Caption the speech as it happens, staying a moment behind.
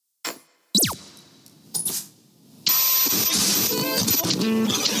Maine,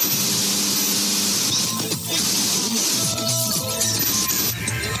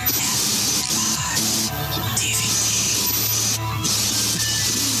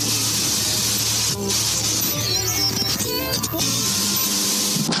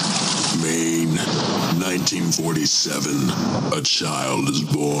 1947. A child is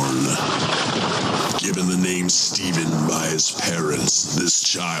born. Given the name Stephen by his parents, this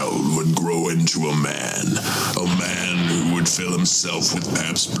child would grow into a man who would fill himself with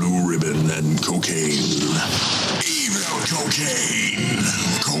Pabst Blue Ribbon and cocaine. Evil cocaine!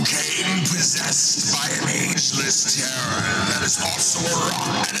 Cocaine possessed by an ageless terror that is also a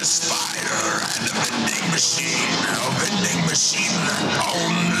rock and a spider and a vending machine. A vending machine that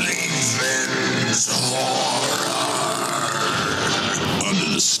only vends horror. Under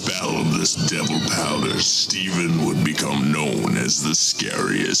the spell of this devil powder, Stephen would become known as the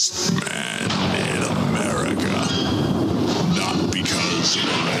scariest man in America. Not because of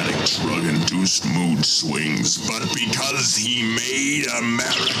erratic drug-induced mood swings, but because he made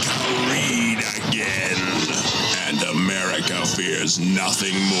America read again. And America fears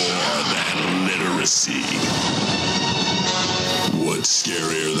nothing more than literacy. What's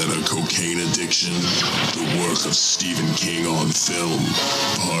scarier than a cocaine addiction? The work of Stephen King on film,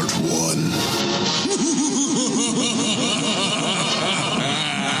 Part 1.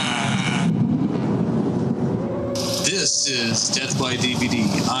 This is Death by DVD.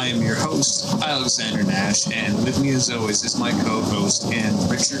 I am your host, Alexander Nash, and with me as always is my co-host and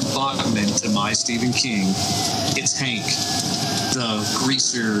Richard Bachman to my Stephen King. It's Hank, the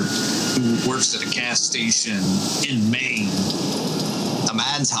greaser who works at a gas station in Maine. A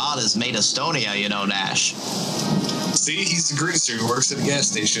man's heart is made of Estonia, you know, Nash. See, he's a greaser who works at a gas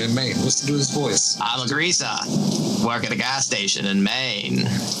station in Maine. Listen to his voice. I'm a greaser. Work at a gas station in Maine.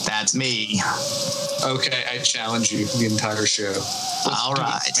 That's me. Okay, I challenge you the entire show. All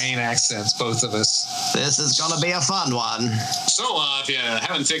right. Maine accents, both of us. This is going to be a fun one. So, if you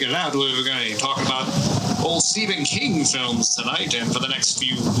haven't figured it out, we're going to talk about old Stephen King films tonight and for the next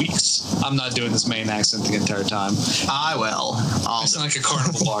few weeks. I'm not doing this Maine accent the entire time. I will. I sound like a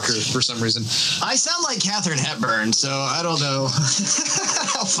carnival barker for some reason. I sound like Katharine Hepburn, so I don't know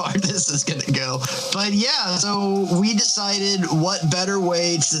how far this is going to go. But yeah, so we decided what better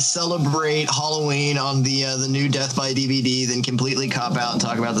way to celebrate Halloween on the new Death by DVD than completely cop out and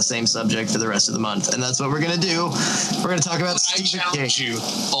talk about the same subject for the rest of the month. And that's what we're going to do. We're going to talk about Stephen challenge King. You.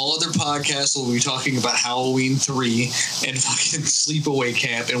 All other podcasts will be talking about Halloween 3 and fucking Sleepaway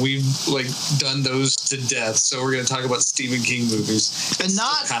Camp, and we've done those to death. So we're going to talk about Stephen King movies. And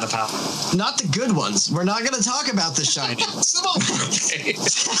not kind of how. Not the good ones. We're not going to talk about The Shining. Okay.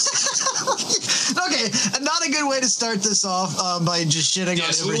 Okay, not a good way to start this off by just shitting on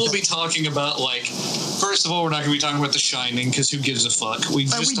everything. We will be talking about, first of all, we're not going to be talking about The Shining, because who gives a fuck? We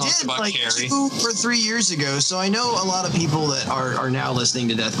talked about Carrie. 2 or 3 years ago, so I know a lot of people that are now listening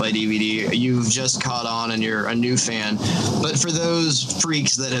to Death by DVD, you've just caught on and you're a new fan. But for those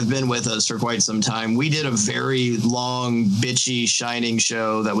freaks that have been with us for quite some time, we did a very long, bitchy Shining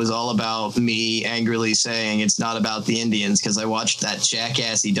show that was all about me angrily saying it's not about the Indians, because I watched that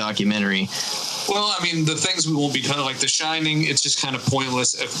jackassy documentary. Well, I mean, the things we won't be talking like The Shining, it's just kind of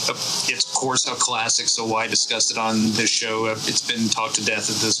pointless. It's, of course, a classic, so why discuss it on this show? It's been talked to death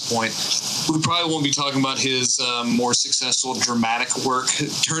at this point. We probably won't be talking about his more successful dramatic work.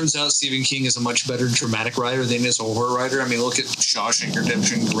 It turns out Stephen King is a much better dramatic writer than he is a horror writer. I mean, look at Shawshank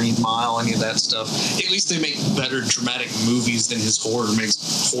Redemption, Green Mile, any of that stuff. At least they make better dramatic movies than his horror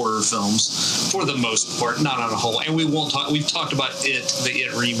makes horror films, for the most part, not on a whole. And we've talked about the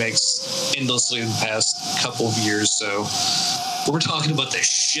It remakes endlessly in the past couple of years, so we're talking about the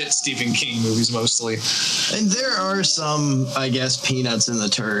shit Stephen King movies mostly. And there are some, I guess, peanuts in the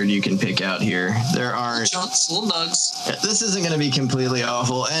turd you can pick out here. There are chunks, little nugs. This isn't going to be completely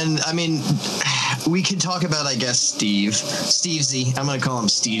awful. And I mean, we could talk about, I guess, Stevesy. I'm going to call him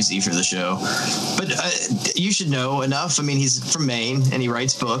Stevesy for the show. But you should know enough. I mean, he's from Maine and he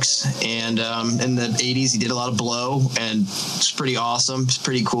writes books. And in the 80s, he did a lot of Blow, and it's pretty awesome. It's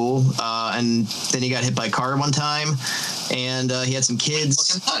pretty cool. And then he got hit by a car one time, and he had some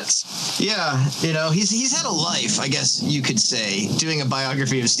kids. Fucking nuts. Yeah, you know, he's had a life, I guess you could say. Doing a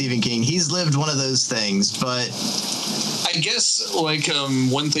biography of Stephen King, he's lived one of those things. But I I guess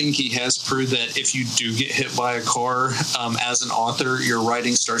one thing he has proved that if you do get hit by a car as an author, your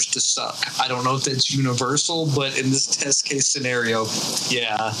writing starts to suck. I don't know if that's universal, but in this test case scenario,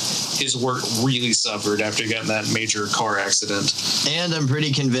 yeah, his work really suffered after getting that major car accident. And I'm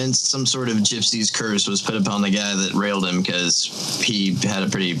pretty convinced some sort of gypsy's curse was put upon the guy that railed him, because he had a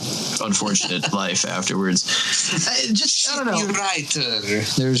pretty unfortunate life afterwards. I don't know. Writer.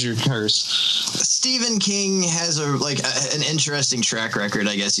 There's your curse. Stephen King has an interesting track record,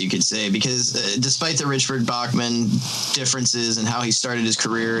 I guess you could say, because despite the Richard Bachman differences and how he started his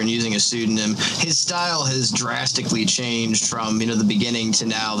career and using a pseudonym, his style has drastically changed from the beginning to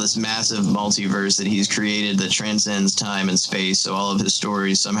now. This massive multiverse that he's created that transcends time and space, so all of his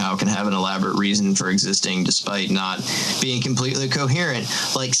stories somehow can have an elaborate reason for existing despite not being completely coherent,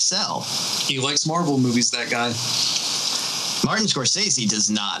 like Cell. He likes Marvel movies, that guy. Martin Scorsese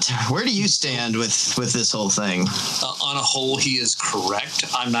does not. Where do you stand with this whole thing? On a whole, he is correct.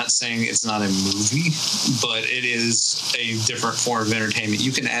 I'm not saying it's not a movie, but it is a different form of entertainment.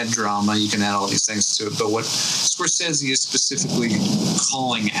 You can add drama, you can add all these things to it, but what Scorsese is specifically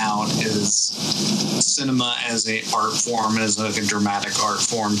calling out is cinema as an art form, as like a dramatic art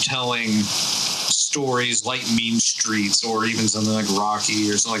form, telling stories like Mean Streets or even something like Rocky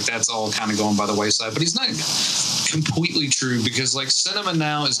or something like that's all kind of going by the wayside. But he's not completely true, because cinema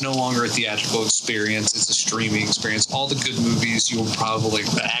now is no longer a theatrical experience, it's a streaming experience. All the good movies you'll probably,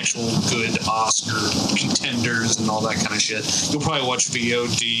 the actual good Oscar contenders and all that kind of shit, you'll probably watch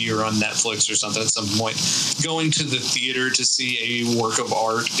VOD or on Netflix or something at some point. Going to the theater to see a work of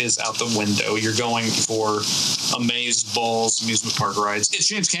art is out the window. You're going for amaze balls, amusement park rides. It's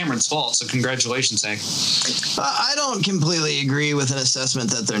James Cameron's fault, so congratulations, Hank. I don't completely agree with an assessment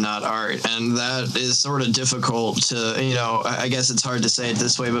that they're not art, and that is sort of difficult to, I guess it's hard to say it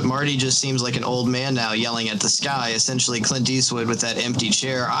this way, but Marty just seems like an old man now yelling at the sky, essentially Clint Eastwood with that empty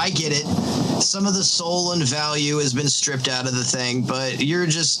chair. I get it. Some of the soul and value has been stripped out of the thing, but you're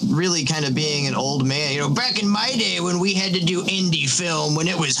just really kind of being an old man. Back in my day when we had to do indie film, when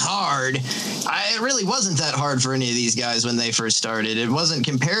it was hard, it really wasn't that hard for any of these guys when they first started. It wasn't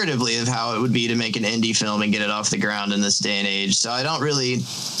comparatively of how it would be to make an indie film and get it off the ground in this day and age. So I don't really get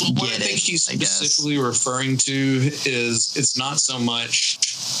it. What I think he's specifically referring to is it's not so much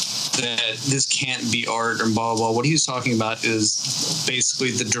that this can't be art or blah, blah. What he's talking about is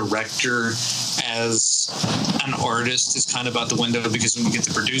basically the director as an artist is kind of out the window, because when you get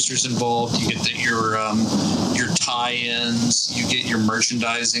the producers involved, you get your tie-ins, you get your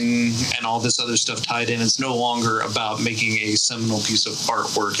merchandising and all this other stuff tied in. It's no longer about making a seminal piece of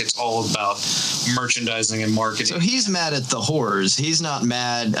artwork. It's all about merchandising and marketing. So he's mad at the whores. He's not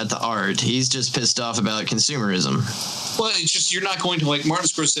mad at the art. He's just pissed off about consumerism. Well, it's just, you're not going to, like Martin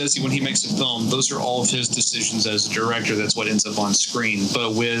Scorsese, when he makes a film, those are all of his decisions as a director. That's what ends up on screen.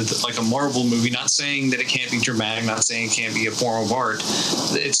 But with like a Marvel movie, not saying that it can't be dramatic, not saying it can't be a form of art,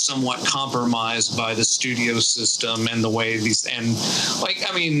 it's somewhat compromised by the studio system and the way these, and like,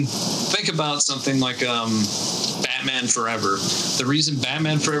 I mean, think about something like Batman Forever. The reason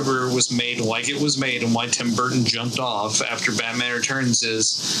Batman Forever was made like it was made and why Tim Burton jumped off after Batman Returns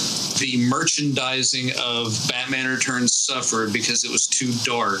is the merchandising of Batman Returns suffered because it was too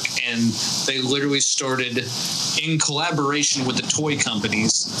dark, and they literally started in collaboration with the toy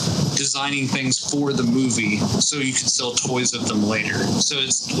companies designing things for the movie so you could sell toys of them later. So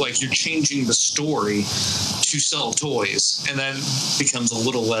it's like you're changing the story to sell toys, and that becomes a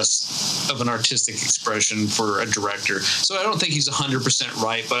little less of an artistic expression for a director. So I don't think he's 100%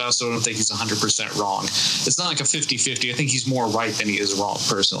 right, but I also don't think he's 100% wrong. It's not like a 50-50. I think he's more right than he is wrong,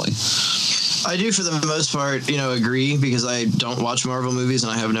 personally. I do, for the most part, agree, because I don't watch Marvel movies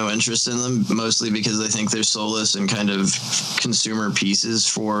and I have no interest in them, mostly because I think they're soulless and kind of consumer pieces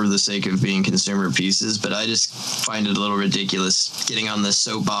for the sake of being consumer pieces. But I just find it a little ridiculous getting on this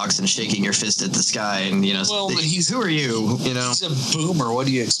soapbox and shaking your fist at the sky and, well, who are you? He's a boomer. What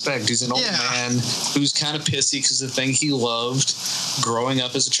do you expect? He's an old man who's kind of pissy because the thing he loved growing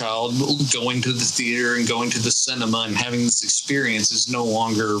up as a child, going to the theater and going to the cinema and having this experience is no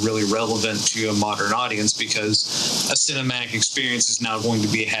longer really relevant to a modern audience, because a cinematic experience is now going to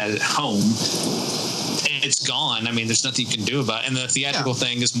be had at home. And it's gone. I mean, there's nothing you can do about it. And the theatrical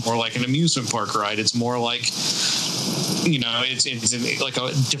thing is more like an amusement park ride. It's more like it's like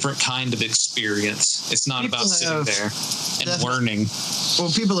a different kind of experience. It's not about sitting there and learning. Well,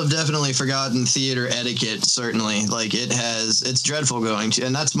 people have definitely forgotten theater etiquette, certainly. Like, it's dreadful going to,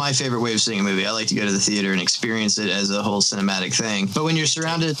 and that's my favorite way of seeing a movie. I like to go to the theater and experience it as a whole cinematic thing. But when you're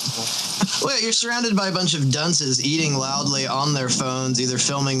surrounded by a bunch of dunces eating loudly on their phones, either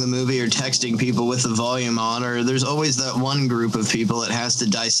filming the movie or texting people with the volume on, or there's always that one group of people that has to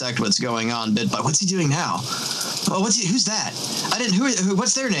dissect what's going on bit by, what's he doing now? Oh, who's that?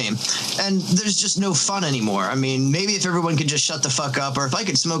 What's their name? And there's just no fun anymore. I mean, maybe if everyone could just shut the fuck up, or if I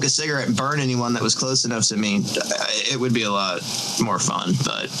could smoke a cigarette and burn anyone that was close enough to me, it would be a lot more fun.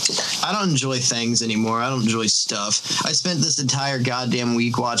 But I don't enjoy things anymore. I don't enjoy stuff. I spent this entire goddamn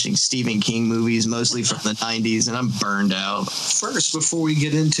week watching Stephen King movies, mostly from the 90s, and I'm burned out. First, before we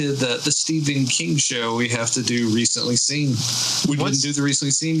get into the Stephen King show, we have to do Recently Seen. We didn't do the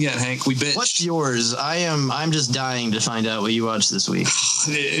Recently Seen yet, Hank. We bitched. What's yours? I'm just dying to find out what you watched this week.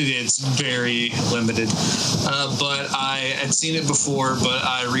 It's very limited. But I had seen it before, but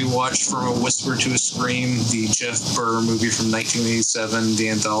I rewatched From a Whisper to a Scream, the Jeff Burr movie from 1987, the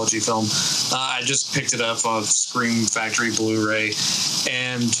anthology film. I just picked it up off Scream Factory Blu-ray,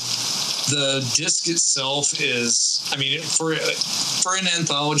 and the disc itself is, I mean, for an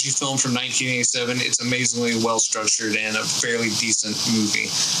anthology film from 1987, it's amazingly well structured and a fairly decent movie.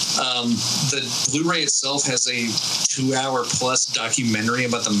 The Blu-ray itself has a 2-hour plus documentary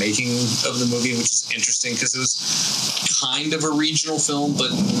about the making of the movie, which is interesting because it was kind of a regional film,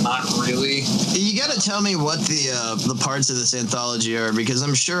 but not really. You got to tell me what the parts of this anthology are, because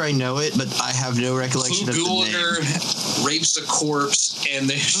I'm sure I know it, but I have no recollection of the name. Rapes a corpse, and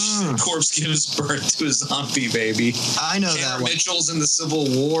the corpse gives birth to a zombie baby. I know Tanner that one. Mitchell's in the Civil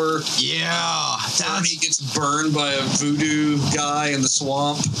War. Yeah. Bernie gets burned by a voodoo guy in the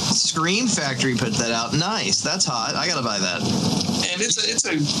swamp. Scream Factory put that out. Nice. That's hot. I got to buy that. And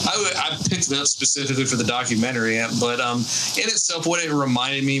I picked it up specifically for the documentary, but in itself, what it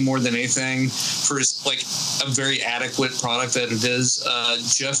reminded me more than anything, for like a very adequate product that it is,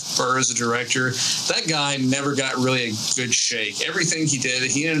 Jeff Burr as a director, that guy never got really a good shake. Everything he did,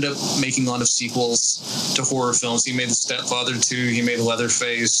 he ended up making a lot of sequels to horror films. He made The Stepfather 2, he made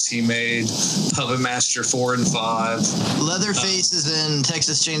Leatherface, he made Puppet Master 4 and 5. Leatherface is in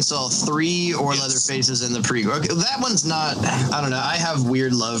Texas Chainsaw 3, or yes. Leatherface is in the prequel. Okay, that one's not, I don't know, I have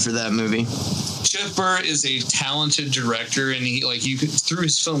weird love for that movie. Jeff Burr is a talented director, and through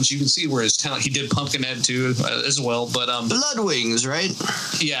his films you can see where his talent. He did Pumpkinhead 2 as well, but Blood Wings, right?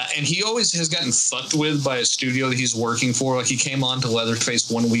 Yeah, and he always has gotten fucked with by a studio that he's working for. Like, he came on to Leatherface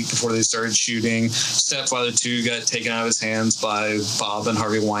 1 week before they started shooting. Stepfather 2 got taken out of his hands by Bob and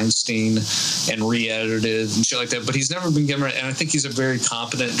Harvey Weinstein and re-edited and shit like that. But he's never been given, and I think he's a very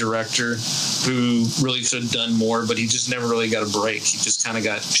competent director who really could have done more, but he just never really got a break. He just kind of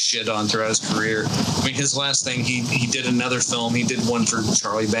got shit on throughout his career. I mean, his last thing, he did another film. He did one for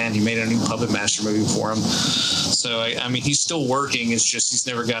Charlie Band. He made a new Puppet Master movie for him. So, I mean, he's still working. It's just he's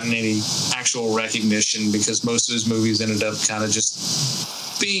never gotten any actual recognition because most of his movies ended up kind of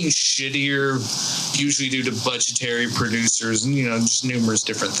just being shittier, usually due to budgetary producers and, just numerous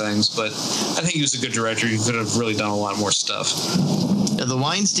different things. But I think he was a good director. He could have really done a lot more stuff. Yeah, the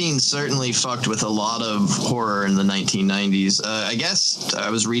Weinstein certainly fucked with a lot of horror in the 1990s. I guess I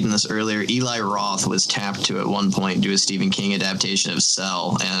was reading this earlier. Eli Roth was tapped to at one point do a Stephen King adaptation of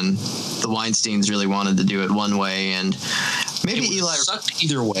Cell, and the Weinsteins really wanted to do it one way, and maybe Eli sucked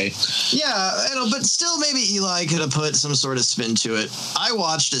either way. Yeah, but still, maybe Eli could have put some sort of spin to it. I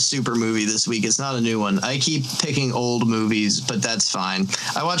watched a super movie this week. It's not a new one. I keep picking old movies, but that's fine.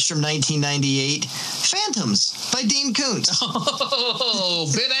 I watched from 1998, Phantoms by Dean Koontz.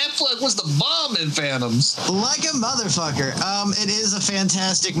 Oh, Ben Affleck was the bomb in Phantoms. Like a motherfucker. It is a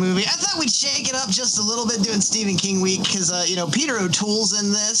fantastic movie. I thought we'd shake it up just a little bit doing Stephen King week because, Peter O'Toole's in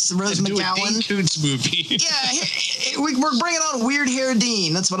this, Rose McGowan. Dean Koontz movie. Yeah, we're bringing on Weird Hair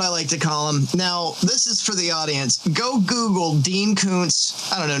Dean. That's what I like to call him. Now, this is for the audience. Go Google Dean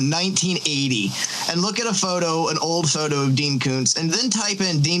Koontz, 1980, and look at an old photo of Dean Koontz, and then type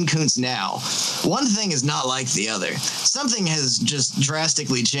in Dean Koontz now. One thing is not like the other. Something has just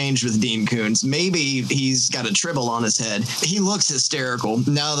drastically changed with Dean Koontz. Maybe he's got a tribble on his head. He looks hysterical.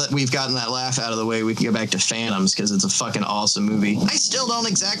 Now that we've gotten that laugh out of the way, we can go back to Phantoms because it's a fucking awesome movie. I still don't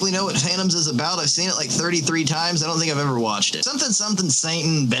exactly know what Phantoms is about. I've seen it like 33 times. I don't think I've ever watched watched it. Something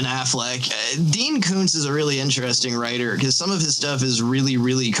Satan, Ben Affleck. Dean Koontz is a really interesting writer because some of his stuff is really,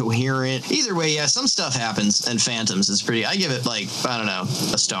 really coherent. Either way, yeah, some stuff happens, and Phantoms is pretty. I give it like, I don't know,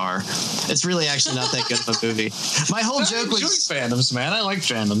 a star. It's really actually not that good of a movie. My whole joke was Phantoms, man. I like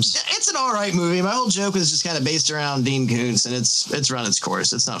Phantoms. It's an all right movie. My whole joke was just kind of based around Dean Koontz, and it's run its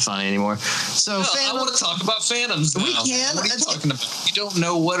course. It's not funny anymore. So no, I want to talk about Phantoms now. We can. What are you talking about? You don't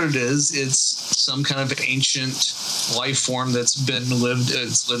know what it is. It's some kind of ancient life form that's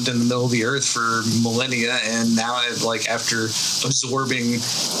it's lived in the middle of the earth for millennia, and now after absorbing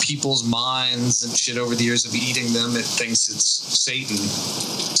people's minds and shit over the years of eating them, it thinks it's Satan.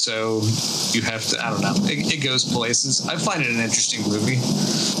 So you have to, I don't know. It goes places. I find it an interesting movie.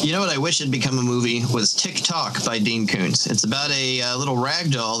 You know what I wish had become a movie was Tick-Tock by Dean Koontz. It's about a little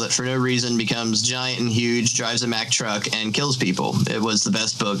rag doll that for no reason becomes giant and huge, drives a Mack truck, and kills people. It was the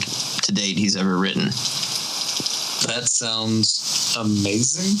best book to date he's ever written. That sounds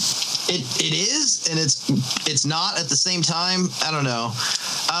amazing. It is, and it's not at the same time. I don't know.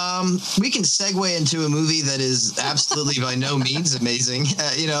 We can segue into a movie that is absolutely by no means amazing.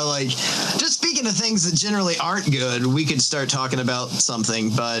 Just speaking of things that generally aren't good, we could start talking about something.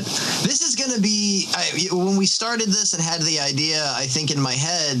 But this is going to be, when we started this and had the idea, I think in my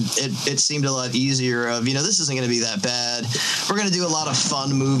head, it seemed a lot easier of, this isn't going to be that bad. We're going to do a lot of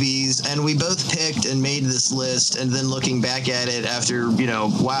fun movies. And we both picked and made this list. And then looking back at it after,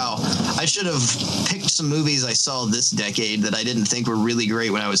 wow, I should have picked some movies I saw this decade that I didn't think were really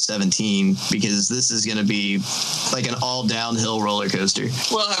great when I was 17, because this is going to be like an all downhill roller coaster.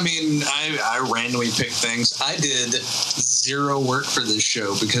 Well, I mean, I randomly picked things. I did zero work for this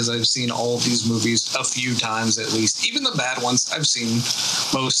show because I've seen all of these movies a few times at least. Even the bad ones I've seen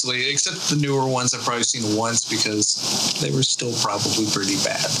mostly, except the newer ones I've probably seen once because they were still probably pretty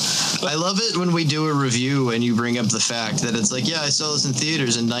bad. I love it when we do a review and you bring up the fact that it's like, yeah, I saw this in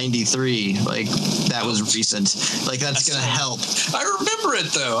theaters in 93. Like, that was recent. Like, that's going to help. I remember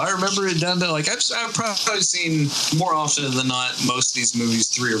it, though. I remember it done to, like, I've probably seen more often than not most of these movies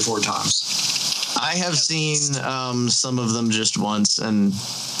 3 or 4 times. I have seen some of them just once, and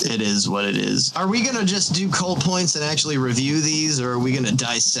it is what it is. Are we going to just do cold points and actually review these, or are we going to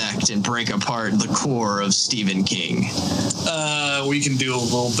dissect and break apart the core of Stephen King? We can do a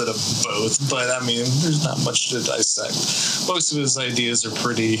little bit of both, but I mean, there's not much to dissect. Most of his ideas are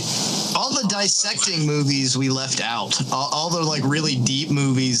pretty... All the dissecting movies we left out. All the like really deep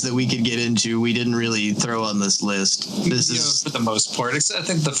movies that we could get into, we didn't really throw on this list. This is for the most part. I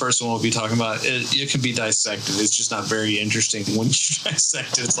think the first one we'll be talking about, it can be dissected. It's just not very interesting when you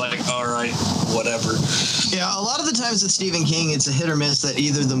dissect it. It's like, all right, whatever. Yeah, a lot of the times with Stephen King, it's a hit or miss that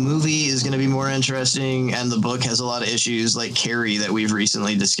either the movie is going to be more interesting and the book has a lot of issues, like Carrie that we've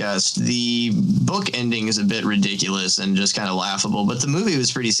recently discussed. The book ending is a bit ridiculous and just kind of laughable, but the movie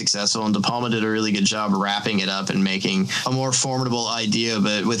was pretty successful, and De Palma did a really good job wrapping it up and making a more formidable idea.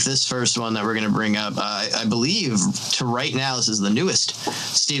 But with this first one that we're going to bring up, I believe to right now, this is the newest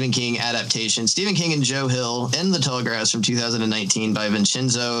Stephen King adaptation. Stephen King and Joe Hill in The Tall Grass from 2019 by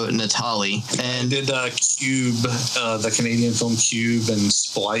Vincenzo Natali. And did Cube, the Canadian film Cube, and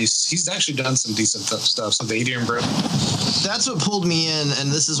Splice. He's actually done some decent stuff. So the Adrian Brody. That's what pulled me in,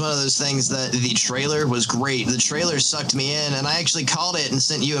 and this is one of those things that the trailer was great. The trailer sucked me in, and I actually called it and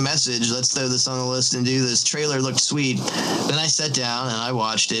sent you a message. Let's throw this on the list and do this. Trailer looked sweet. Then I sat down and I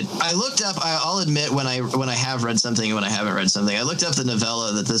watched it. I looked up. I'll admit when I have read something and when I haven't read something. I looked up the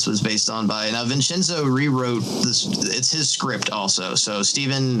novella that this was based on by. Now Vincenzo rewrote this. It's his script also. So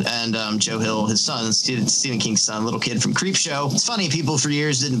Stephen and Joe Hill, his son, Stephen King's son, little kid from Creepshow. It's funny, people for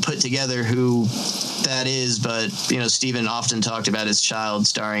years didn't put together who that is, but Stephen often talked about his child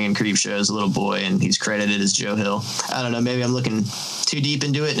starring in Creepshow as a little boy, and he's credited as Joe Hill. I don't know, maybe I'm looking too deep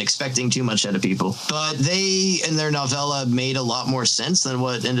into it and expecting too much out of people. But they, in their novella, made a lot more sense than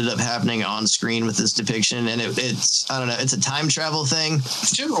what ended up happening on screen with this depiction. And it's, I don't know, it's a time travel thing.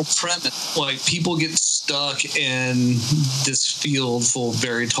 General premise, like people get stuck in this field full of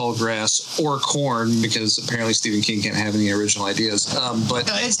very tall grass or corn, because apparently Stephen King can't have any original ideas. But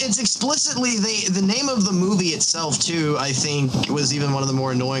it's explicitly, the name of the movie itself too, I think, was even one of the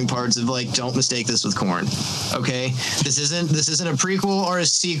more annoying parts of like, don't mistake this with corn. Okay, this isn't a prequel or a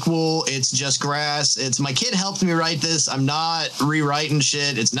sequel. It's just grass. It's my kid helped me write this. I'm not rewriting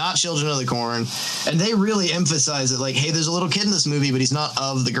shit. It's not Children of the Corn. And they really emphasize it, like, hey, there's a little kid in this movie, but he's not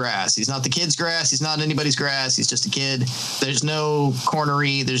of the grass. He's not the kid's grass. He's not anybody anybody's grass. He's just a kid. There's no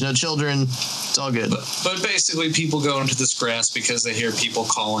cornery. There's no children. It's all good. But basically, people go into this grass because they hear people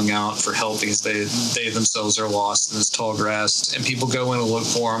calling out for help because they themselves are lost in this tall grass, and people go in to look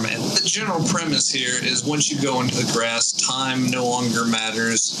for them. And the general premise here is once you go into the grass, time no longer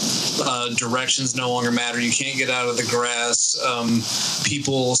matters. Directions no longer matter. You can't get out of the grass.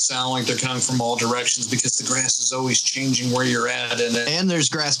 People sound like they're coming from all directions because the grass is always changing where you're at. And there's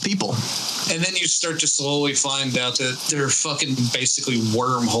grass people. And then you start to slowly find out that there are fucking basically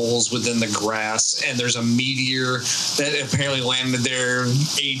wormholes within the grass, and there's a meteor that apparently landed there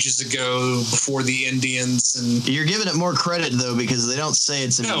ages ago before the Indians. And you're giving it more credit though because they don't say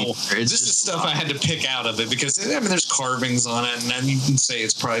it's a meteor. This is stuff I had to pick out of it because there's carvings on it, and then you can say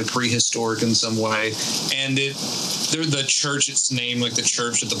it's probably prehistoric in some way. And the church, it's named like the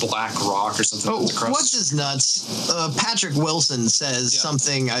Church of the Black Rock or something. What's his nuts? Patrick Wilson says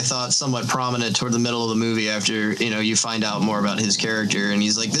something I thought somewhat prominent toward the middle of the movie after, you find out more about his character. And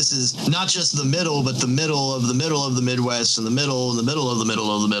he's like, this is not just the middle, but the middle of the middle of the Midwest and the middle and the middle of the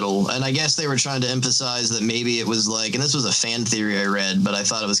middle of the middle. And I guess they were trying to emphasize that maybe it was like, and this was a fan theory I read, but I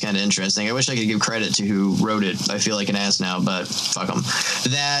thought it was kind of interesting. I wish I could give credit to who wrote it. I feel like an ass now, but fuck them.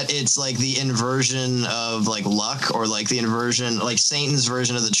 That it's like the inversion of like luck, or like the inversion, like Satan's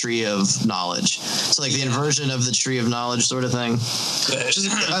version of the tree of knowledge. So like the inversion of the tree of knowledge sort of thing.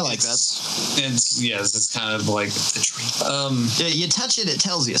 I like that. It's kind of like the tree. You touch it, it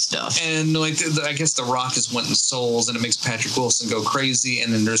tells you stuff. And like I guess the rock is wanting souls, and it makes Patrick Wilson go crazy.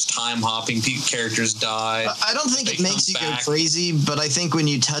 And then there's time hopping. Characters die. I don't think it makes you go crazy, but I think when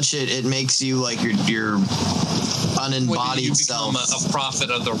you touch it, it makes you like your unembodied self. Become a prophet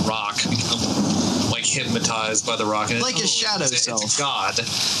of the rock. Become like hypnotized by the rock, and like a shadow self. It's God.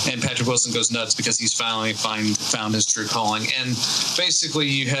 And Patrick Wilson goes nuts because he's finally found his true calling. And basically,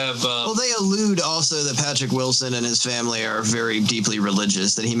 you have. Well, they allude also that Patrick Wilson and his family are very deeply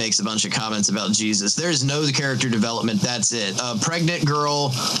religious. That he makes a bunch of comments about Jesus. There's no character development. That's it. Pregnant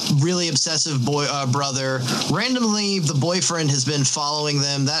girl, really obsessive brother. Randomly, the boyfriend has been following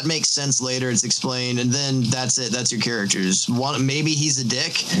them. That makes sense later. It's explained, and then that's it. That's your characters. Maybe he's a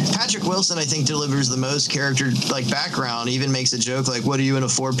dick. Patrick Wilson, I think, delivers the most character background. Even makes a joke like, "What are you in a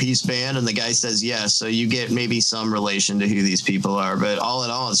 4-piece band?" And the guy says yes. So you get maybe some relation to who these people are. But all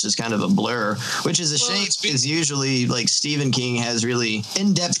in all, it's just kind of a blur, which is a shame. Because usually, like Stephen King has really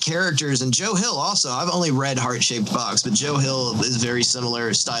in-depth characters, and Joe Hill also. I've only read Heart-Shaped Box, but Joe Hill is very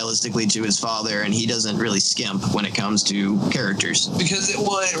similar stylistically to his father, and he doesn't really skimp when it comes to characters. Because it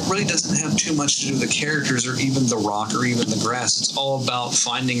really doesn't have too much to do with the characters or even the rock or even the grass. It's all about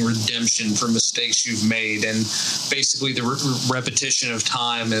finding redemption for mistakes you've made, and basically the repetition of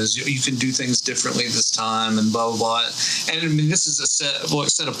time is you can do things differently this time, and blah blah blah. And I mean, this is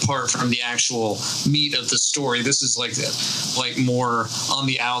set apart from the actual meat of the story. This is like more on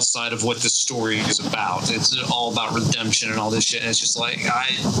the outside of what the story is about. It's all about redemption and all this shit. And it's just like, I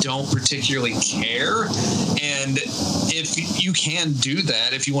don't particularly care. And if you can do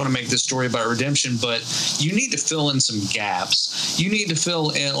that, if you want to make this story about redemption, but you need to fill in some gaps. You need to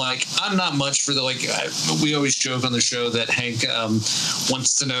fill in, like, I'm not much for the, we always joke on the show that Hank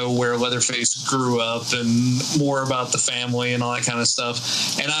wants to know where Leatherface grew up and more about the family and all that kind of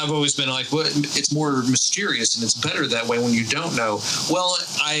stuff. And I've always been like, well, it's more mysterious and it's better that way when you don't know. Well,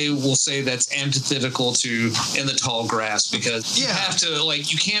 I will say that's antithetical to In the Tall Grass, because you have to,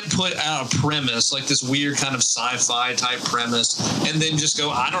 you can't put out a premise, like this weird kind of sci-fi type premise, and then just go,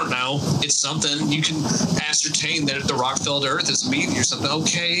 I don't know, it's something. You can ascertain that if the rock fell to Earth, it's a meteor or something.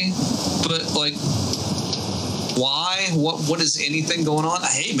 Okay, but why? What is anything going on?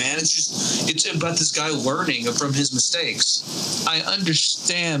 Hey, man, it's about this guy learning from his mistakes. I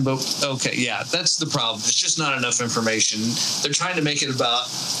understand, but okay, yeah, that's the problem. It's just not enough information. They're trying to make it about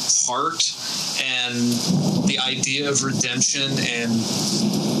heart and the idea of redemption and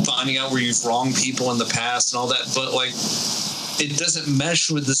finding out where you've wronged people in the past and all that, but it doesn't mesh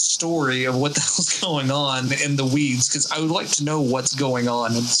with the story of what the hell's going on in the weeds, because I would like to know what's going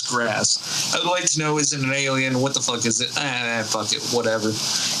on in this grass. I would like to know, is it an alien? What the fuck is it? Fuck it, whatever.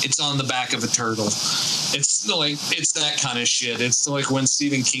 It's on the back of a turtle. It's that kind of shit. It's like when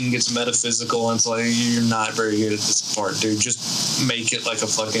Stephen King gets metaphysical and it's like, you're not very good at this part, dude. Just make it like a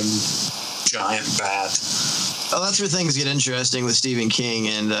fucking giant bat. Oh, that's where things get interesting with Stephen King,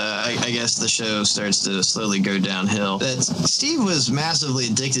 and I guess the show starts to slowly go downhill. That Steve was massively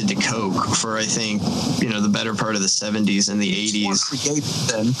addicted to coke for, I think, the better part of the 70s and the 80s. More creative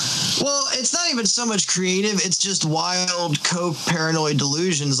then. Well, it's not even so much creative. It's just wild coke paranoid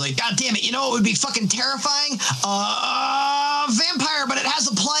delusions. Like, God damn it, you know what would be fucking terrifying? vampire, but it has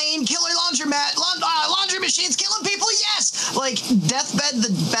a plane, killer laundromat, laundry machines killing people. Yes, like Deathbed,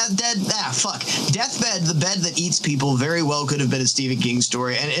 Deathbed, the bed that eats people, very well could have been a Stephen King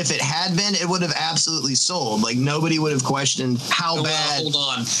story, and if it had been, it would have absolutely sold. Like nobody would have questioned how bad. Hold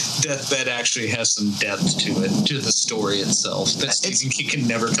on, Deathbed actually has some depth to it, to the story itself, that Stephen King can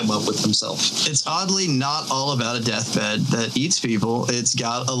never come up with himself. It's oddly not all about a deathbed that eats people. It's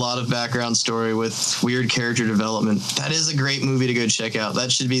got a lot of background story with weird character development. That is a great movie to go check out.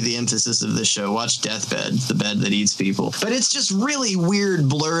 That should be the emphasis of this show. Watch Deathbed, the bed that eats people. But it's just really weird,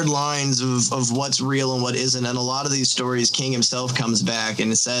 blurred lines of what's real and what isn't. And a lot of these stories, King himself comes back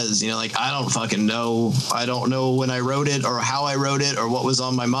and says, like, I don't fucking know. I don't know when I wrote it or how I wrote it or what was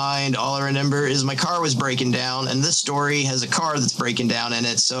on my mind. All I remember is my car was breaking down, and this story has a car that's breaking down in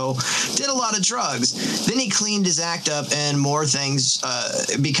it. So did a lot of drugs. Then he cleaned his act up, and more things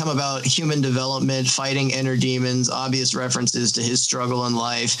become about human development, fighting inner demons, obvious references to his struggle in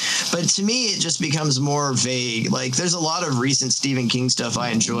life. But to me, it just becomes more vague. Like, there's a lot of recent Stephen King stuff I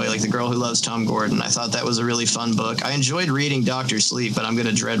enjoy, like The Girl Who Loves Tom Gordon. I thought that was a really fun book. I enjoyed reading Dr. Sleep, but I'm going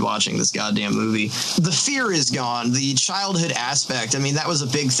to dread watching this goddamn movie. The fear is gone. The childhood aspect, I mean, that was a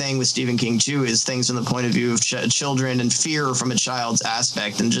big thing with Stephen King, too, is things from the point of view of children and fear from a child's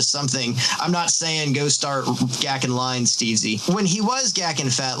aspect, and just something. I'm not saying go start gacking lines, Stevesy. When he was gacking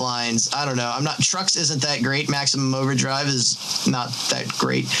fat lines, I don't know. Trucks isn't that great. Maximum Overdrive is not that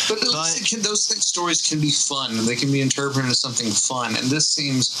great. But those stories can be fun. They can be interpreted as something fun. And this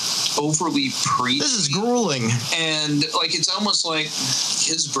seems overly preachy. This is grueling. And it's almost like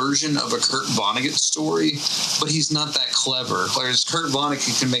his version of a Kurt Vonnegut story, but he's not that clever. Whereas Kurt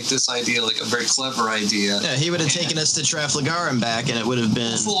Vonnegut can make this idea like a very clever idea. Yeah, he would have taken us to Trafalgar and back, and it would have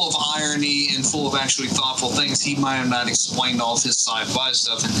been full of irony and full of actually thoughtful things. He might have not explained all of his sci-fi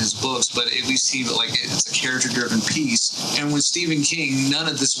stuff in his books, but at least it's a character-driven piece. And with Stephen King, none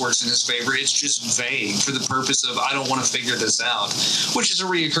of this works in his favor. It's just vague for the purpose of, I don't want to figure this out, which is a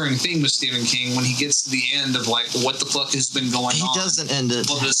reoccurring theme with Stephen King. When he gets to the end of what the fuck has been going on, he doesn't end it.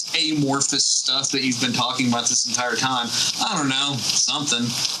 All this amorphous stuff that you've been talking about this entire time. I don't know, something.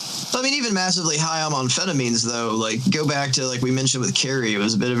 I mean, even massively high on amphetamines, though, go back to, we mentioned with Carrie, it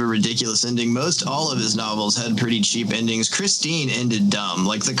was a bit of a ridiculous ending. All of his novels had pretty cheap endings. Christine ended dumb.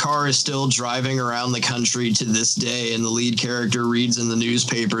 The car is still driving around the country to this day, and the lead character reads in the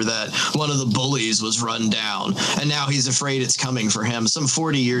newspaper that one of the bullies was run down, and now he's afraid it's coming for him some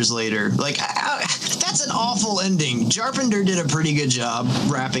 40 years later. That's an awful ending. Jarpender did a pretty good job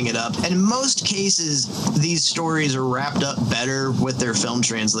wrapping it up. And in most cases, these stories are wrapped up better with their film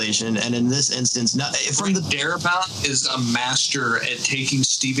translation. And in this instance, Darabont is a master at taking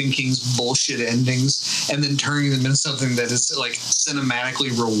Stephen King's bullshit endings and then turning them into something that is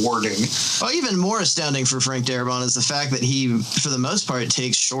cinematically rewarding. Well, even more astounding for Frank Darabont is the fact that he, for the most part,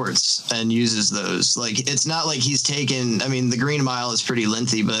 takes shorts and uses those. It's not like he's taken. I mean, The Green Mile is pretty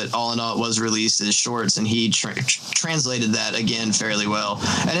lengthy, but all in all, it was released as shorts, and he translated that again fairly well.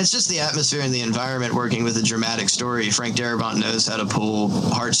 And it's just the atmosphere and the environment working with a dramatic story. Frank Darabont knows how to pull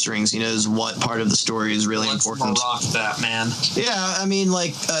heartstrings. He knows what part of the story is really important. Rock that, man. Yeah, I mean,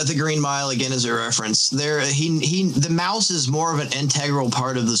 The Green Mile again is a reference. The mouse is more of an integral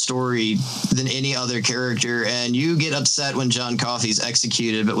part of the story than any other character, and you get upset when John Coffey's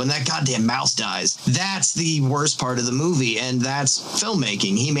executed, but when that goddamn mouse dies, that's the worst part of the movie, and that's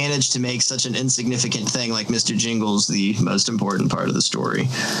filmmaking. He managed to make such an insignificant thing like Mr. Jingles the most important part of the story.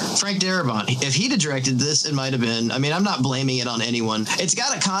 Frank Darabont, if he'd have directed this, it might have been. I mean, I'm not blaming it on anyone. It's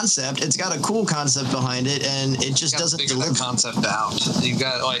got a concept. It's got a cool concept behind it, and it just doesn't deliver. That concept out. You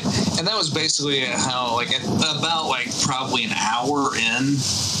got and that was basically how about probably an hour in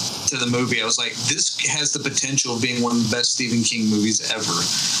to the movie, I was like, this has the potential of being one of the best Stephen King movies ever.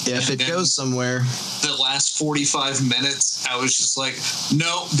 Yeah, if it goes somewhere. The last 45 minutes, I was just like,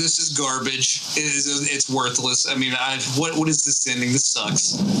 no, this is garbage. It's worthless. I mean, what is this ending? This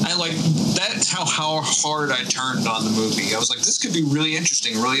sucks. That's how hard I turned on the movie. I was like, this could be really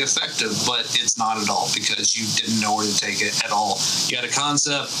interesting, really effective, but it's not at all because you didn't know where to take it at all. You had a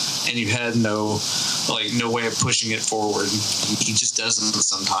concept and you had no way of pushing it forward. He just doesn't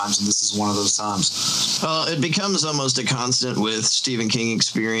sometimes, and this is one of those times. Well, it becomes almost a constant with Stephen King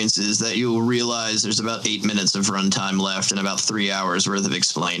experiences that you'll realize there's about 8 minutes of runtime left and about 3 hours worth of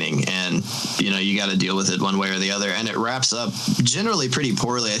explaining, and you got to deal with it one way or the other, and it wraps up generally pretty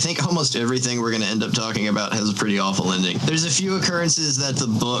poorly. I think almost everything we're going to end up talking about has a pretty awful ending. There's a few occurrences that the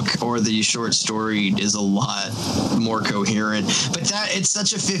book or the short story is a lot more coherent, but it's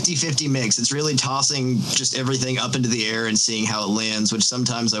such a 50-50 mix. It's really tossing just everything up into the air and seeing how it lands, which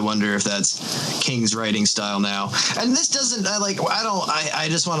sometimes I wonder wonder if that's King's writing style now. And this doesn't, I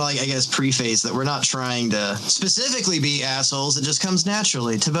just want to, I guess, preface that we're not trying to specifically be assholes. It just comes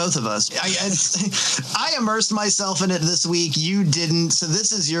naturally to both of us. I immersed myself in it this week. You didn't. So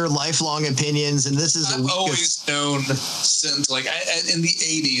this is your lifelong opinions, and this is I've always known since, in the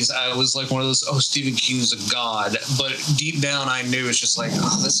 80s, I was like one of those, Stephen King's a god. But deep down, I knew it's just like,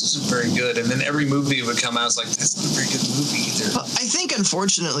 this isn't very good. And then every movie would come out, I was like, that's not a very good movie either. But I think,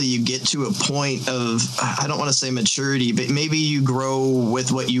 unfortunately, you get to a point of, I don't want to say maturity, but maybe you grow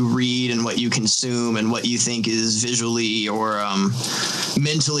with what you read and what you consume and what you think is visually or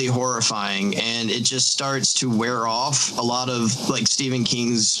mentally horrifying, and it just starts to wear off a lot of Stephen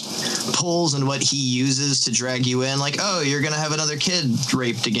King's pulls and what he uses to drag you in, you're gonna have another kid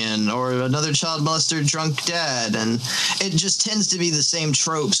raped again or another child molester drunk dad, and it just tends to be the same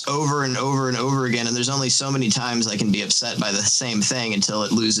tropes over and over and over again, and there's only so many times I can be upset by the same thing until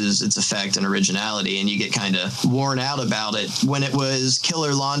it loses its effect and originality, and you get kind of worn out about it. When it was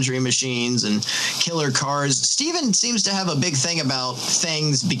killer laundry machines and killer cars, Stephen seems to have a big thing about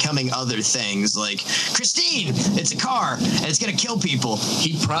things becoming other things, like Christine, it's a car and it's gonna kill people.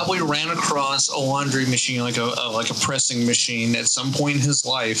 He probably ran across a laundry machine, like a pressing machine, at some point in his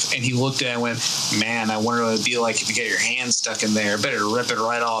life, and he looked at it and went, man, I wonder what it'd be like if you get your hand stuck in there. Better rip it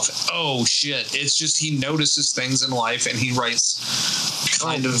right off. Oh shit. It's just he notices things in life, and he writes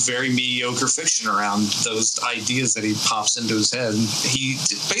kind of very mediocre fiction around those ideas that he pops into his head. He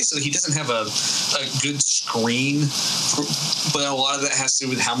doesn't have a good screen, but a lot of that has to do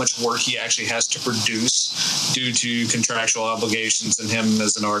with how much work he actually has to produce due to contractual obligations and him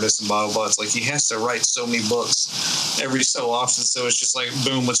as an artist and blah, blah, blah. It's like he has to write so many books every so often, so it's just like,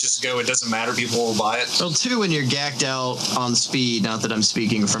 boom, let's just go. It doesn't matter. People will buy it. Well, too, when you're gacked out on speed, not that I'm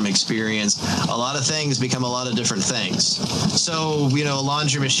speaking from experience, a lot of things become a lot of different things. So, a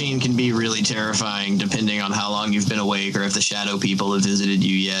laundry machine can be really terrifying depending on how long you've been awake or if the shadow people have visited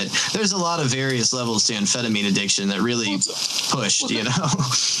you yet. There's a lot of various levels to amphetamine addiction that really pushed,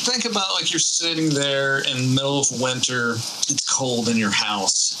 Think about you're sitting there in the middle of winter, it's cold in your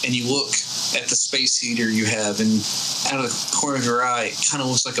house, and you look at the space heater you have, and out of the corner of your eye, it kind of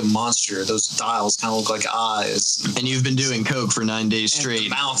looks like a monster. Those dials kind of look like eyes. And you've been doing coke for 9 days straight.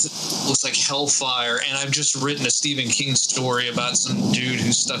 And the mouth looks like hellfire. And I've just written a Stephen King story about some dude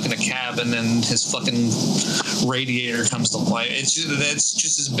who's stuck in a cabin and his fucking radiator comes to life. That's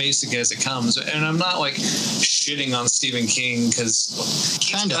just as basic as it comes. And I'm not shitting on Stephen King because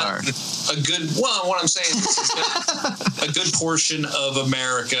he's got what I'm saying is a good portion of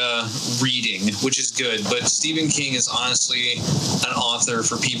America reading, which is good. But Stephen King is honestly an author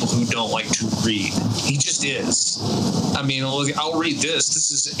for people who don't like to read. He just is. I mean, I'll read this.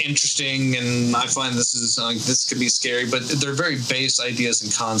 This is interesting, and I find this could be scary, but they're very base ideas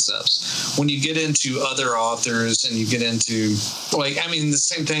and concepts. When you get into other authors and you get into, the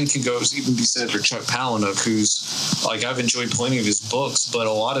same thing can even be said for Chuck Palahniuk, who's, I've enjoyed plenty of his books, but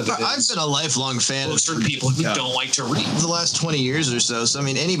a lot of it I've been a lifelong fan books for people who don't like to read. The last 20 years or so. So,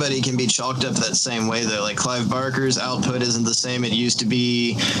 anybody can be chalked up that same way, though. Clive Barker's output isn't the same it used to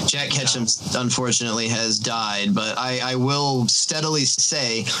be. Jack Ketchum, unfortunately, has died, but I will steadily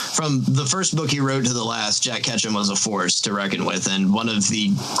say, from the first book he wrote to the last, Jack Ketchum was a force to reckon with, and one of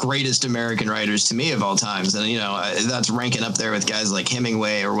the greatest American writers to me of all times. And, that's ranking up there with guys like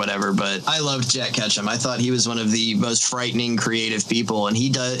Hemingway or whatever, but I loved Jack Ketchum. I thought he was one of the most frightening creative people, and he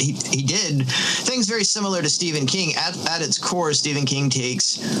did things very similar to Stephen King. At its core, Stephen King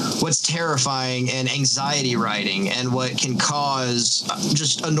takes what's terrifying and anxiety writing and what can cause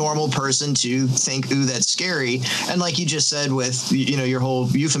just a normal person to think, ooh, that's scary, and like you just said with your whole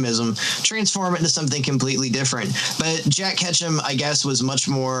euphemism, transform it into something completely different. But Jack Ketchum, I guess, was much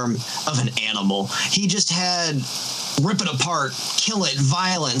more of an animal. He just had rip it apart, kill it,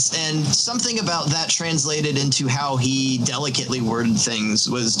 violence, and something about that translated into how he delicately worded things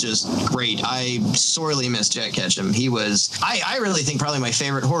was just great. I sorely miss Jack Ketchum. He was, I really think, probably my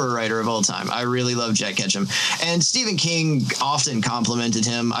favorite horror writer of all time. I really love Jack Ketchum. And Stephen King often complimented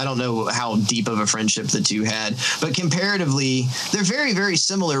him. I don't know how deep of a friendship the two had, but comparatively, they're very, very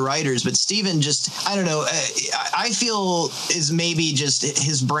similar writers, but Stephen just, I don't know, I feel is maybe just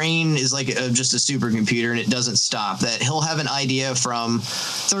his brain is like just a supercomputer and it doesn't stop. That that he'll have an idea from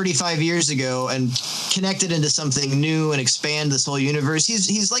 35 years ago and connect it into something new and expand this whole universe.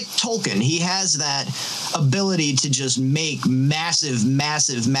 He's like Tolkien. He has that ability to just make massive,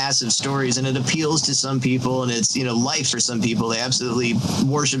 massive, massive stories, and it appeals to some people, and it's, life for some people. They absolutely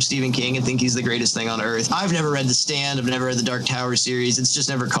worship Stephen King and think he's the greatest thing on earth. I've never read The Stand. I've never read the Dark Tower series. It's just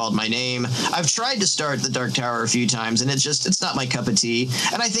never called my name. I've tried to start the Dark Tower a few times, and it's not my cup of tea.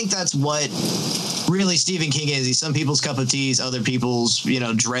 And I think that's what really Stephen King is. He's some people's cup of tea, other people's,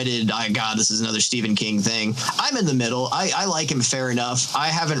 dreaded, God, this is another Stephen King thing. I'm in the middle. I like him fair enough. I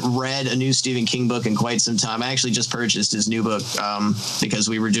haven't read a new Stephen King book in quite some time. I actually just purchased his new book because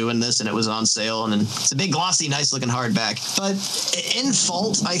we were doing this and it was on sale, and it's a big, glossy, nice looking hardback. But in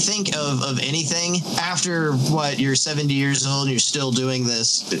fault, I think, of anything, after you're 70 years old and you're still doing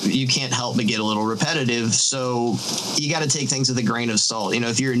this, you can't help but get a little repetitive. So you got to take things with a grain of salt.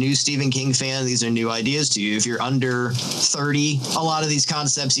 If you're a new Stephen King fan, these are new ideas to you. If you're under 30, a lot of these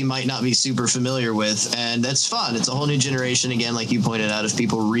concepts you might not be super familiar with, and that's fun. It's a whole new generation, again, like you pointed out, of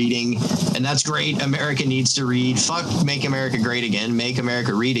people reading, and that's great. America needs to read. Fuck Make America Great Again. Make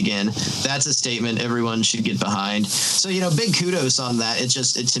America Read Again. That's a statement everyone should get behind. So, big kudos on that.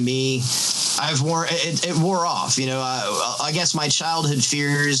 To me, it wore off. I guess my childhood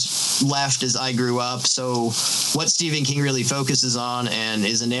fears left as I grew up. So what Stephen King really focuses on and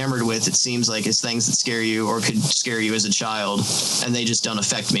is enamored with, it seems like, is things that scare you or could scare you as a child, and they just don't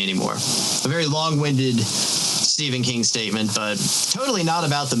affect me anymore. A very long-winded Stephen King statement, but totally not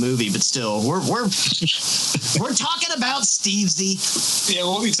about the movie. But still, we're talking about Stevesy. Yeah,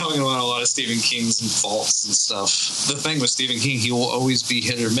 we'll be talking about a lot of Stephen King's and faults and stuff. The thing with Stephen King, he will always be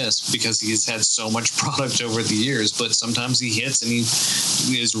hit or miss because he has had so much product over the years. But sometimes he hits and he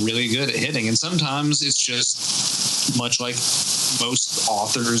is really good at hitting, and sometimes it's just much like most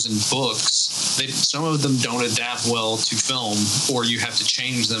authors and books. Some of them don't adapt well to film, or you have to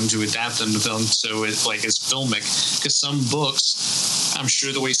change them to adapt them to film. So it's like it's filmic, because some books, I'm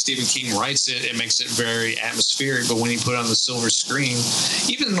sure the way Stephen King writes it makes it very atmospheric. But when he put it on the silver screen,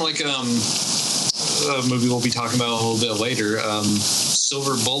 even like a movie we'll be talking about a little bit later,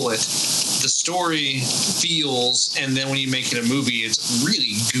 Silver Bullet, the story feels, and then when you make it a movie, it's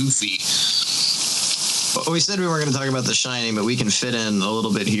really goofy. We said we weren't going to talk about The Shining, but we can fit in a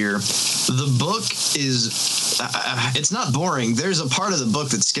little bit here. The book is... it's not boring. There's a part of the book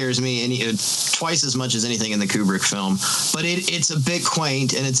that scares me twice as much as anything in the Kubrick film. But it's a bit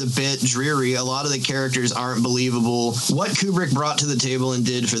quaint and it's a bit dreary. A lot of the characters aren't believable. What Kubrick brought to the table and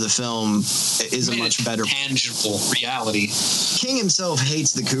did for the film is a much better... tangible reality. King himself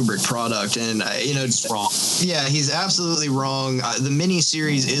hates the Kubrick product, and it's wrong. Yeah, he's absolutely wrong. The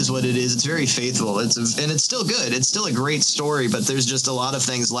miniseries is what it is. It's very faithful. And it's still good. It's still a great story, but there's just a lot of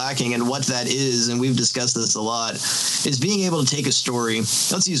things lacking. And what that is, and we've discussed this a lot, is being able to take a story.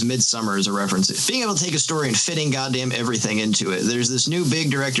 Let's use Midsummer as a reference. Being able to take a story and fitting goddamn everything into it. There's this new big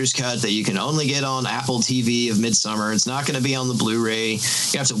director's cut that you can only get on Apple TV of Midsummer. It's not going to be on the Blu-ray.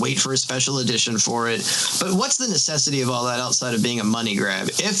 You have to wait for a special edition for it. But what's the necessity of all that outside of being a money grab?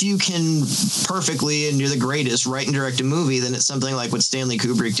 If you can perfectly, and you're the greatest, write and direct a movie, then it's something like what Stanley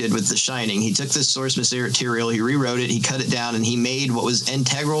Kubrick did with The Shining. He took this source material, he rewrote it, he cut it down, and he made what was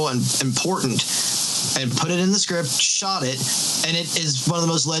integral and important and put it in the script, shot it, and it is one of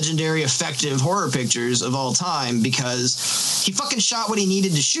the most legendary, effective horror pictures of all time because he fucking shot what he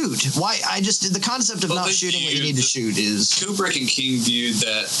needed to shoot. The concept of not shooting what you need to shoot is... Kubrick and King viewed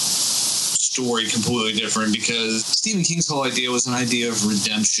that story completely different, because Stephen King's whole idea was an idea of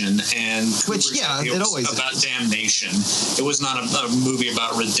redemption, and it always was about damnation. It was not a movie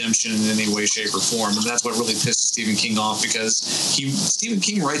about redemption in any way, shape, or form, and that's what really pisses Stephen King off, because Stephen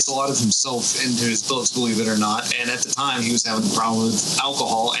King writes a lot of himself into his books, believe it or not, and at the time he was having a problem with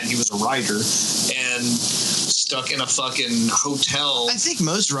alcohol, and he was a writer, and stuck in a fucking hotel. I think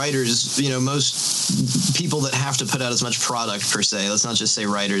most writers, most people that have to put out as much product per se, let's not just say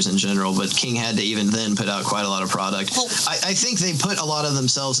writers in general, but King had to even then put out quite a lot of product. Well, I think they put a lot of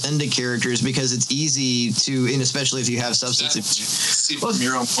themselves into characters because it's easy to, and especially if you have substance abuse. See from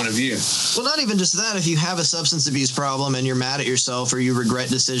your own point of view. Well, not even just that. If you have a substance abuse problem and you're mad at yourself or you regret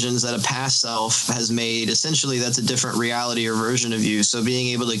decisions that a past self has made, essentially that's a different reality or version of you. So being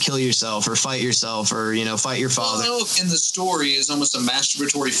able to kill yourself or fight yourself or, fight your father. Well, in the story is almost a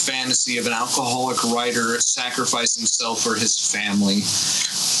masturbatory fantasy of an alcoholic writer sacrificing himself for his family.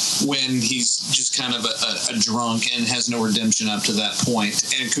 when he's just kind of a drunk and has no redemption up to that point.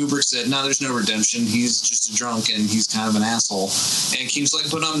 And Kubrick said, no, there's no redemption. He's just a drunk and he's kind of an asshole. And King's like,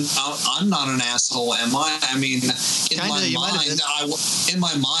 but I'm not an asshole, am I? I mean, in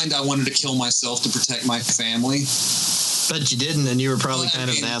my mind, I wanted to kill myself to protect my family. But you didn't, and you were probably kind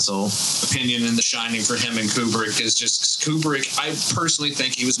of an asshole. Opinion in The Shining for him and Kubrick is just Kubrick. I personally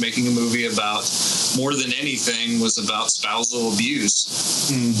think he was making a movie about, more than anything, was about spousal abuse.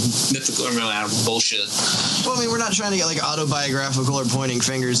 Mythical, bullshit. Well, I mean, we're not trying to get like autobiographical or pointing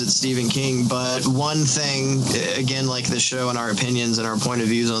fingers at Stephen King, but one thing, again, like the show and our opinions and our point of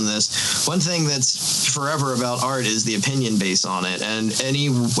views on this, one thing that's forever about art is the opinion base on it, and any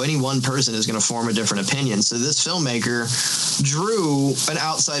one person is going to form a different opinion. So this filmmaker drew an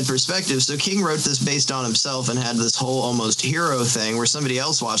outside perspective. So King wrote this based on himself and had this whole almost hero thing where somebody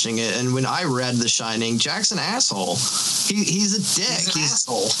else watching it. And when I read The Shining, Jack's an asshole. He's a dick. He's an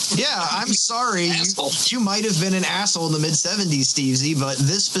asshole. Yeah, I'm sorry. You might have been an asshole in the mid-'70s, Steve Z, but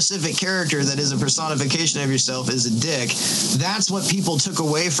this specific character that is a personification of yourself is a dick. That's what people took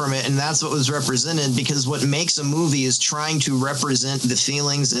away from it, and that's what was represented, because what makes a movie is trying to represent the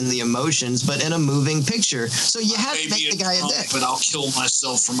feelings and the emotions, but in a moving picture. So you have to make the guy a dick. But I'll kill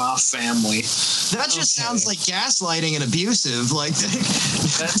myself for my family. That just sounds like gaslighting and abusive. Like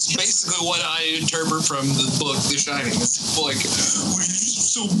that's basically what I interpret from the book The Shining. It's like, well, you're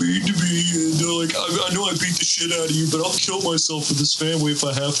so mean to me, and like I know I beat the shit out of you, but I'll kill myself for this family if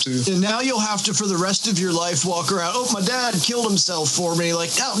I have to. And now you'll have to, for the rest of your life, walk around. Oh, my dad killed himself for me.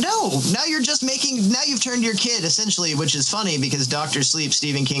 Like, no. Now you've turned your kid essentially, which is funny because Dr. Sleep,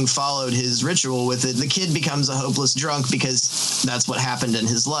 Stephen King followed his ritual with it. The kid becomes a hopeless drunk because that's what happened in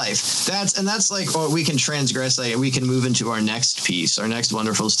his life. That's like, or we can transgress. Like, we can move into our next piece, our next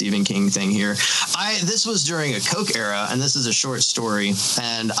wonderful Stephen King thing here. This was during a Coke era, and this is a short story.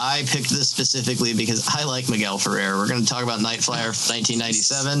 And I picked this specifically because I like Miguel Ferrer. We're going to talk about Night Flyer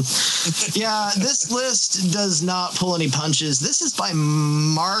 1997. Yeah, this list does not pull any punches. This is by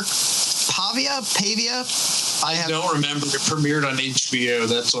Mark Pavia. I don't remember. It premiered on HBO.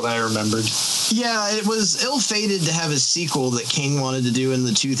 That's what I remembered. Yeah, it was ill-fated to have a sequel that King wanted to do in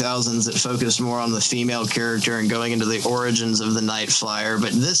the 2000s that focused more on the female character and going into the origins of the Night Flyer.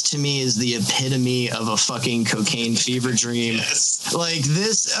 But this, to me, is the epitome of a fucking cocaine fever dream. Yes. Like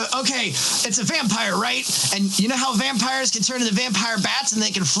this, okay, it's a vampire, right? And you know how vampires can turn into vampire bats and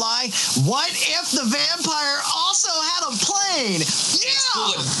they can fly? What if the vampire also had a plane? Yeah! It's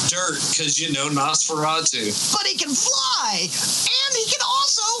full of dirt because, Nosferatu. But he can fly! And he can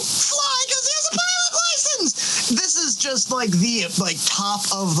also fly because he has a pilot license! This is just like the top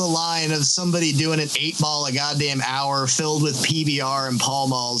of the line of somebody doing an 8-ball a goddamn hour filled with PBR and Pall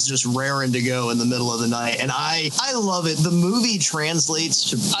Malls just raring to go in the middle of the night. And I love it. The movie translates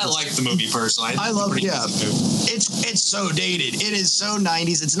to... I like the movie personally. I love it, yeah. It's so dated. It is so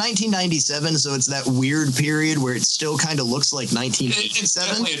 90s. It's 1997, so it's that weird period where it still kind of looks like 1987. It's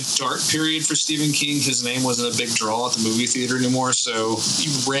definitely a dark period for Stephen King. His name wasn't a big draw at the movie theater anymore, so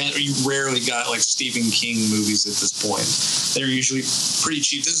you rarely got like Stephen King movies at this point. They're usually pretty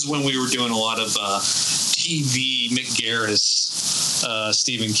cheap. This is when we were doing a lot of TV Mick Garris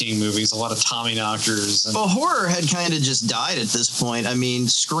Stephen King movies, a lot of Tommy Knockers. Well, horror had kind of just died at this point. I mean,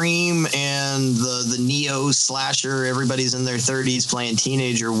 Scream and the neo slasher, everybody's in their 30s playing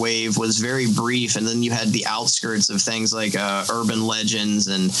teenager wave was very brief, and then you had the outskirts of things like urban legends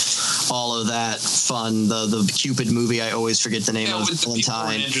and all of that fun. The Cupid movie, I always forget the name of.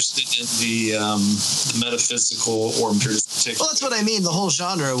 Valentine. Interested in the metaphysical or particular. Well, that's what I mean. The whole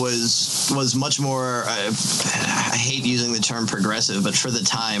genre was much more. I hate using the term progressive, but for the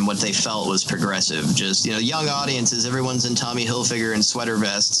time, what they felt was progressive. Just, young audiences, everyone's in Tommy Hilfiger and sweater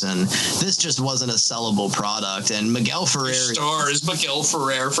vests, and this just wasn't a sellable product. And Miguel Ferrer... Your star is Miguel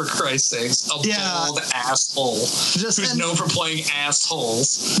Ferrer, for Christ's sakes. A bald asshole. Who's known for playing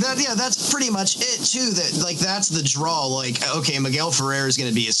assholes. That's pretty much it, too. That's the draw. Okay, Miguel Ferrer is going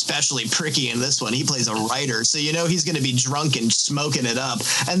to be especially pricky in this one. He plays a writer, so he's going to be drunk and smoking it up.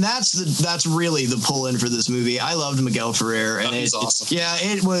 And that's really the pull-in for this movie. I loved Miguel Ferrer. And he's awesome.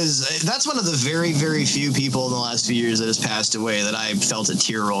 It was. That's one of the very, very few people in the last few years that has passed away that I felt a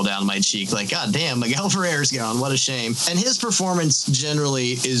tear roll down my cheek. Like, God damn, Miguel Ferrer's gone. What a shame. And his performance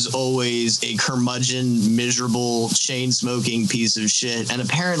generally is always a curmudgeon, miserable, chain-smoking piece of shit. And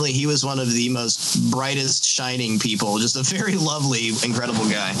apparently he was one of the most brightest, shining people. Just a very lovely, incredible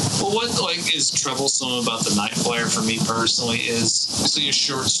guy. Well, what is troublesome about The Night Flyer for me personally is obviously a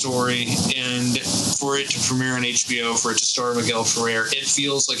short story, and for it to premiere on HBO, for it to star Miguel Ferrer, it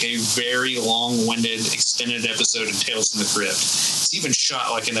feels like a very long-winded, extended episode of Tales from the Crypt. It's even shot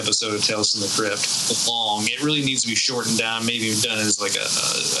like an episode of Tales from the Crypt. Long. It really needs to be shortened down. Maybe done as like a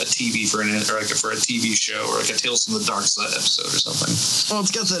TV for a TV show, or like a Tales from the Dark Side episode or something. Well,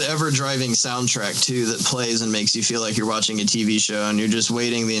 it's got that ever-driving soundtrack too that plays and makes you feel like you're watching a TV show, and you're just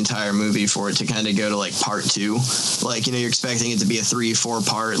waiting the entire movie for it to kind of go to like part 2. Like, you know, you're expecting it to be a 3-4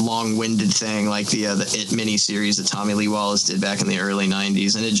 part long-winded thing, like the It miniseries that Tommy Lee Wallace did back in the early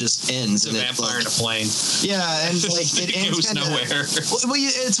 90s, and it just ends. It's a vampire in a plane. Yeah, and like it ends goes nowhere. Well,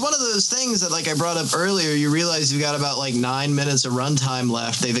 it's one of those things that, like I brought up earlier, you realize you've got about like 9 minutes of runtime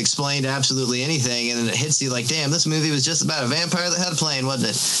left. They've explained absolutely anything, and then it hits you like, damn, this movie was just about a vampire that had a plane,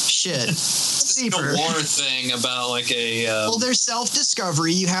 wasn't it? Shit. It's a noir thing about like a... Well, there's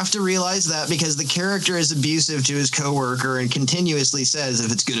self-discovery. You have to realize that, because the character is abusive to his coworker and continuously says,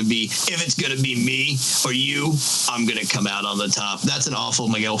 if it's gonna be me or you, I'm gonna come out on the top. That's an awful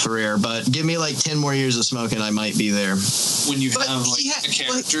Miguel Ferrer, but give me like 10 more years of smoking, I might be there. When you have like a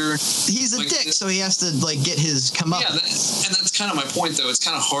character, he's a like dick, so he has to like get his come up. Yeah, and that's kind of my point, though. It's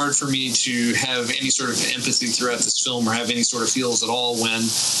kind of hard for me to have any sort of empathy throughout this film, or have any sort of feels at all, when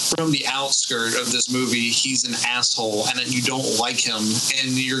from the outskirt of this movie he's an asshole and then you don't like him,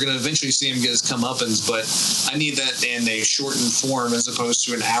 and you're going to eventually see him get his comeuppance. But I need that in a shortened form, as opposed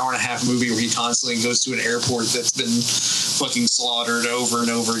to an hour-and-a-half movie where he constantly goes to an airport that's been fucking slaughtered over and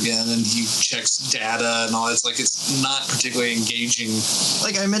over again, and he checks data and all. It's like, it's not particularly engaging.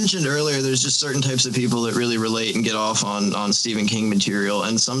 Like I mentioned earlier, there's just certain types of people that really relate and get off on Stephen King material,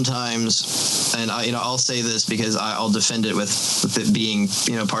 and sometimes, and I'll say this because I'll defend it with it being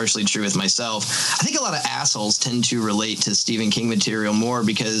partially true with myself. I think a lot of assholes tend to relate to Stephen King material more,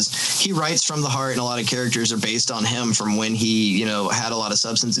 because he writes from the heart, and a lot of characters are based on him from when he had a lot of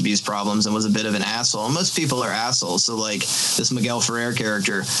substance abuse problems and was a bit of an asshole. And most people are assholes. So like this Miguel Ferrer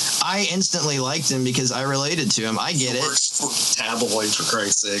character, I instantly liked him because I related to him. I get it. Works for tabloid, for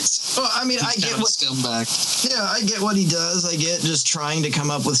Christ's sakes. Well, I mean, I get what scumbag. Yeah, I get what he does. I get just trying to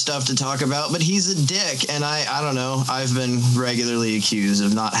come up with stuff to talk about, but he's a dick, and I don't know. I've been regularly accused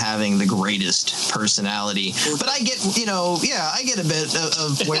of not having the greatest personality, but I get I get a bit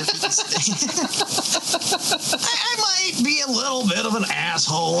of where I might be a little bit of an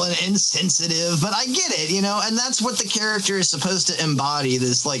asshole and insensitive, but I get it, and that's what the character is supposed to embody,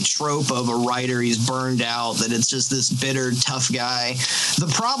 this like trope of a writer. He's burned out, that it's just this bitter, tough guy.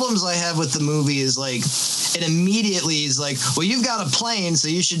 The problems I have with the movie is like, it immediately is like, well, you've got a plane, so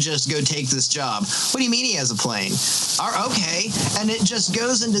you should just go take this job. What do you mean he has a plane? Okay. And it just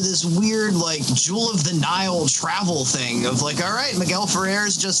goes into this weird, like, Jewel of the Nile travel thing of like, all right, Miguel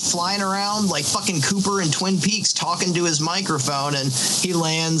Ferrer's just flying around like fucking Cooper in Twin Peaks talking to his microphone, and he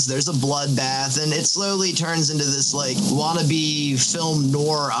lands, there's a bloodbath, and it slowly turns into this like wannabe film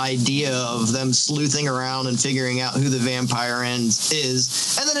noir idea of them sleuthing around and figuring out who the vampire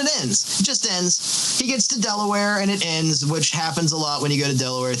is, and then it ends. It just ends. He gets to Delaware and it ends, which happens a lot when you go to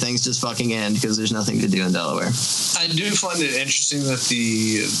Delaware. Things just fucking end because there's nothing to do in Delaware. I do find it interesting that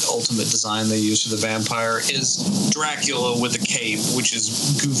the ultimate design they use for the vampire is Dracula with a cape, which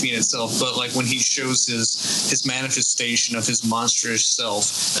is goofy in itself, but like when he shows his manifestation of his monstrous self,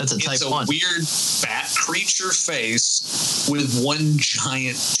 that's it's a 1. weird bat creature face with one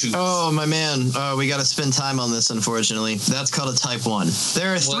giant tooth. Oh, my man. We got to spend time on this, unfortunately. That's called a type 1.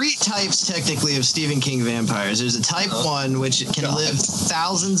 There are 3 types, technically, of Stephen King vampires. There's a type 1, which can live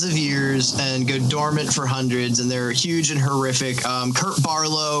thousands of years and go dormant for hundreds, and they're huge and horrific. Kurt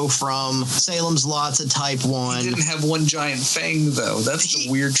Barlow from Salem's Lot's a type 1. He didn't have one giant fang, though. That's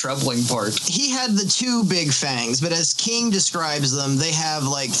the weird, troubling part. He had the 2 big fangs, but as King describes them, they have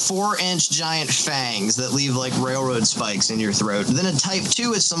like 4-inch giant fangs that leave like railroad spikes in your throat. Then a type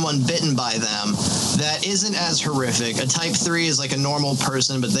 2 is someone bitten by them that isn't as horrific. A type 3 is like a normal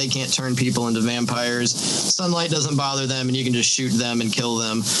person, but they can't turn people into vampires. Sunlight doesn't bother them, and you can just shoot them and kill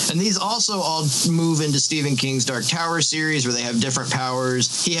them. And these also all move into Stephen King's Dark Tower series, where they have different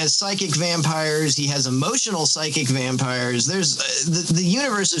powers. He has psychic vampires. He has emotional psychic vampires. There's the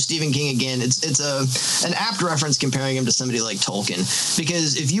universe of Stephen King, again, it's an apt reference comparing him to somebody like Tolkien,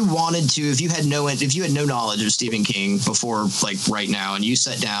 because if you wanted to, if you had no knowledge of Stephen King before like right now, and you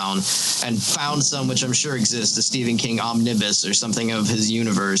sat down and found some, which I'm sure exists, a Stephen King omnibus or something of his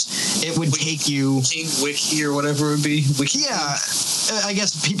universe, it would take you King Wiki or whatever it would be. Wiki. Yeah, I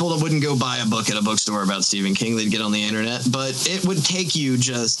guess people wouldn't go buy a book at a bookstore about Stephen King. They'd get on the internet, but it would take you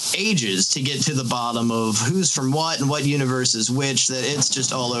just ages to get to the bottom of who's from what and what universe is which, that it's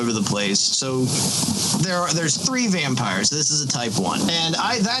just all over the place. So there's 3 vampires. This is a type 1. And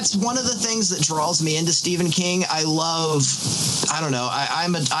that's one of the things that draws me into Stephen King. I'm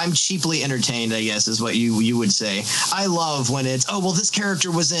cheaply entertained, I guess is what you would say. I love when it's, oh, well, this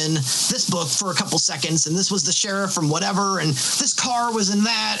character was in this book for a couple seconds, and this was the sheriff from whatever, and this car was in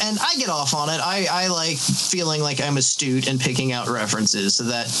that, and I get off on it. I like feeling like I'm astute and picking out references, so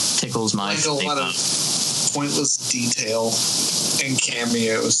that tickles my a lot of pointless detail and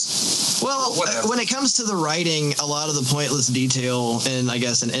cameos. Well, when it comes to the writing, a lot of the pointless detail, and I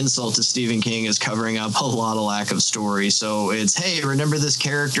guess an insult to Stephen King, is covering up a lot of lack of story. So it's, hey, remember this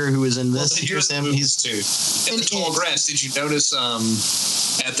character who was in this? Here's him. He's too. In the tall grass. Did you notice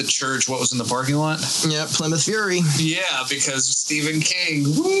at the church what was in the parking lot? Yeah, Plymouth Fury. Yeah, because Stephen King.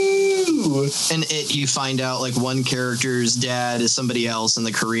 Woo! And you find out like one character's dad is somebody else in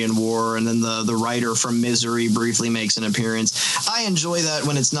the Korean War, and then the writer from Misery briefly makes an appearance. I enjoy that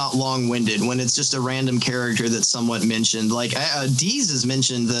when it's not long-winded, when it's just a random character that's somewhat mentioned. Like Dees is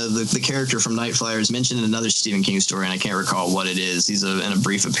mentioned, the character from Night Flyer is mentioned in another Stephen King story, and I can't recall what it is. He's in a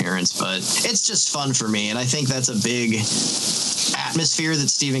brief appearance, but it's just fun for me, and I think that's a big atmosphere that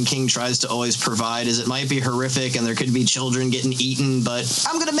Stephen King tries to always provide. Is it might be horrific and there could be children getting eaten, but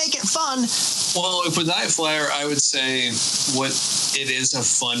I'm going to make it fun. Well, with Night Flyer, I would say what it is a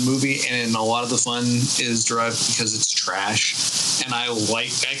fun movie, and a lot of the fun is derived because it's trash. And I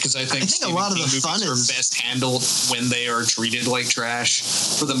like that because I think a lot of the fun are best handled when they are treated like trash.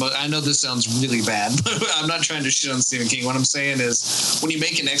 For the I know this sounds really bad, but I'm not trying to shit on Stephen King. What I'm saying is, when you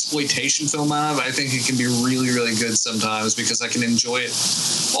make an exploitation film out of it, I think it can be really, really good sometimes because I can enjoy it.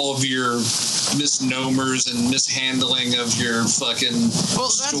 All of your misnomers and mishandling of your fucking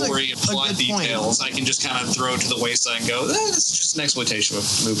story and plot details, I can just kind of throw to the wayside and go, this is just an exploitation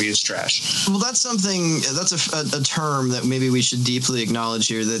movie. It's trash. Well, that's a term that maybe we should deeply acknowledge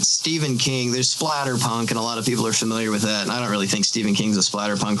here, that Stephen King, there's splatterpunk, and a lot of people are familiar with that, and I don't really think Stephen King's a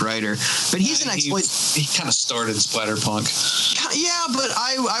splatterpunk writer, but he's he kind of started splatterpunk. Yeah, but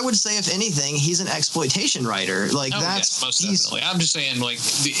I would say, if anything, he's an exploitation writer. Like, that's most definitely. I'm just saying, like,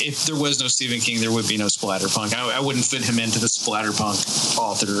 if there was no Stephen King, there would be no splatterpunk. I wouldn't fit him into the splatterpunk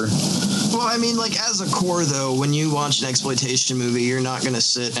author. Well, I mean, like, as a core, though, when you watch an exploitation movie, you're not going to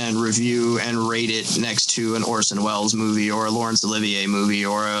sit and review and rate it next to an Orson Welles movie or a Laurence Olivier movie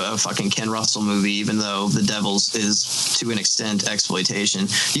or a fucking Ken Russell movie, even though The Devils is, to an extent, exploitation.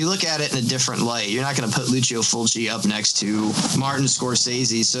 You look at it in a different light. You're not going to put Lucio Fulci up next to Martin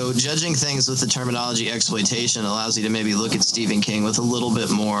Scorsese. So judging things with the terminology exploitation allows you to maybe look at Stephen King with a little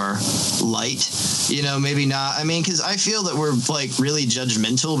bit more light. You know, maybe not. I mean, because I feel that we're, like, really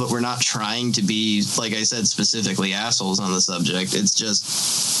judgmental, but we're not trying to be, like I said, specifically assholes on the subject. It's just,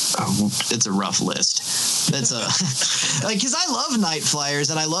 it's a rough list. It's like, because I love Night Flyers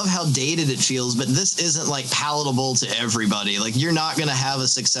and I love how dated it feels, but this isn't, like, palatable to everybody. Like, you're not going to have a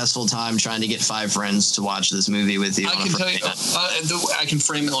successful time trying to get 5 friends to watch this movie with you. I can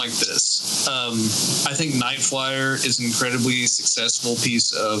frame it like this. I think Night Flyer is an incredibly successful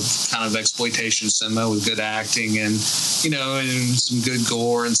piece of kind of exploitation cinema with good acting and, you know, and some good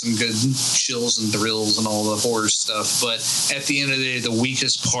gore and some good chills and thrills and all the horror stuff. But at the end of the day, the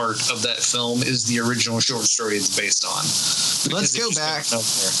weakest part of that film is the original short story it's based on. Let's go back.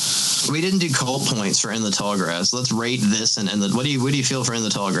 We didn't do cult points for In the Tall Grass. Let's rate this and what do you feel for In the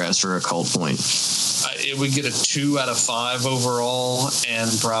Tall Grass for a cult point? It would get a 2 out of 5 overall, and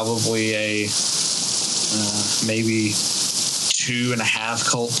probably a maybe 2.5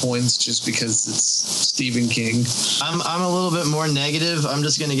 cult points just because it's Stephen King. I'm a little bit more negative. I'm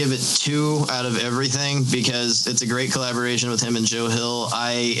just going to give it 2 out of everything because it's a great collaboration with him and Joe Hill.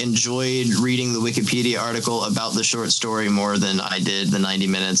 I enjoyed reading the Wikipedia article about the short story more than I did the 90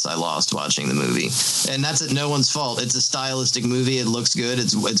 minutes I lost watching the movie. And that's no one's fault. It's a stylistic movie. It looks good.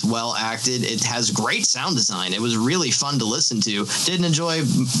 It's well acted. It has great sound design. It was really fun to listen to. Didn't enjoy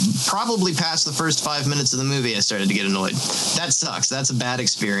probably past the first 5 minutes of the movie. I started to get annoyed. That sucks. That's a bad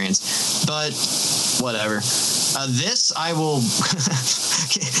experience. But whatever. This I will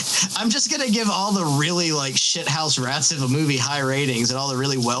I'm just gonna give all the really, like, shithouse rats of a movie high ratings and all the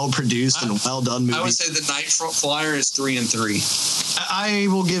really well produced and well done movies. I would say the Night Flyer is 3 and 3.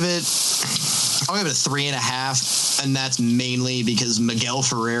 I'll give it a 3.5, and that's mainly because Miguel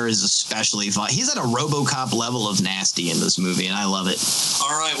Ferrer is especially fun. He's at a RoboCop level of nasty in this movie, and I love it.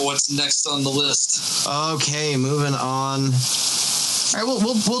 All right, what's next on the list? Okay, moving on. All right,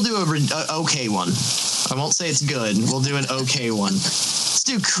 we'll do a okay one. I won't say it's good. We'll do an okay one. Let's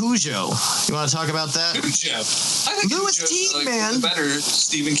do Cujo. You want to talk about that? Cujo. I think Louis Cujo's Teague, like man. the better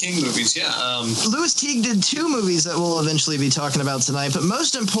Stephen King movies. Yeah. Louis Teague did 2 movies that we'll eventually be talking about tonight, but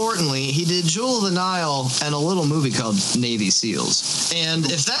most importantly, he did Jewel of the Nile and a little movie called Navy SEALs. And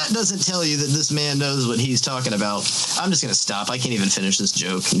if that doesn't tell you that this man knows what he's talking about, I'm just going to stop. I can't even finish this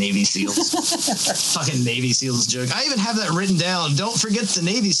joke. Navy SEALs. Fucking Navy SEALs joke. I even have that written down. Don't forget the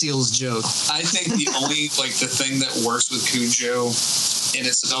Navy SEALs joke. I think the only, the thing that works with Cujo in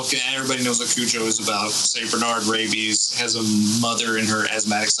itself, and everybody knows what Cujo is about. St. Bernard rabies, has a mother and her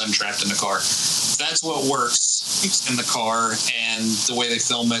asthmatic son trapped in the car. That's what works in the car, and the way they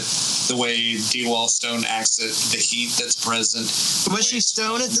film it, the way D. Wallstone acts it, the heat that's present. Was she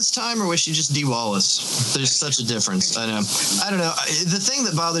Stone at this time, or was she just D. Wallace? There's such a difference. I know. I don't know. The thing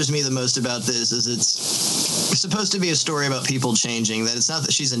that bothers me the most about this is it's supposed to be a story about people changing, that it's not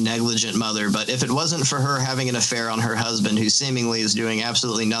that she's a negligent mother, but if it wasn't for her having an affair on her husband, who seemingly is doing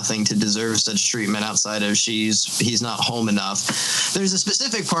absolutely nothing to deserve such treatment outside of he's not home enough. There's a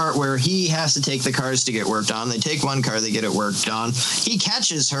specific part where he has to take the cars to get worked on. They take one car, they get it worked on. He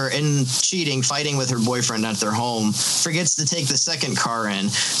catches her in cheating, fighting with her boyfriend at their home, forgets to take the second car in.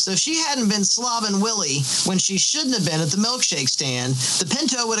 So if she hadn't been slobbing Willie when she shouldn't have been at the milkshake stand, the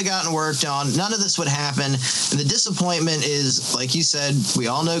Pinto would have gotten worked on. None of this would happen. And the disappointment is, like you said, we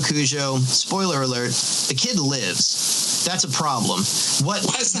all know Cujo. Spoiler alert, the kid lives. That's a problem. Why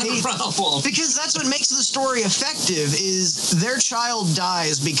is that a problem? Because that's what makes the story effective, is their child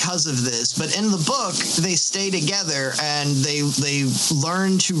dies because of this, but in the book they stay together and they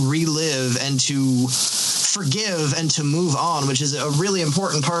learn to relive and to forgive and to move on, which is a really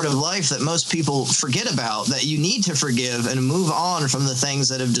important part of life that most people forget about, that you need to forgive and move on from the things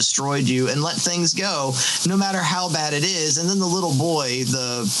that have destroyed you and let things go, no matter how bad it is. And then the little boy,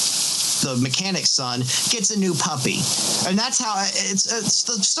 the mechanic's son, gets a new puppy. And that's how it's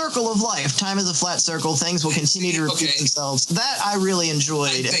the circle of life. Time is a flat circle. Things will continue to repeat themselves. That I really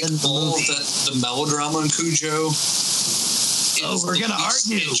enjoyed. I think all the melodrama in Cujo is we're gonna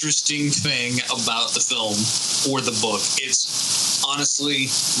argue. Interesting thing about the film or the book. It's honestly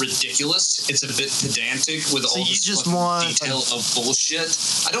ridiculous. It's a bit pedantic with all this detail of bullshit.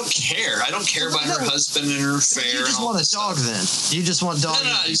 I don't care. I don't care about her husband and her affair. You just want a dog then. You just want dog.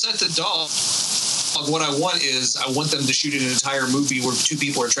 No, it's not the dog. What I want is I want them to shoot an entire movie where 2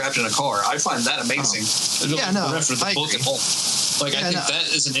 people are trapped in a car. I find that amazing. Yeah, no, for the book at all. I think that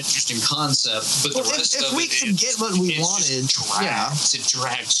is an interesting concept, but the rest of it, if we could get what we wanted, it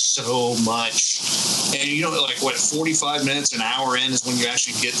drags so much. And 45 minutes, an hour in is when you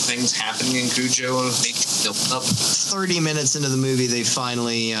actually get things happening in Cujo and make it build up. 30 minutes into the movie, they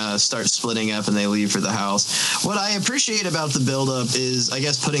finally start splitting up and they leave for the house. What I appreciate about the buildup is, I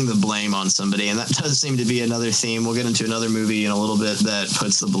guess, putting the blame on somebody, and that does seem to be another theme. We'll get into another movie in a little bit that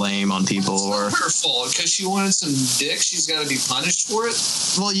puts the blame on people. It's not her fault. Because she wanted some dick, she's got to be punished for it.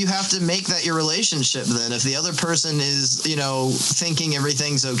 Well, you have to make that your relationship then. If the other person is, thinking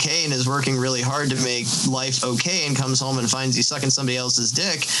everything's okay and is working really hard to make life okay and comes home and finds you sucking somebody else's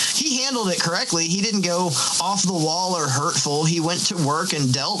dick, he handled it correctly. He didn't go off the wall or hurtful. He went to work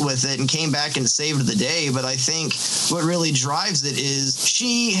and dealt with it and came back and saved the day. But I think what really drives it is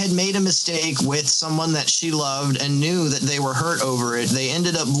she had made a mistake with someone that she loved and knew that they were hurt over it. They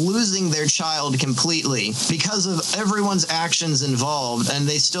ended up losing their child completely because of everyone's actions involved, and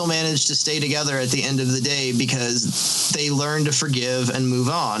they still managed to stay together at the end of the day because they learned to forgive and move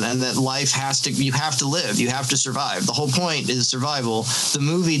on, and that life you have to live, you have to survive. The whole point is survival. The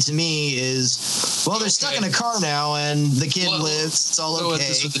movie to me is, they're stuck in a car now and the kid lives, it's all okay.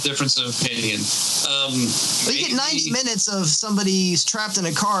 This with the difference of opinion. You get 90 minutes of somebody's trapped in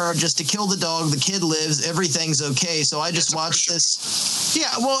a car just to kill the dog, the kid lives, everything's okay. So I just watched this. Yeah,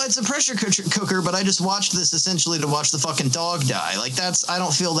 it's a pressure cooker, but I just watched this essentially to watch the fucking dog die. I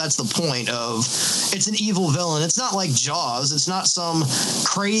don't feel that's the point of, it's an evil villain. It's not like Jaws. It's not some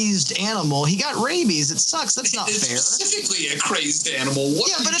crazed animal. He got rabies. It sucks. That's not fair. Specifically a crazed animal.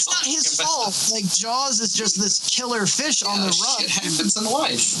 But it's not his fault. Jaws is just this killer fish on the run. Shit happens in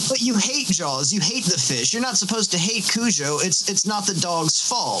life. But you hate Jaws. You hate the fish. You're not supposed to hate Cujo. It's not the dog's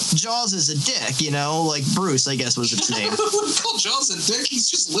fault. Jaws is a dick, like Bruce, I guess was its name. Call Jaws a dick? He's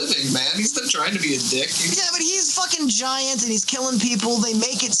just living, man. He's not trying to be a dick. Yeah, but he's fucking giant and he's killing people. They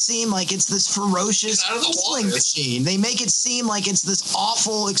make it seem like it's this ferocious killing machine. They make it seem like it's this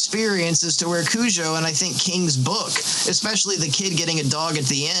awful experience as to where Cujo, and I think King's book, especially the kid getting a dog at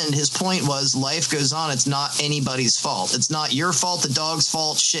the end, his point was life goes on. It's not anybody's fault. It's not your fault, the dog's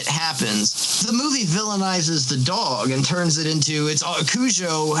fault. Shit happens. The movie villainizes the dog and turns it into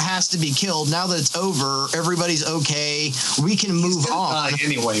Cujo has to be killed. Now that it's over, everybody's okay. We can move on. die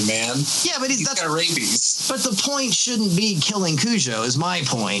anyway, man. Yeah, but he's got rabies. But the point shouldn't be killing Cujo, is my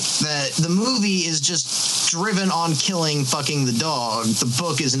point. That the movie is just driven on killing fucking the dog. The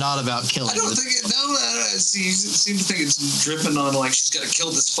book is not about killing. I don't think it. No, see, you seem to think it's driven on like she's got to kill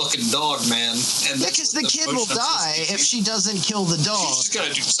this fucking dog, man. And because the kid will die if she doesn't kill the dog. She's got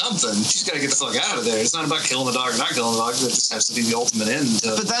to do something. She's got to get the fuck out of there. It's not about killing the dog or not killing the dog. That just has to be the ultimate end.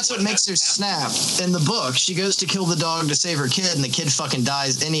 But that's what makes her snap. In the book, she goes to kill the dog to save her kid, and the kid fucking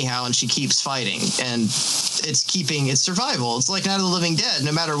dies anyhow, and she keeps fighting. And it's survival. It's like Night of the Living Dead.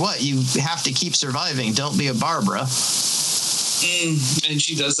 No matter what, you have to keep surviving. Don't be a Barbara. And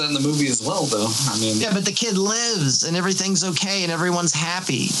she does that in the movie as well, though. I mean, yeah, but the kid lives and everything's okay and everyone's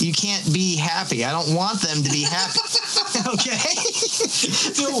happy. You can't be happy. I don't want them to be happy. Okay?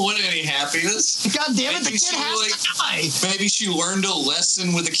 I don't want any happiness. God damn it, the kid has to die. Maybe she learned a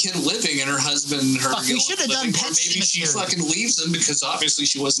lesson with a kid living and her husband, her. We should have done Pet Maybe she fucking leaves him because obviously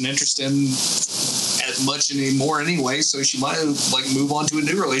she wasn't interested in as much anymore anyway. So she might like move on to a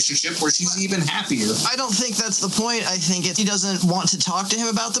new relationship where she's even happier. I don't think that's the point. I think she doesn't want to talk to him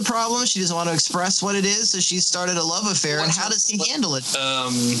about the problem. She doesn't want to express what it is. So she started a love affair. And how does he handle it?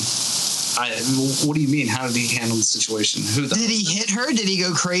 What do you mean? How did he handle the situation? Did he hit her? Did he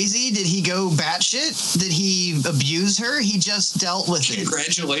go crazy? Did he go batshit? Did he abuse her? He just dealt with it.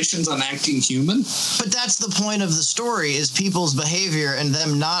 Congratulations on acting human. But that's the point of the story, is people's behavior and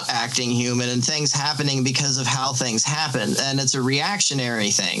them not acting human and things happening because of how things happen. And it's a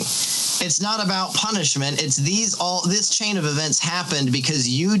reactionary thing. It's not about punishment. It's this chain of events happened because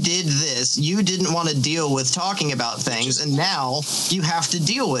you did this. You didn't want to deal with talking about things, and now you have to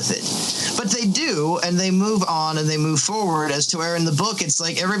deal with it. But they do, and they move on and they move forward, as to where in the book it's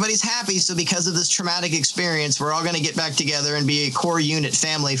like everybody's happy, so because of this traumatic experience, we're all going to get back together and be a core unit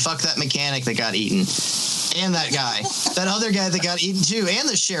family. Fuck that mechanic that got eaten. And that guy. That other guy that got eaten too. And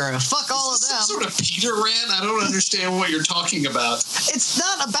the sheriff. Fuck all of them. Some sort of Peter rant? I don't understand what you're talking about. It's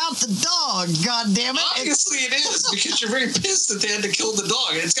not about the dog, God damn it. Obviously it is, because you're very pissed that they had to kill the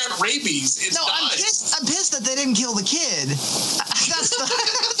dog. It's got rabies. I'm pissed that they didn't kill the kid. That's the...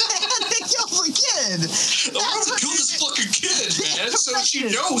 They killed the kid. They wanted to kill this fucking kid, man, so she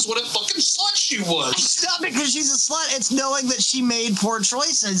knows what a fucking slut she was. It's not because she's a slut. It's knowing that she made poor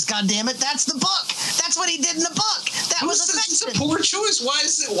choices. God damn it. That's the book. That's what he did in the book. That was a poor choice. Why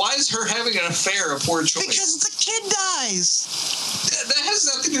is her having an affair a poor choice? Because the kid dies. That has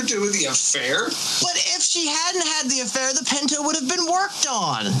nothing to do with the affair. But if she hadn't had the affair, the Pinto would have been worked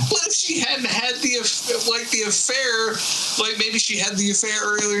on. But if she hadn't had the affair, like maybe she had the affair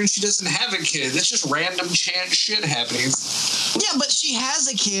earlier and she doesn't have a kid. That's just random shit happening. Yeah, but she has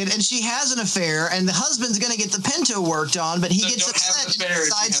a kid and she has an affair, and the husband's going to get the Pinto worked on, but he gets upset and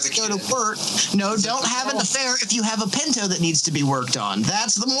decides to go to work. No, don't have an affair if you have a Pinto that needs to be worked on.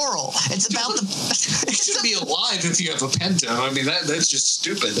 That's the moral. It's about the... You should be alive if you have a Pinto. I mean, that's just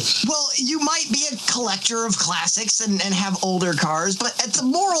stupid. Well, you might be a collector of classics and have older cars, but the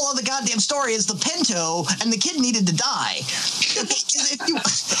moral of the goddamn story is the Pinto and the kid needed to die.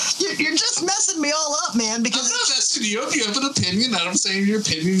 You're just messing me all up, man. Because I'm not messing you up. You have an opinion. I'm saying your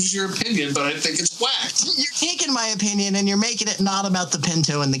opinion is your opinion, but I think it's whacked. You're taking my opinion and you're making it not about the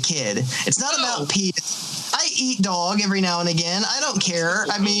Pinto and the kid. It's not about Pete. I eat dog every now and again. I don't care.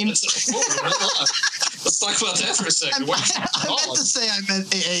 I mean... Let's talk about that for a second. I meant to say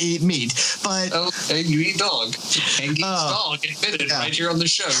I eat meat, but... Okay, you eat dog. And eats dog. Admitted right here on the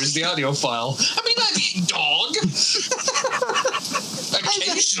show. Here's the audio file. I mean, I've eaten dog.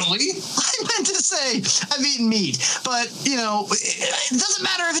 Occasionally. I meant to say I've eaten meat, but, it doesn't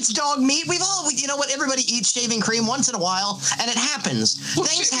matter if it's dog meat. We've all, everybody eats shaving cream once in a while, and it happens.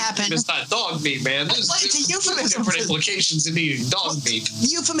 Things happen. It's not dog meat, man. There's different implications in eating dog meat.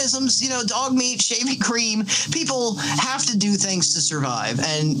 Euphemisms, dog meat, shaving cream. People have to do things to survive,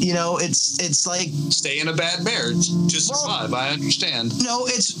 and, it's like... Stay in a bad marriage to survive, I understand. No,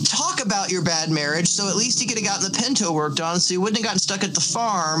 it's talk about your bad marriage, so at least you could have gotten the Pinto worked on, so you wouldn't have gotten stuck at the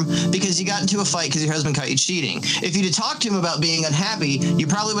farm because you got into a fight because your husband caught you cheating. If you'd have talked to him about being unhappy, you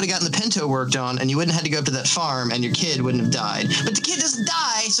probably would have gotten the Pinto worked on, and you wouldn't have had to go up to that farm, and your kid wouldn't have died. But the kid doesn't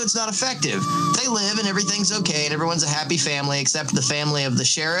die, so it's not effective. They live, and everything's okay, and everyone's a happy family, except the family of the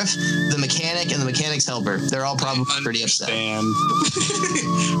sheriff, the mechanic, and the mechanic's helper. They're all probably pretty upset.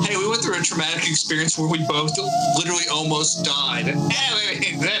 Hey, we went through a traumatic experience where we both literally almost died.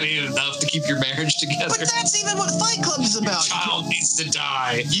 That ain't enough to keep your marriage together. But that's even what Fight Club is about. The child needs to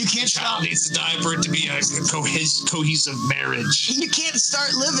die. You can't. The child needs to die for it to be a cohesive marriage. You can't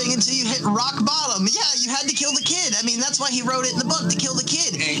start living until you hit rock bottom. Yeah, you had to kill the kid. I mean, that's why he wrote it in the book, to kill the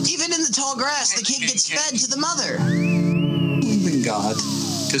kid. Even in the tall grass, the kid gets fed to the mother. Even God,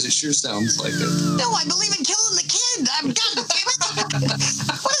 because it sure sounds like it. No, I believe in killing the kid. God damn it.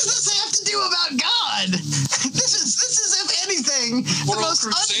 What does this have to do about God? This is if anything, the most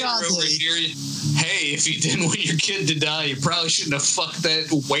ungodly. Hey, if you didn't want your kid to die, you probably shouldn't have fucked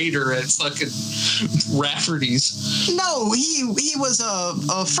that waiter at fucking Rafferty's. No, he was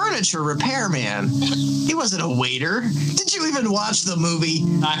a furniture repairman. He wasn't a waiter. Did you even watch the movie?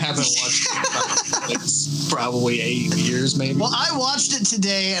 I haven't watched it. It's probably 8 years, maybe. Well, I watched it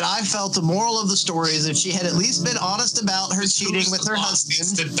today, and I felt the moral of the story is if she had at least been honest about her cheating with her husband.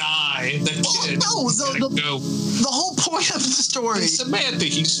 Needs to die. The kid. No, the whole point of the story. Hey, Samantha,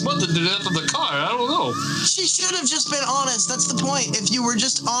 he smothered to death of the car. I don't know. She should have just been honest. That's the point. If you were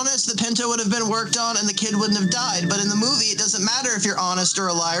just honest, the Pinto would have been worked on and the kid wouldn't have died. But in the movie, it doesn't matter if you're honest or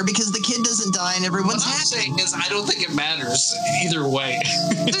a liar because the kid doesn't die and everyone's happy. What I'm saying is I don't think it matters either way.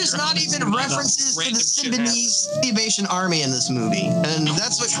 There's not even references to the Symbionese Salvation Army in this movie. And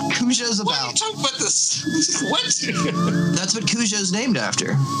that's what Cujo's about. Why are you talking about this? What? That's what Cujo's named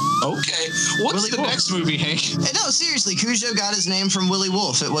after. Okay. What's the next movie, Hank? No, seriously, Cujo got his name from Willie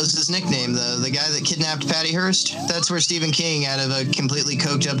Wolf. It was his nickname, the guy that kidnapped Patty Hearst. That's where Stephen King, out of a completely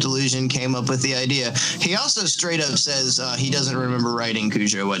coked up delusion, came up with the idea. He also straight up says he doesn't remember writing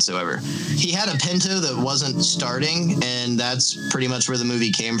Cujo whatsoever. He had a Pinto that wasn't starting, and that's pretty much where the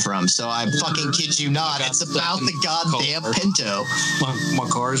movie came from. So I fucking kid you not, it's about the goddamn Pinto. My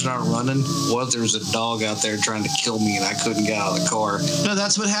car's not running. What? There's a dog out there trying to kill me, and I couldn't get out of the car. No,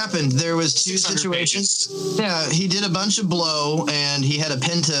 that's what happened. There was two situations. Pages. Yeah, he did a bunch of blow, and he had a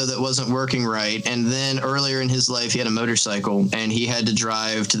Pinto that wasn't working right. And then earlier in his life, he had a motorcycle, and he had to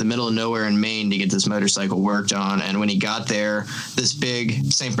drive to the middle of nowhere in Maine to get this motorcycle worked on. And when he got there, this big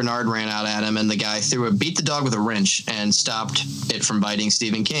St. Bernard ran out at him, and the guy beat the dog with a wrench and stopped it from biting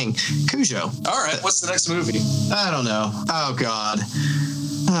Stephen King. Cujo. All right, what's the next movie? I don't know. Oh, God.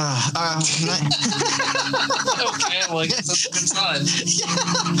 Okay, well, I guess that's a good sign.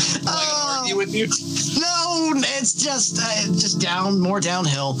 Am I gonna argue with you? No, it's just more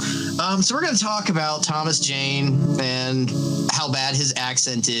downhill. So we're going to talk about Thomas Jane and how bad his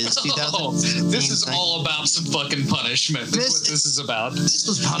accent is. This is all about some fucking punishment. That's what this is about. This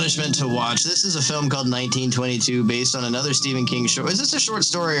was punishment to watch. This is a film called 1922 based on another Stephen King short. Is this a short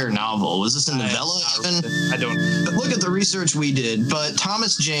story or novel? Was this a novella? I don't. Look at the research we did, but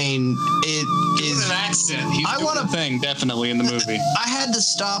Thomas Jane, it is an accent. He's doing a thing definitely in the movie. I had to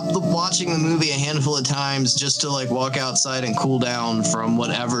stop watching the movie a handful of times just to walk outside and cool down from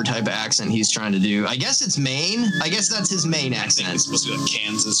whatever type of accent he's trying to do. I guess it's Maine. I guess that's his Maine accent. It's supposed to be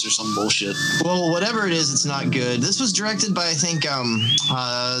Kansas or some bullshit. Well, whatever it is, it's not good. This was directed by, I think,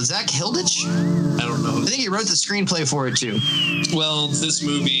 Zach Hilditch. I don't know. I think he wrote the screenplay for it too. Well, this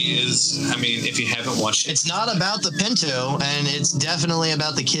movie is, if you haven't watched it, it's not about the Pinto, and it's definitely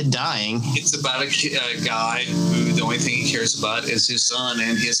about the kid dying. It's about a guy who the only thing he cares about is his son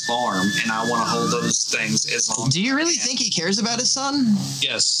and his farm, and I want to hold those things as long. Do you really think he cares about his son?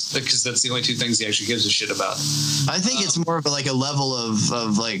 Yes, because that's the only two things he actually gives a shit about. I think it's more of a level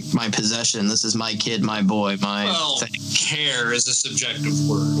of my possession. This is my kid, my boy, my. Well, care is a subjective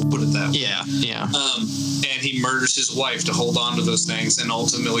word. We'll put it that way. Yeah. And he murders his wife to hold on to those things, and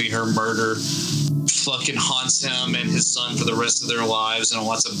ultimately her murder fucking haunts him and his son for the rest of their lives, and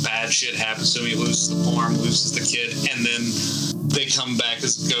lots of bad shit happens to him. He loses the farm, loses the kid, and then they come back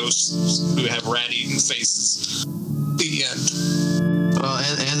as ghosts who have rat-eaten faces. The end. Well,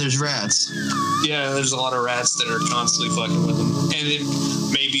 and there's rats. Yeah, there's a lot of rats that are constantly fucking with them. And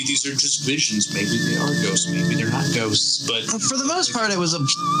maybe these are just visions. Maybe they are ghosts. Maybe they're not ghosts. But for the most part, it was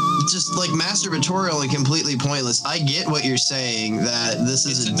just masturbatorial and completely pointless. I get what you're saying, that this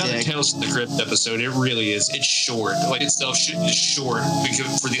is another Tales from the Crypt episode. It really is. It's short. Itself is short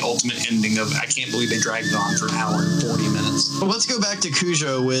because for the ultimate ending of, I can't believe they dragged it on for an hour and 40 minutes. Well, let's go back to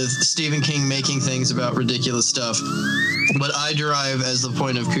Cujo with Stephen King making things about ridiculous stuff. What I derive as the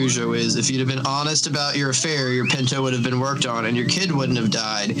point of Cujo is if you'd have been honest about your affair, your Pinto would have been worked on and your kid wouldn't have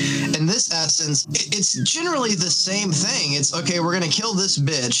died. In this essence, it's generally the same thing. It's, okay, we're going to kill this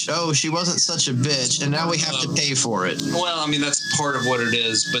bitch. Oh, she wasn't such a bitch, and now we have to pay for it. Well, that's part of what it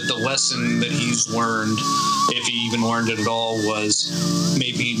is, but the lesson that he's learned, if he even learned it at all, was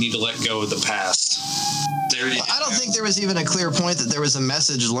maybe you need to let go of the past. I don't think there was even a clear point that there was a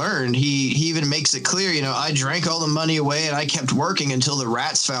message learned. He even makes it clear, I drank all the money away and I kept working until the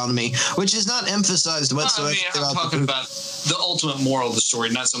rats found me, which is not emphasized whatsoever. I'm talking about the ultimate moral of the story,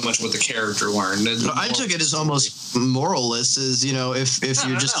 not so much what the character learned. I took it as almost moralless, as, if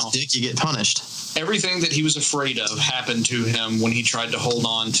you're just a dick, you get punished. everything that he was afraid of happened to him when he tried to hold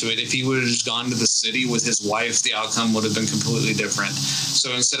on to it. If he would have just gone to the city with his wife, the outcome would have been completely different.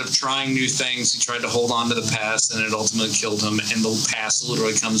 So instead of trying new things, he tried to hold on to the past, and it ultimately killed him. And the past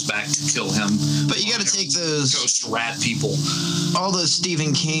literally comes back to kill him. But you got to take those ghost rat people, all those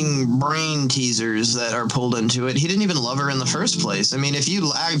Stephen King brain teasers that are pulled into it. He didn't even love her in the first place. I mean, if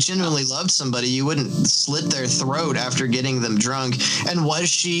you genuinely loved somebody, you wouldn't slit their throat after getting them drunk. And was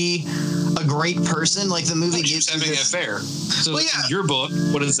she a great person? Like the movie gives you having an affair. So well, yeah. In your book,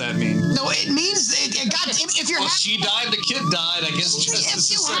 what does that mean? No, it means if you're she died, the kid died. I guess justice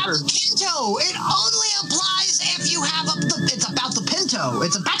if you is have served. Pinto, it only applies if you have it's about the Pinto.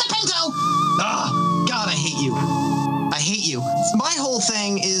 It's about the Pinto. Oh, God, I hate you. I hate you. My whole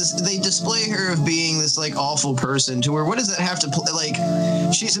thing is they display her of being this like awful person to where what does that have to like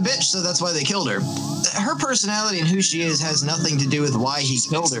she's a bitch, so that's why they killed her. Her personality and who she is has nothing to do with why he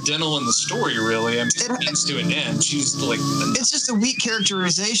killed her. It's incidental in the story, really. I mean, it means to an end. She's like it's just a weak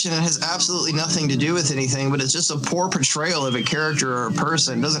characterization. It has absolutely nothing to do with anything, but it's just a poor portrayal of a character or a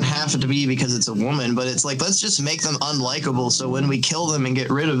person. It doesn't have to be because it's a woman, but it's like let's just make them unlikable so when we kill them and get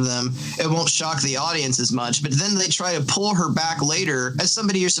rid of them, it won't shock the audience as much. But then they try to pull her back later as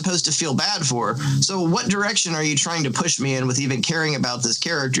somebody you're supposed to feel bad for. So what direction are you trying to push me in with even caring about this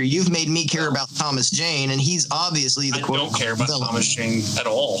character? You've made me care about Thomas Jane, and he's obviously the I don't care about Thomas Jane at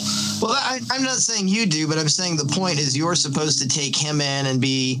all. Well, I'm not saying you do, but I'm saying the point is you're supposed to take him in and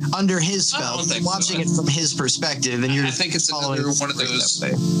be under his spell, watching it from his perspective, and you're. I think it's another one of those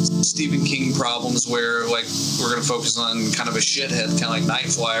Stephen King problems where, like, we're going to focus on kind of a shithead, kind of like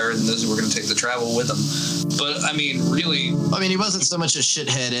Night Flyer, and this, we're going to take the travel with him. But I mean, really, he wasn't so much a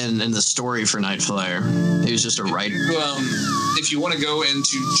shithead in the story for Night Flyer. He was just a writer. If you want to go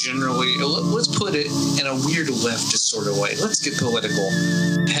into generally, let's put it in a weird leftist sort of way. Let's get political.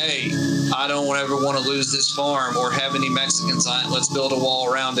 Hey, I don't ever want to lose this farm or have any Mexicans on it. Let's build a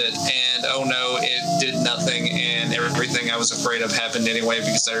wall around it. And oh no, it did nothing. And everything I was afraid of happened anyway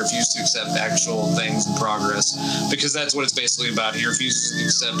because I refused to accept actual things and progress. Because that's what it's basically about. He refuses to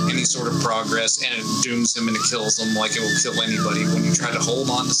accept any sort of progress, and it dooms him and it kills him like it will kill anybody. When you try to hold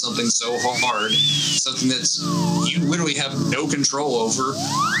on to something so hard, something that's you literally have no control over,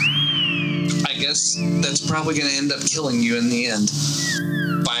 I guess that's probably going to end up killing you in the end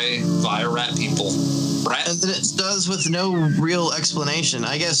by rat people. And then it does with no real explanation.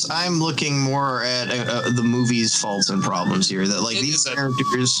 I guess I'm looking more at the movie's faults and problems here. That like these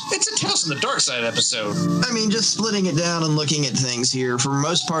characters. It's a Tales from the Dark Side episode. I mean, just splitting it down and looking at things here. For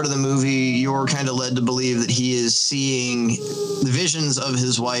most part of the movie, you're kind of led to believe that he is seeing the visions of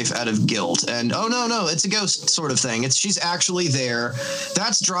his wife out of guilt. And oh no, it's a ghost sort of thing. She's actually there.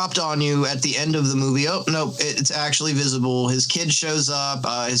 That's dropped on you at the end of the movie. Oh no, it's actually visible. His kid shows up.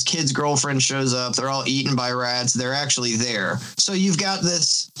 His kid's girlfriend shows up. They're all eaten by rats. They're actually there. So you've got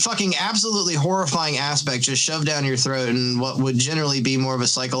this fucking absolutely horrifying aspect just shoved down your throat in what would generally be more of a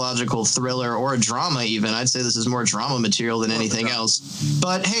psychological thriller or a drama even. I'd say this is more drama material than anything else.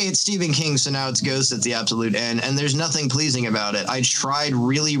 But hey, it's Stephen King, so now it's ghosts at the absolute end, and there's nothing pleasing about it. I tried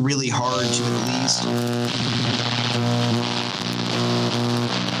really, really hard to at least...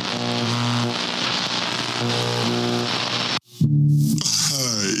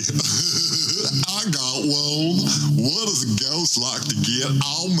 I got one. What does a ghost like to get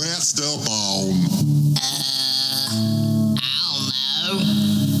all messed up on? I don't know.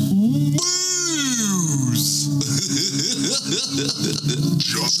 Booze!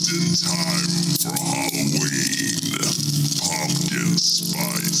 Just in time for Halloween. Pumpkin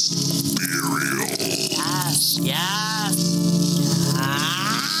spice burial. Yes.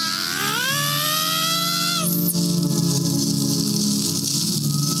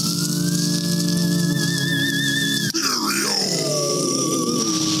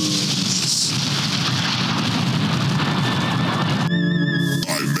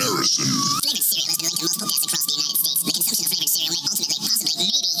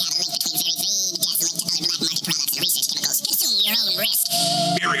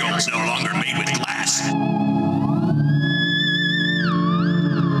 No longer made with glass.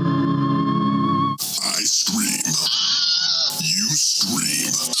 I scream. You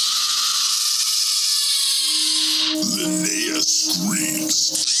scream. Linnea screams.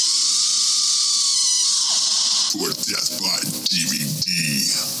 For Death by DVD.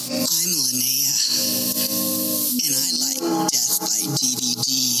 I'm Linnea, and I like Death by DVD.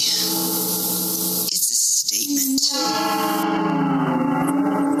 It's a statement.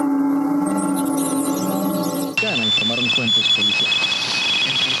 Informaron fuentes policiales.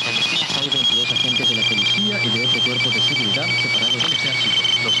 Hay 22 agentes de la policía y de otro cuerpo de seguridad separados del ejército.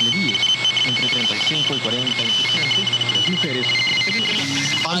 Los levíes, entre 30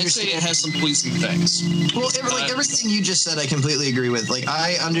 I'd say it has some pleasing things. Well, everything you just said, I completely agree with. Like,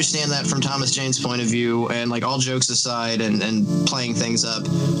 I understand that from Thomas Jane's point of view, and like all jokes aside, and playing things up.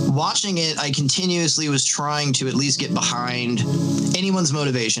 Watching it, I continuously was trying to at least get behind anyone's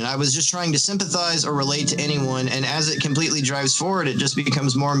motivation. I was just trying to sympathize or relate to anyone, and as it completely drives forward, it just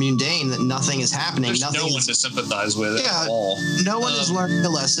becomes more mundane that nothing is happening. There's nothing no one to sympathize with at all. No one is learning a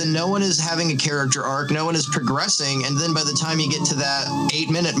lesson. No one is having a character arc. No one is progressing. And then by the time you get to that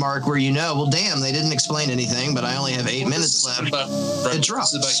 8-minute mark where well, damn, they didn't explain anything, but I only have 8 minutes left. It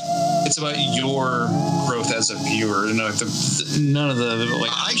drops. It's about your growth as a viewer. None of the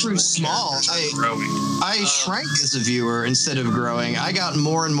I grew small. I shrank as a viewer instead of growing. I got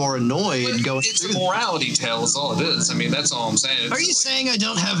more and more annoyed going It's through a morality tale. Is all it is. I mean, that's all I'm saying. Are you saying I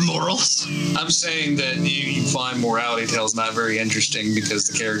don't have morals? I'm saying that you find morality tales not very interesting because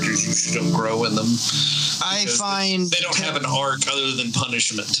the characters usually don't grow in them. I find they don't have an arc other than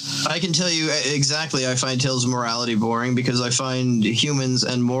punishment. I can tell you exactly. I find tales of morality boring because I find humans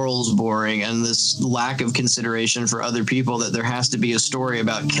and morals boring, and this lack of consideration for other people, that there has to be a story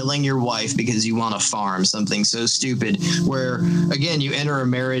about killing your wife because you want to farm, something so stupid, where again you enter a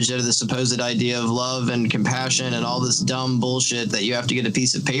marriage out of the supposed idea of love and compassion and all this dumb bullshit that you have to get a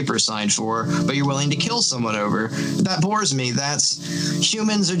piece of paper signed for, but you're willing to kill someone over. That bores me.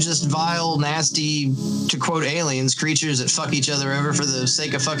 Humans are just vile, nasty, to quote aliens, creatures that fuck each other over for the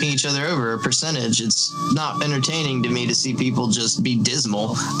sake of fucking each other over a percentage. It's not entertaining to me to see people just be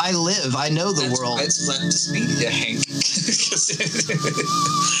dismal. I know the world. It's leftist media, Hank.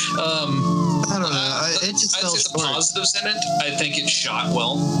 I don't know. It just I'd fell say the short. positives in it. I think it's shot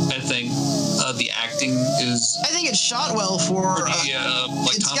well. I think the acting is. I think it's shot well for.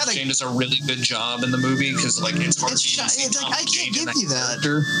 Thomas Jane does a really good job in the movie because it's hard to see Thomas I can't Jane give in you that.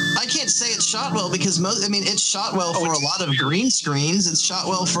 character. I can't say it's shot well because it's shot well for a lot of green screens. It's shot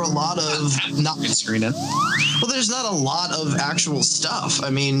well for a lot of not green screen it. Well, there's not a lot of actual stuff. I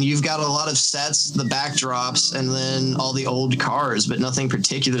mean, you've got a lot of sets, the backdrops, and then all the old cars, but nothing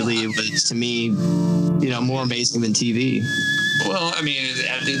particularly was, to me, more amazing than TV. Well, I mean,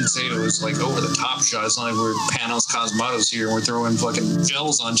 I didn't say it was like over the top shot. It's not like we're Panos Cosmatos here and we're throwing fucking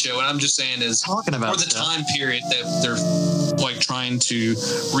gels on show. What I'm just saying is, talking about for the time period that they're like trying to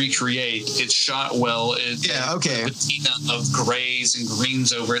recreate, it's shot well. Okay. The patina of grays and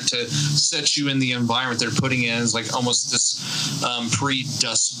greens over it to set you in the environment they're putting in. It's like almost this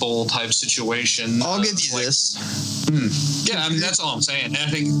pre-Dust Bowl type situation. I'll give you this. Yeah, I mean, that's all I'm saying. And I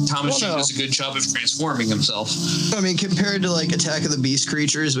think Thomas Jane does a good job of transforming himself. I mean, compared to like Attack of the Beast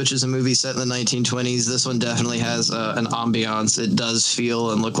Creatures, which is a movie set in the 1920s, this one definitely has an ambiance. It does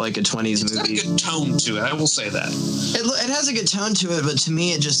feel and look like a 20s movie. It's got a good tone to it. I will say that. It has a good tone to it, but to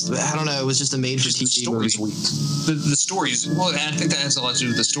me, it just, I don't know, it was just a made-for-TV movie. The story's weak. The story's, well, and I think that has a lot to do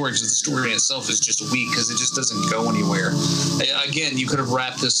with the story, because the story itself is just weak, because it just doesn't go anywhere. Again, you could have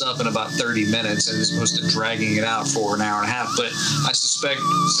wrapped this up in about 30 minutes as opposed to dragging it out for an hour and a half, but I suspect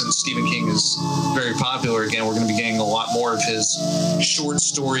since Stephen King is very popular again, we're going to be getting a lot more of his short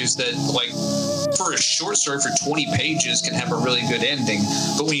stories that, like, for a short story for 20 pages can have a really good ending,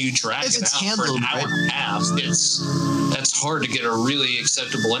 but when you drag it out for an hour and a half, that's hard to get a really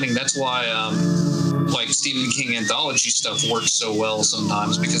acceptable ending. That's why like Stephen King anthology stuff works so well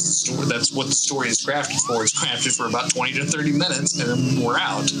sometimes, because the story, that's what the story is crafted for. It's crafted for about 20 to 30 minutes and then we're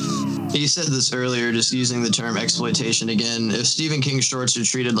out. You said this earlier, just using the term exploitation again. If Stephen King shorts are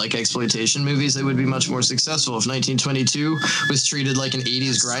treated like exploitation movies, they would be much more successful. If 1922 was treated like an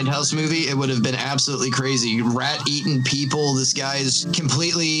 80s grindhouse movie, it would have been absolutely crazy. Rat-eaten people. This guy's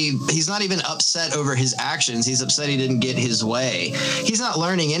completely... He's not even upset over his actions. He's upset he didn't get his way. He's not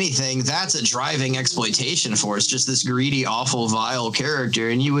learning anything. That's a driving exploitation force. Just this greedy, awful, vile character.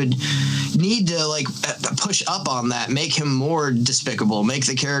 And you would need to, like, push up on that. Make him more despicable. Make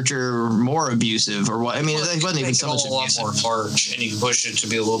the character more abusive, or what? I mean, it wasn't even so much abusive. A lot more large, and you can push it to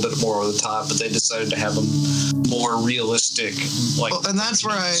be a little bit more over the top, but they decided to have a more realistic, like, and that's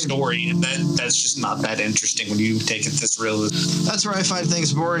where story, and that's just not that interesting when you take it this real. That's where I find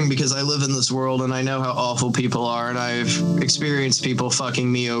things boring, because I live in this world and I know how awful people are, and I've experienced people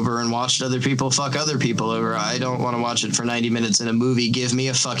fucking me over and watched other people fuck other people over. I don't want to watch it for 90 minutes in a movie. Give me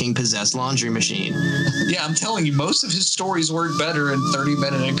a fucking possessed laundry machine. Yeah, I'm telling you, most of his stories work better in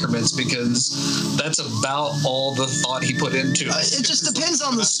 30-minute increments minutes because that's about all the thought he put into it. It just depends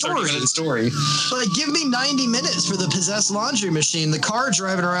on the story. 30-minute story. Like, give me 90 minutes for the possessed laundry machine. The car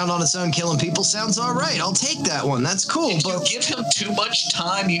driving around on its own killing people sounds all right. I'll take that one. That's cool. If But you give him too much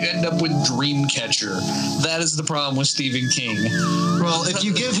time, you end up with Dreamcatcher. That is the problem with Stephen King. well, if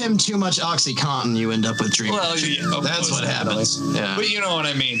you give him too much OxyContin, you end up with dream. Well, yeah, That's what happens. Yeah. But you know what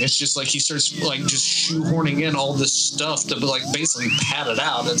I mean. It's just like he starts like just shoehorning in all this stuff to like basically pad it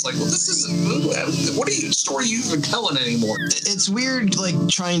out. It's like, well, this isn't. What story are you even telling anymore? It's weird, like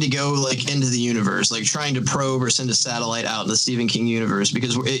trying to go like into the universe, like trying to probe or send a satellite out in the Stephen King universe,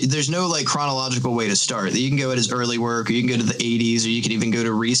 because there's no like chronological way to start. You can go at his early work, or you can go to the 80s, or you can even go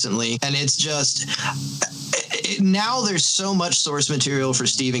to recently, and it's just. Now there's so much source material for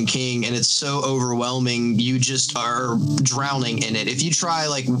Stephen King, and it's so overwhelming. You just are drowning in it. If you try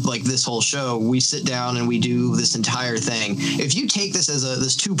like this whole show, we sit down and we do this entire thing. If you take this as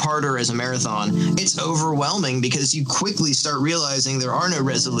this two-parter as a marathon, it's overwhelming because you quickly start realizing there are no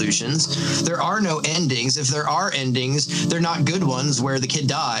resolutions, there are no endings. If there are endings, they're not good ones where the kid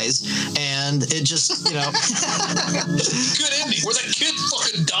dies, and it just good ending where that kid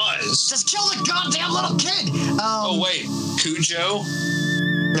fucking dies. Just kill the goddamn little kid. Oh wait, Cujo.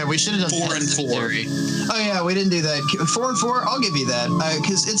 Yeah, we should have done 4 and 4. Theory. Oh yeah, we didn't do that. 4 and 4, I'll give you that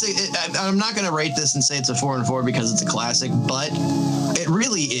because I'm not going to rate this and say it's a 4 and 4 because it's a classic, but it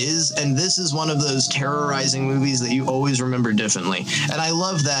really is, and this is one of those terrorizing movies that you always remember differently. And I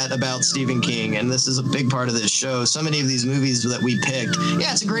love that about Stephen King, and this is a big part of this show. So many of these movies that we picked,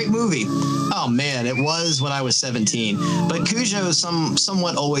 yeah, it's a great movie. Oh man, it was when I was 17. But Cujo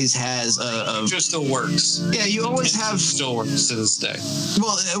somewhat always has Cujo still works. Yeah, you always have still works to this day.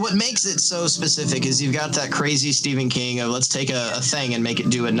 Well, what makes it so specific is you've got that crazy Stephen King of let's take a thing and make it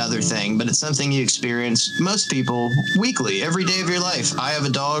do another thing, but it's something you experience, most people, weekly, every day of your life. I have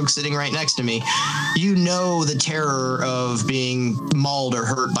a dog sitting right next to me. You know the terror of being mauled or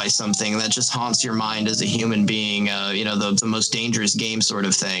hurt by something that just haunts your mind as a human being, the most dangerous game sort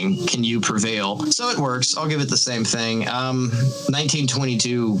of thing. Can you prevail? So it works. I'll give it the same thing.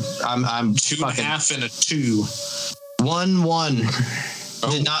 1922, I'm 2.5 and a 2. 1-1.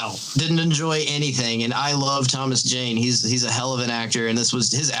 Didn't enjoy anything, and I love Thomas Jane. He's a hell of an actor, and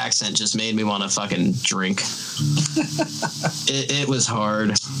his accent just made me want to fucking drink. It was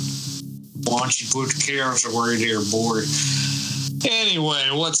hard. Why don't you put the cameras where you're bored?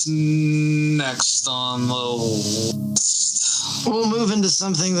 Anyway, what's next on the list? We'll move into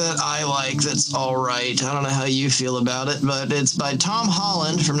something that I like that's all right. I don't know how you feel about it, but it's by Tom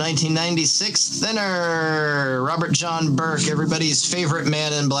Holland from 1996. Thinner. Robert John Burke, everybody's favorite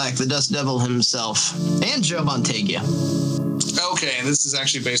man in black, the Dust Devil himself, and Joe Mantegna. Okay, and this is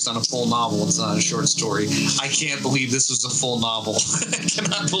actually based on a full novel. It's not a short story. I can't believe this was a full novel. I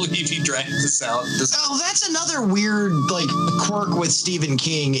cannot believe he dragged this out. That's another weird quirk with Stephen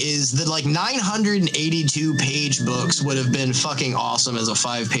King is that 982 page books would have been fucking awesome as a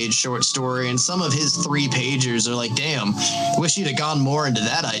 5-page short story, and some of his 3-pagers are like, damn, wish you'd have gone more into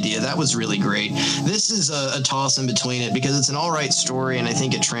that idea. That was really great. This is a toss in between it because it's an all right story, and I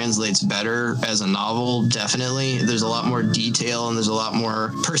think it translates better as a novel. Definitely, there's a lot more detail and there's a lot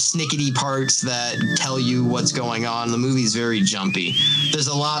more persnickety parts that tell you what's going on. The movie's very jumpy. There's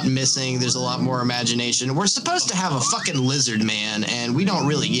a lot missing. There's a lot more imagination. We're supposed to have a fucking lizard man, and we don't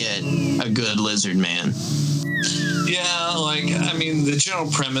really get a good lizard man. Yeah, the general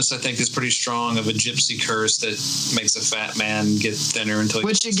premise I think is pretty strong of a gypsy curse that makes a fat man get thinner until.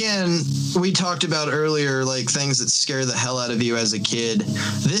 Which again, we talked about earlier, things that scare the hell out of you as a kid.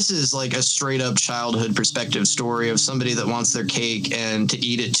 This is a straight up childhood perspective story of somebody that wants their cake and to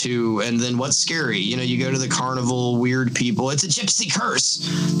eat it too. And then what's scary? You go to the carnival, weird people. It's a gypsy curse.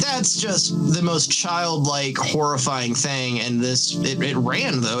 That's just the most childlike, horrifying thing. And it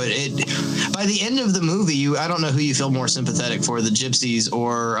ran though. It by the end of the movie, I don't know who you feel more sympathetic for, the gypsies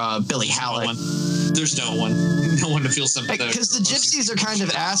or Billy Howlett. There's no one to feel sympathetic. Because the gypsies are kind of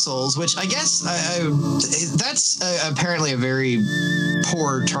assholes, which I guess that's apparently a very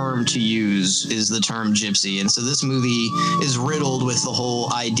poor term to use, is the term gypsy. And so this movie is riddled with the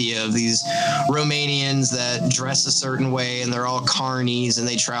whole idea of these Romanians that dress a certain way and they're all carnies and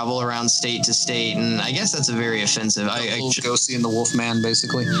they travel around state to state. And I guess that's a very offensive. Ghosty and the Wolfman,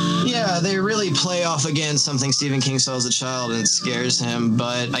 basically. Yeah, they really play off against something Stephen King saw as a child and it scares him.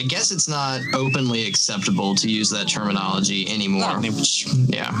 But I guess it's not openly acceptable to use that terminology anymore. Not anymore.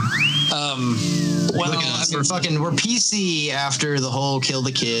 Yeah. We're PC after the whole kill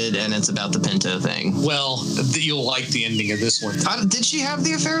the kid and it's about the Pinto thing. Well, you'll like the ending of this one. Did she have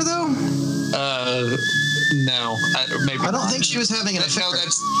the affair though? No, maybe I don't not. think she was having an affair. No,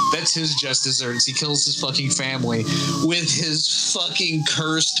 that's his just desserts. He kills his fucking family with his fucking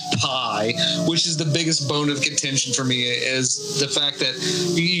cursed pie, which is the biggest bone of contention for me, is the fact that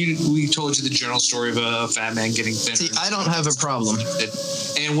we told you the general story of a fat man getting thinner. See, I don't have a problem.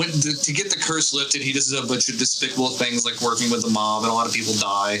 And to get the curse lifted, he does a bunch of despicable things like working with the mob, and a lot of people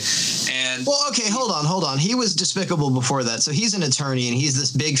die. And well, okay, hold on. He was despicable before that. So he's an attorney, and he's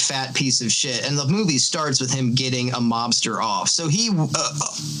this big fat piece of shit. And the movie starts with him getting a mobster off. So he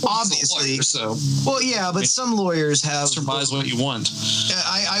obviously. Well, yeah, but some lawyers have. Surmise what you want.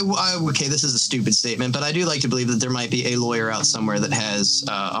 Okay, this is a stupid statement, but I do like to believe that there might be a lawyer out somewhere that has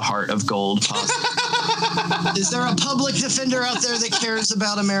a heart of gold. Is there a public defender out there that cares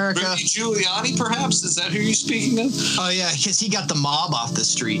about America? Rudy Giuliani, perhaps? Is that who you're speaking of? Oh, yeah, because he got the mob off the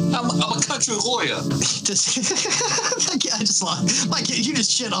street. I'm a country lawyer. I just lost. Like, you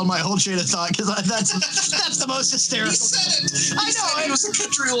just shit on my whole train of thought, because that's the most hysterical. He said it. I know. He was a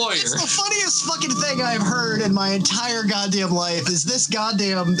country lawyer. It's the funniest fucking thing I've heard in my entire goddamn life is this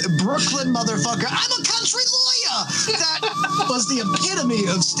goddamn Brooklyn motherfucker. I'm a country lawyer. That was the epitome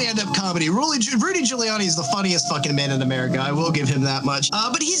of stand-up comedy. Rudy Giuliani is the funniest fucking man in America. I will give him that much.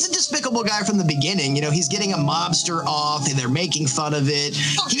 But he's a despicable guy from the beginning. You know, he's getting a mobster off, and they're making fun of it.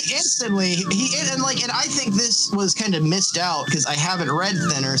 And I think this was kind of missed out because I haven't read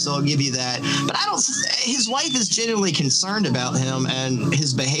Thinner, so I'll give you that. But his wife is genuinely concerned about him and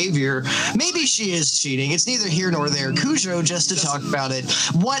his behavior. Maybe she is cheating. It's neither here nor there. Cujo, just to talk about it.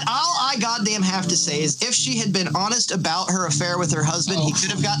 What I goddamn have to say is if she had been honest about her affair with her husband, he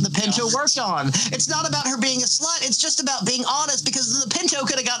could have gotten the Pinto worked on. It's not about her being a slut. It's just about being honest, because the Pinto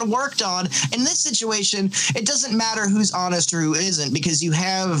could have gotten worked on. In this situation, it doesn't matter who's honest or who isn't, because you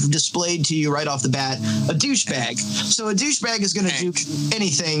have displayed to you right off the bat a douchebag. So a douchebag is going to do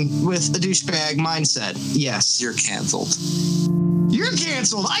anything with a douchebag mindset. Yes. You're canceled. You're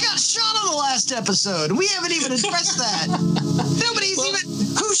canceled. I got shot on the last episode. We haven't even addressed that. Nobody's even...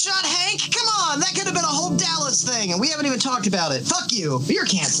 Who shot Hank? Come on. That could have been a whole Dallas thing, and we haven't even talked about it. Fuck you. You're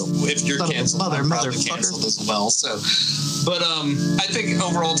canceled. If you're canceled, I'm probably canceled as well. So, but I think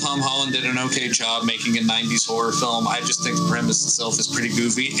overall Tom Holland did an okay job making a 90s horror film. I just think the premise itself is pretty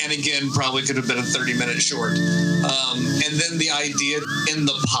goofy, and again, probably could have been a 30-minute short. And then the idea in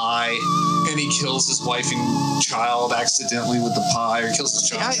the pie, and he kills his wife and child accidentally with the pie, or kills the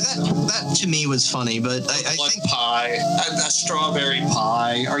child. That to me was funny, but I think pie, a strawberry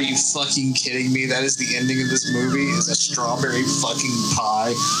pie. Are you fucking kidding me? That is the ending of this movie, is a strawberry fucking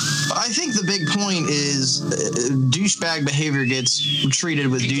pie. I think the big point is douchebag behavior gets treated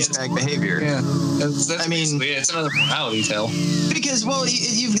with douchebag behavior. Yeah, it's another morality tale. Because, well,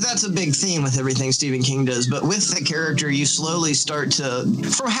 that's a big theme with everything Stephen King does, but with the character, you slowly start to,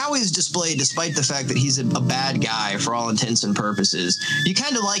 from how he's displayed, despite the fact that he's a bad guy for all intents and purposes, you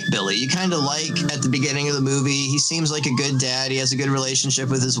kind of like Billy. You kind of like, at the beginning of the movie, he seems like a good dad. He has a good relationship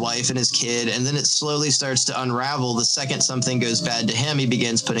with his wife and his kid, and then it slowly starts to unravel. The second something goes bad to him, he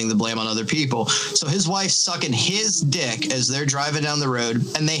begins putting the blame on other people. So his wife's sucking his dick as they're driving down the road,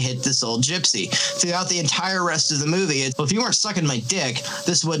 and they hit this old gypsy. Throughout the entire rest of the movie, well, if you weren't sucking my dick,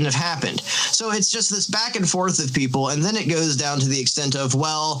 this wouldn't have happened. So it's just this back and forth of people, and then it goes down to the extent of,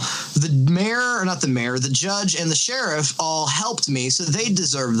 well, the judge and the sheriff all helped me, so they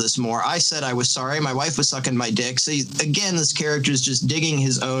deserve this more. I said I was sorry. My wife was sucking my dick. So again, this character is just digging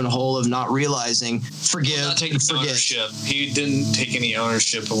his own hole of not realizing, forgive, not taking forget. Ownership. He didn't take any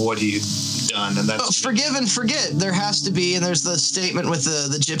ownership of what he'd done, and that's forgive and forget. There has to be, and there's the statement with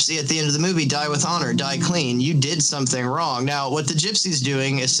the gypsy at the end of the movie: die with honor, die clean. You did something wrong. Now, what the gypsy's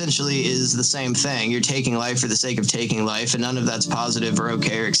doing essentially is the same thing. You're taking life for the sake of taking life, and none of that's positive or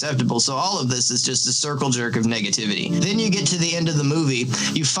okay or acceptable. So all of this is just a circle jerk of negativity. Then you get to the end of the movie.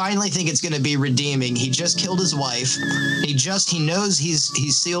 You finally think it's going to be redeeming. He just killed his wife. He knows he's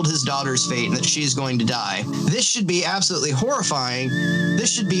sealed his daughter's fate and that she's going to die. This should be absolutely horrifying.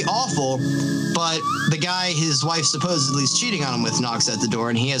 This should be awful. But the guy his wife supposedly is cheating on him with knocks at the door,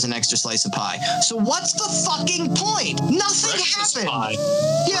 and he has an extra slice of pie. So what's the fucking point? Nothing happened. Pie.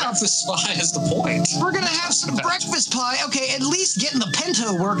 Yeah. Breakfast pie is the point. We're going to have some breakfast pie. Okay, at least getting the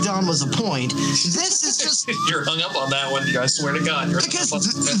Pinto worked on was a point. This is just... You're hung up on that one. I swear to God. Because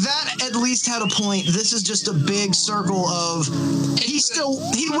that at least had a point. This is just a big circle of...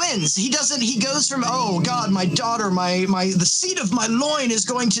 He wins. He goes from, oh, God, my daughter, the seat of my loin is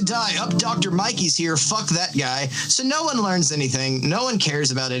going to die. Up, Dr. Mikey's here. Fuck that guy. So no one learns anything. No one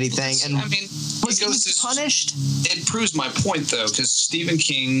cares about anything. And was he punished? It proves my point, though, because Stephen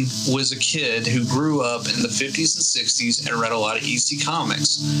King was a kid who grew up in the 50s and 60s and read a lot of EC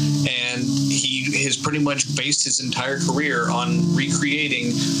comics. and he has pretty much based his entire career on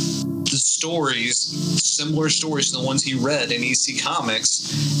recreating the stories, similar stories to the ones he read in EC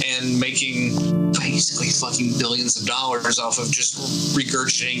Comics, and making basically fucking billions of dollars off of just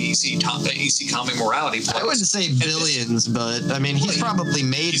regurgitating EC comic morality plays. I wouldn't say billions, but I mean, he's probably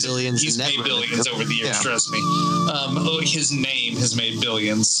made billions. He's made billions over the years, trust me. His name has made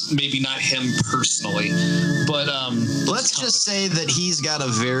billions. Maybe not him personally, but let's just say that he's got a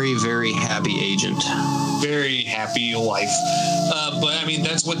very, very happy agent. Very happy life. But I mean,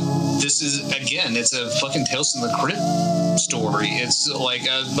 that's what this is. Again, it's a fucking Tales from the Crypt story. It's like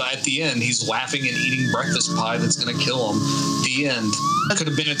at the end, he's laughing and eating breakfast pie that's going to kill him. The end. It could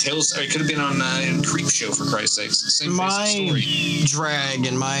have been a Tales. It could have been on a Creep Show, for Christ's sakes. Same basic story. Drag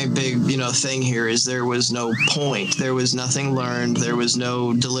and my big, thing here is there was no point. There was nothing learned. There was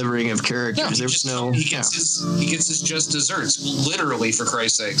no delivering of characters. He gets his just desserts, literally, for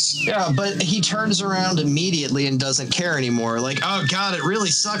Christ's sakes. Yeah, but he turns around immediately and doesn't care anymore. Like, oh god, it really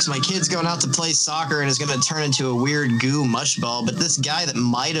sucks. My kid's going out to play soccer and is going to turn into a weird goo mush ball. But this guy that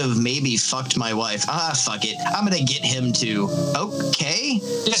might have maybe fucked my wife, fuck it, I'm going to get him too. Okay,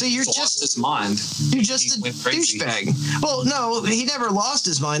 yeah, so you're just just his mind. You're just a douchebag. Well, no, he never lost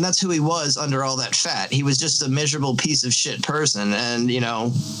his mind. That's who he was under all that fat. He was just a miserable piece of shit person, and it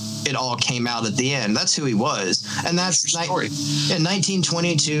all came out at the end. That's who he was, and that's story. In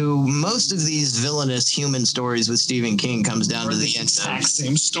 1922, most of these villainous human stories with Stephen King comes down to the end. Exact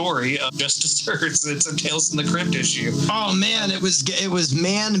same story of Just Desserts. It's a Tales from the Crypt issue. Oh man, it was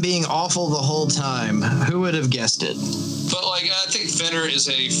man being awful the whole time. Who would have guessed it? But I think Thinner is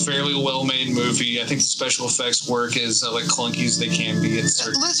a fairly well-made movie. I think the special effects work is clunky as they can be.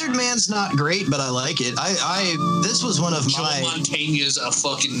 Lizard Man's not great, but I like it. This was one of Joe Mantegna's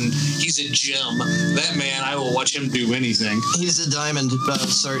he's a gem. That man, I will watch him do anything. He's a diamond,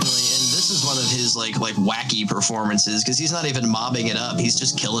 certainly, and this is one of his like wacky performances because he's not even mobbing it up. He's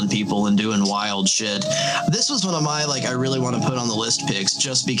just killing people and doing wild shit. This was one of my I really want to put on the list picks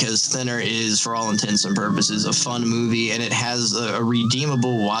just because Thinner is, for all intents and purposes, a fun movie and it has a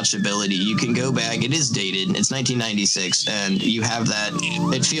redeemable watchability. You can go back. It is dated. It's 1996, and you have that.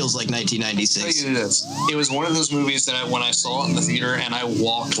 It feels like 1996. It was one of those movies that when I saw it in the theater, and I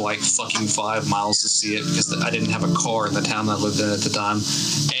walked fucking 5 miles to see it because I didn't have a car in the town that I lived in at the time.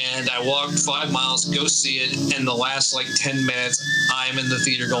 And I walked 5 miles to go see it. And the last 10 minutes, I'm in the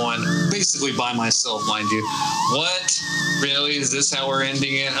theater going, basically by myself, mind you. What? Really? Is this how we're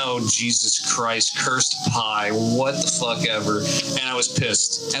ending it? Oh, Jesus Christ. Cursed pie. What the fuck ever. And I was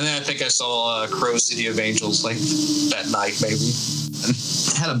pissed. And then I think I saw Crow City of Angels that night, maybe.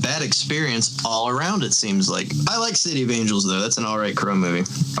 Had a bad experience all around, it seems like. I like City of Angels, though. That's an all right Crow movie.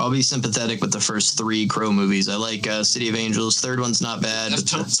 I'll be sympathetic with the first 3 Crow movies. I like City of Angels. Third one's not bad. Both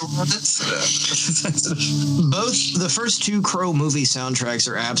the first 2 Crow movie soundtracks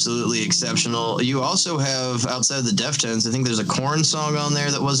are absolutely exceptional. You also have, outside of the Deftones, I think there's a Korn song on there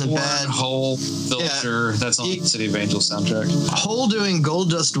that wasn't bad. Hole, Filter, that's on the City of Angels soundtrack. Hole doing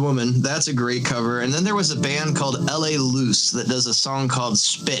Gold Dust Woman, that's a great cover. And then there was a band called L.A. Loose that does a song called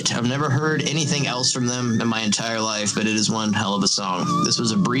Spit. I've never heard anything else from them in my entire life, but it is one hell of a song. This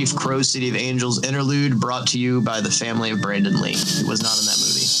was a brief Crow City of Angels interlude brought to you by the family of Brandon Lee. He was not in that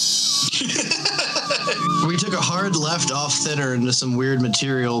movie. We took a hard left off Thinner into some weird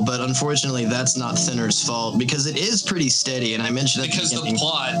material, but unfortunately that's not Thinner's fault because it is pretty steady, and I mentioned it because the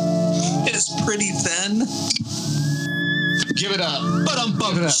plot is pretty thin. Give it up. But I'm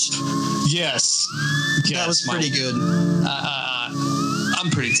bumping up. Yes. That was pretty good. I'm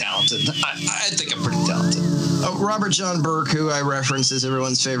pretty talented. I think I'm pretty talented. Robert John Burke, who I reference as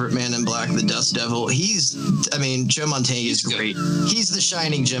everyone's favorite Man in Black, the Dust Devil. Joe Mantegna is great. He's the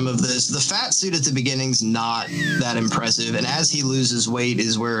shining gem of this. The fat suit at the beginning's not that impressive, and as he loses weight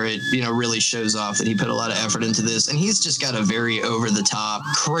is where it, really shows off that he put a lot of effort into this, and he's just got a very over-the-top,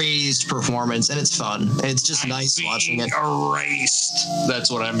 crazed performance, and it's fun. It's just nice watching it. Erased.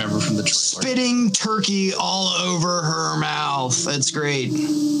 That's what I remember from the trailer. Spitting turkey all over her mouth. That's great.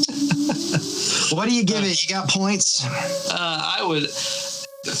 What do you give it? You got points? I would,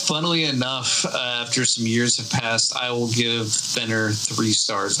 funnily enough, after some years have passed, I will give Thinner 3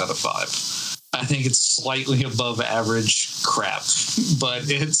 stars out of 5. I think it's slightly above average crap, but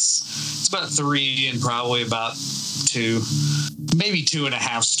it's about 3 and probably about 2. maybe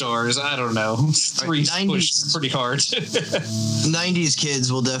 2.5 stars. I don't know. 3 pushed pretty hard. 90s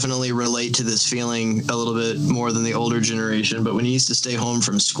kids will definitely relate to this feeling a little bit more than the older generation. But when you used to stay home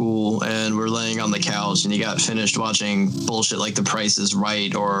from school and we're laying on the couch and you got finished watching bullshit like The Price is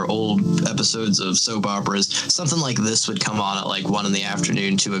Right or old episodes of soap operas, something like this would come on at like 1 in the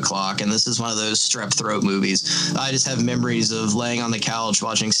afternoon, 2 o'clock. And this is one of those strep throat movies. I just have memories of laying on the couch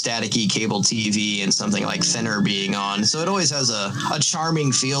watching staticky cable TV and something like Thinner being on. So it always has a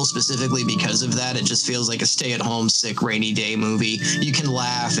charming feel specifically because of that. It just feels like a stay-at-home, sick, rainy day movie. You can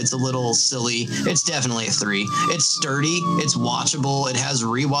laugh. It's a little silly. It's definitely a 3. It's sturdy. It's watchable. It has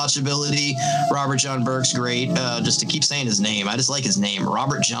rewatchability. Robert John Burke's great. Just to keep saying his name, I just like his name.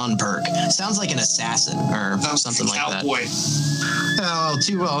 Robert John Burke. Sounds like an assassin or something like that. Cowboy. Oh,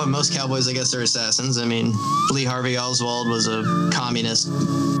 too well. Most cowboys, I guess, are assassins. I mean, Lee Harvey Oswald was a communist.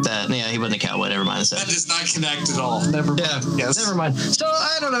 He wasn't a cowboy. Never mind. That does not connect at all. Never mind. Yeah, yes. Never mind. So,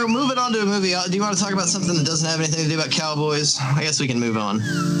 I don't know. Moving on to a movie. Do you want to talk about something that doesn't have anything to do about cowboys? I guess we can move on.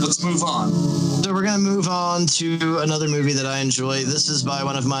 Let's move on. So, we're going to move on to another movie that I enjoy. This is by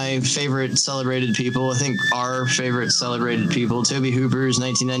one of my favorite celebrated people. I think our favorite celebrated people, Tobe Hooper's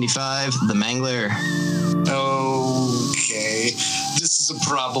 1995, The Mangler. Okay. This is a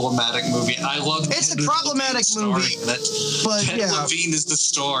problematic movie. I love It's Ted a problematic movie, but Ted Levine is the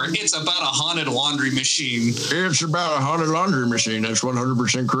star. It's about a haunted laundry machine. It's about a haunted laundry machine. That's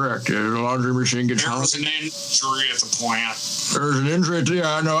 100% correct. The laundry machine gets There was haunted. an injury at the plant. There's an injury.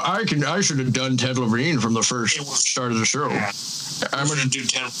 Yeah, I know. I should have done Ted Levine from the first start of the show. Yeah. I'm going to do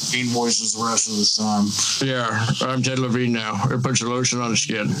Ted Levine voices the rest of the time. Yeah, I'm Ted Levine now. It puts a lotion on the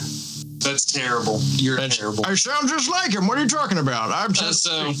skin. That's terrible. That's terrible. I sound just like him. What are you talking about? I'm just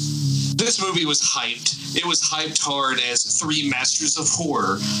so this movie was hyped. It was hyped hard as 3 masters of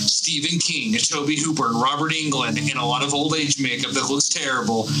horror: Stephen King, Tobe Hooper, and Robert Englund in a lot of old age makeup that looks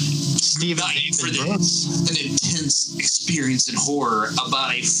terrible. Stephen King for this, an intense experience in horror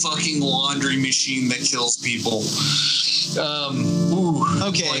about a fucking laundry machine that kills people.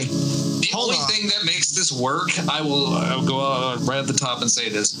 Okay. The only thing that makes this work, I'll go right at the top and say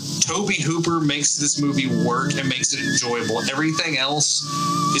this: Tobe Hooper makes this movie work and makes it enjoyable. Everything else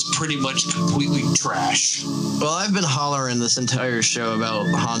is pretty much completely trash. Well, I've been hollering this entire show about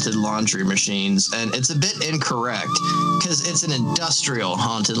haunted laundry machines, and it's a bit incorrect because it's an industrial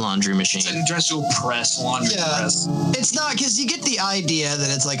haunted laundry machine. It's an industrial press laundry press. It's not, because you get the idea that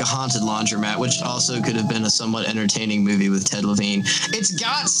it's like a haunted laundromat, which also could have been a somewhat entertaining movie with Ted Levine. It's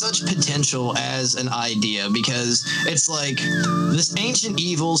got such potential as an idea because it's like this ancient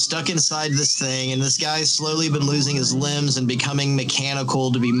evil stuck inside this thing, and this guy's slowly been losing his limbs and becoming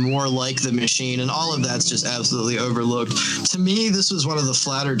mechanical to be more like the machine, and all of that's just absolutely overlooked. To me, this was one of the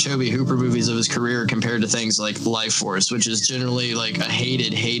flatter Tobe Hooper movies of his career compared to things like Life Force, which is generally like a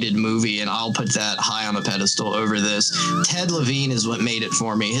hated movie, and I'll put that high on a pedestal over this. Ted Levine is what made it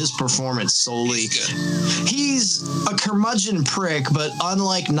for me. His performance solely. He's a curmudgeon prick, but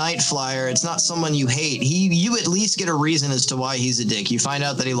unlike Night Flyer, it's not someone you hate. You at least get a reason as to why he's a dick. You find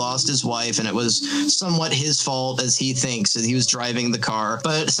out that he lost his wife, and it was somewhat his fault, as he thinks, that he was driving the car.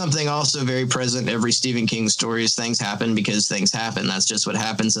 But something also very present in every Stephen King story is things happen because things happen. That's just what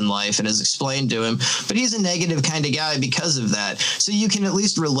happens in life, and is explained to him. But he's a negative kind of guy because of that. So you can at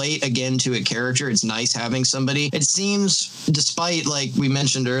least relate again to a character. It's nice having somebody. It seems, despite, like we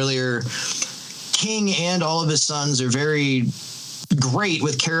mentioned earlier, King and all of his sons are very great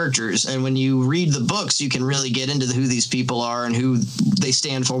with characters, and when you read the books, you can really get into who these people are and who they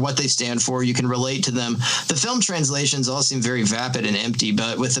stand for, what they stand for. You can relate to them. The film translations all seem very vapid and empty,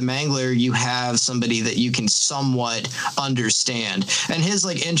 but with The Mangler, you have somebody that you can somewhat understand. And his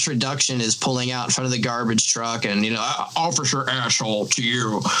like introduction is pulling out in front of the garbage truck and, officer asshole to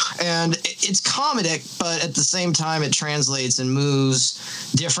you. And it's comedic, but at the same time, it translates and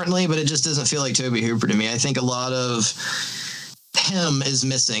moves differently, but it just doesn't feel like Tobe Hooper to me. I think a lot of him is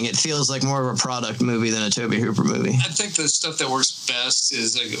missing. It feels like more of a product movie than a Tobe Hooper movie. I think the stuff that works best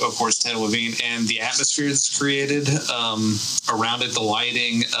is, of course, Ted Levine and the atmosphere that's created around it, the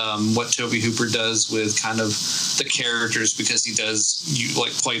lighting, what Tobe Hooper does with kind of the characters, because he does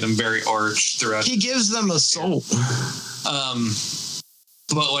play them very arch throughout. He gives them a soul.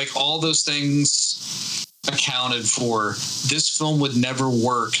 But like all those things accounted for, this film would never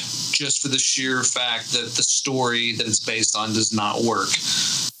work just for the sheer fact that the story that it's based on does not work.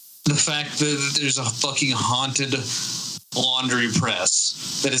 The fact that there's a fucking haunted laundry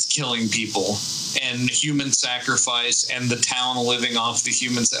press that is killing people and human sacrifice and the town living off the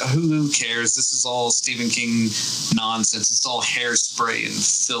humans. Who cares? This is all Stephen King nonsense. It's all hairspray and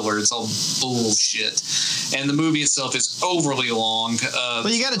filler. It's all bullshit. And the movie itself is overly long. Well,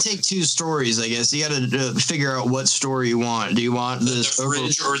 you got to take two stories, I guess. You got to figure out what story you want. Do you want the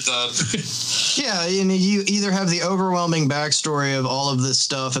fridge or the... Yeah, you either have the overwhelming backstory of all of this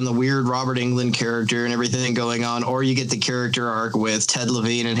stuff and the weird Robert Englund character and everything going on, or you get the character arc with Ted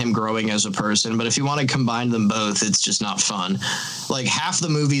Levine and him growing as a person. But if you want to combine them both, it's just not fun. Like, half the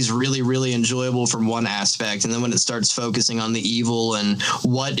movie's really, really enjoyable from one aspect, and then when it starts focusing on the evil and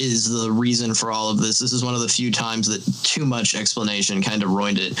what is the reason for all of this is one of the few times that too much explanation kind of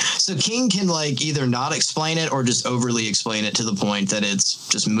ruined it. So King can, like, either not explain it or just overly explain it to the point that it's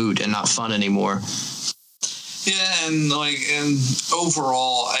just moot and not fun anymore. Yeah, and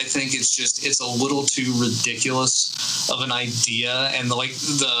overall, I think it's a little too ridiculous of an idea. And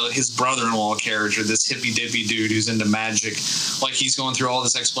his brother-in-law character, this hippy dippy dude who's into magic, like, he's going through all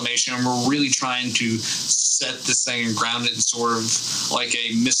this explanation, and we're really trying to set this thing and ground it in sort of like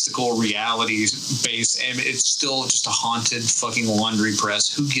a mystical reality base, and it's still just a haunted fucking laundry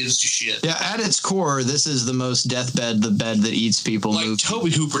press. Who gives a shit? Yeah, at its core, this is the most deathbed, the bed that eats people movie.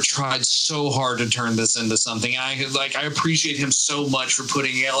 Tobe Hooper tried so hard to turn this into something. I appreciate him so much for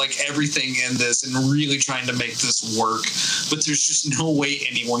putting everything in this and really trying to make this work. But there's just no way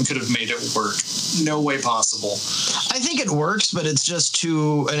anyone could have made it work. No way possible. I think it works, but it's just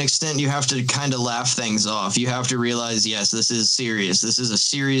to an extent you have to kind of laugh things off. You have to realize, yes, this is serious. This is a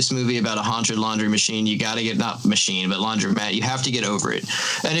serious movie about a haunted laundry machine. You got to get, not machine, but laundromat. You have to get over it.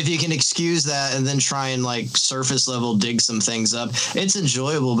 And if you can excuse that and then try and surface level dig some things up, it's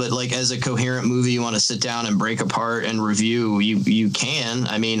enjoyable. But as a coherent movie you want to sit down and break apart and review, you can.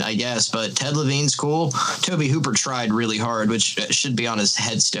 I mean, I guess. But Ted Levine's cool. Tobe Hooper tried really hard, which should be on his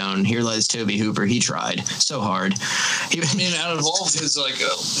headstone. Here lies Tobe Hooper. He tried so hard. Out of all of his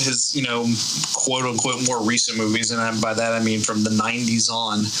quote unquote more recent movies, and by that I mean from the 90s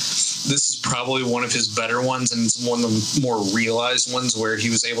on, this is probably one of his better ones, and it's one of the more realized ones where he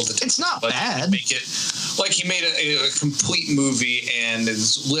was able to take, it's not bad, make it like he made a complete movie, and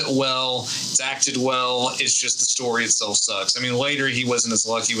it's lit well, it's acted well. It's just the story itself sucks. I mean, later he wasn't as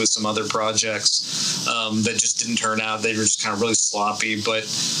lucky with some other projects that just didn't turn out. They were just kind of really sloppy, but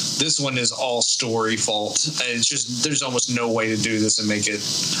this one is all story fault. It's just there's almost no way to do this and make it.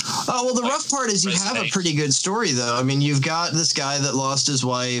 Oh, well, the rough part is you have a pretty good story, though. I mean, you've got this guy that lost his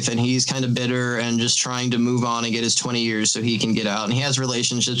wife, and he's kind of bitter and just trying to move on and get his 20 years so he can get out. And he has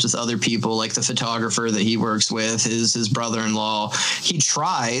relationships with other people, like the photographer that he works with, his brother-in-law. He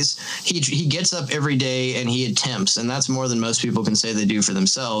tries. He gets up every day and he attempts, and that's more than most people can say they do for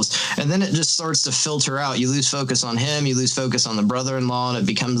themselves. And then it just starts to filter out. You lose focus on him, you lose focus on the brother-in-law, and it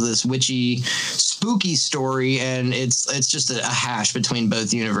becomes this witchy, spooky story, and it's just a hash between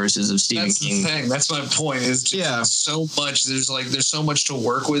both universes of Stephen King. That's the thing. That's my point. Is just so much. There's so much to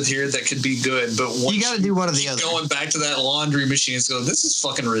work with here that could be good, but you got to do one or the other. Going back to that laundry machine, it's going, this is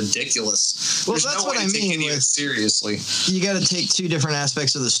fucking ridiculous. Well, that's what I mean. Seriously, you got to take two different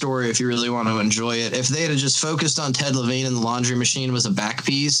aspects of the story if you really want to enjoy it. If they had just focused on Ted Levine and the laundry machine was a back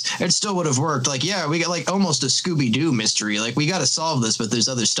piece, it still would have worked. We got almost a Scooby-Doo mystery. We got to solve this, but there's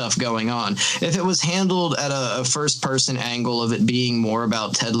other stuff going on. If it was handled at a first-person angle of it being more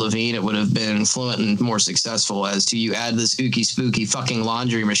about Ted Levine, it would have been fluent and more successful. As to you add this ooky spooky fucking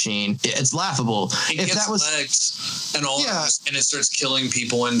laundry machine, it's laughable. If that was legs and all, and it starts killing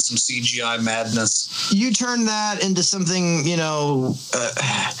people in some CGI madness, you turn that into something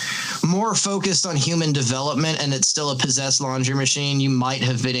more focused on human development, and it's still a possessed laundry machine, you might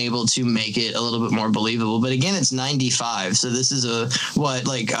have been able to make it a little bit more believable. But again, it's 95, so this is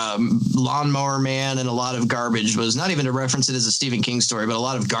Lawnmower Man and a lot of garbage was, not even to reference it as a Stephen King story, but a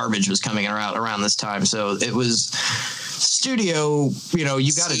lot of garbage was coming around this time. So it was studio, you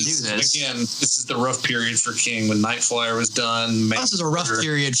got to do this. Again, this is the rough period for King when Night Flyer was done. This is a rough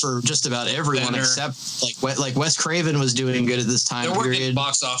period for just about everyone except Wes Craven was doing good at this time there period. There weren't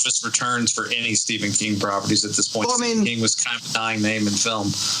box office returns for any Stephen King properties at this point. Well, Stephen King was kind of a dying name in film.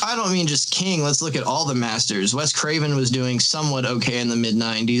 I don't mean just King. Let's look at all the masters. Wes Craven was doing somewhat okay in the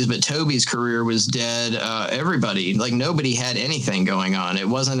mid-90s, but Toby's career was dead. Everybody, nobody had anything going on. It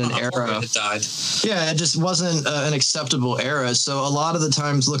wasn't an era. It died. Yeah, it just wasn't an acceptable era. So a lot of the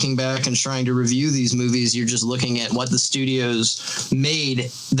times looking back and trying to review these movies, you're just looking at what the studios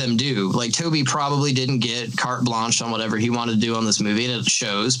made them do. Toby probably didn't get carte blanche on whatever he wanted to do on this movie, and it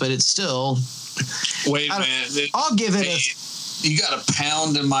shows, but it's still... Wait a minute. I'll give it You got a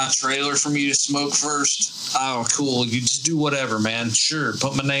pound in my trailer for me to smoke first? Oh, cool. You just do whatever, man. Sure.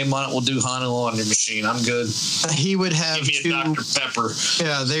 Put my name on it. We'll do Honolulu on your machine. I'm good. He would have Give me a Dr. Pepper.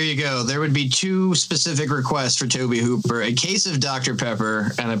 Yeah, there you go. There would be 2 specific requests for Toby Hooper: a case of Dr.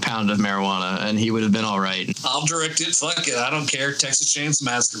 Pepper and a pound of marijuana, and he would have been all right. I'll direct it. Fuck it. I don't care. Texas Chainsaw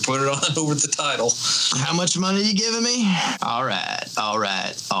Massacre. Put it on over the title. How much money are you giving me? All right.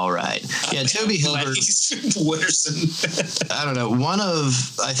 Yeah, Toby Hooper. Wooderson. I don't know. One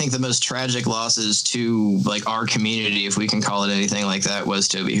of, I think, the most tragic losses to like our community, if we can call it anything like that, was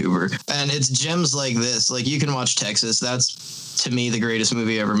Toby Hooper. And it's gems like this. Like, you can watch Texas. That's, to me, the greatest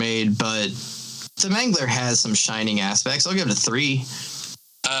movie ever made. But The Mangler has some shining aspects. I'll give it a 3.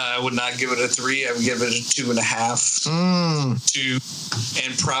 I would not give it a 3. I would give it a 2.5. 2,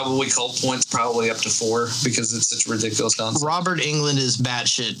 and probably cult points probably up to 4 because it's such a ridiculous concept. Robert Englund is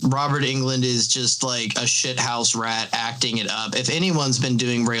batshit. Robert Englund is just like a shithouse rat acting it up. If anyone's been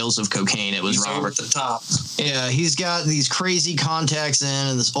doing rails of cocaine, it was He's Robert. over at the top. Yeah, he's got these crazy contacts in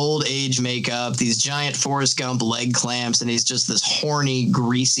and this old age makeup, these giant Forrest Gump leg clamps, and he's just this horny,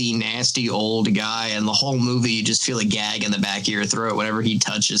 greasy, nasty old guy. And the whole movie, you just feel a gag in the back of your throat whenever he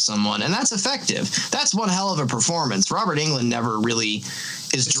touches someone, and that's effective. That's one hell of a performance. Robert Englund never really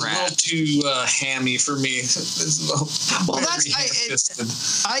is dragged. It's a little too hammy for me. Well,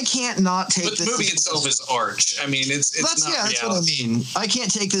 I can't not take but this. The movie itself is arch. I mean, it's that's not that's what I reality. mean. I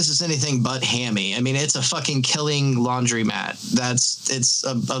can't take this as anything but hammy. I mean, it's a fucking killing laundromat. It's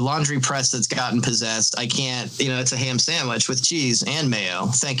a laundry press that's gotten possessed. I can't. It's a ham sandwich with cheese and mayo.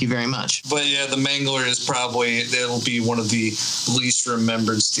 Thank you very much. But yeah, The Mangler is probably it'll be one of the least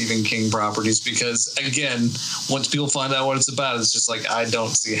remembered Stephen King properties because again, once people find out what it's about, it's just like I don't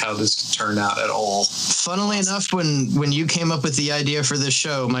see how this could turn out at all. Funnily enough, when you came up with the idea for this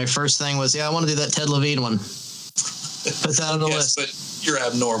show, my first thing was, I want to do that Ted Levine one. Put that on the list. But you're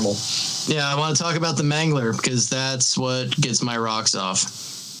abnormal. Yeah, I want to talk about The Mangler because that's what gets my rocks off.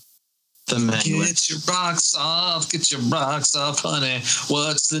 The Mangler. Get your rocks off, honey.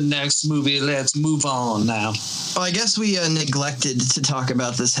 What's the next movie? Let's move on now. Well, I guess we neglected to talk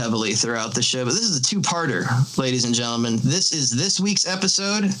about this heavily throughout the show, but this is a 2-parter, ladies and gentlemen. This is this week's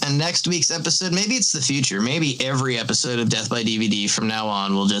episode and next week's episode. Maybe it's the future. Maybe every episode of Death by DVD from now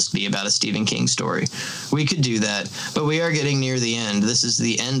on will just be about a Stephen King story. We could do that, but we are getting near the end. This is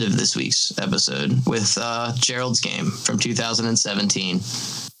the end of this week's episode with Gerald's Game from 2017.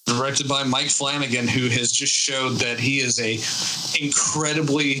 Directed by Mike Flanagan, who has just showed that he is a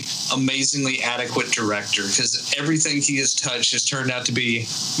incredibly, amazingly adequate director because everything he has touched has turned out to be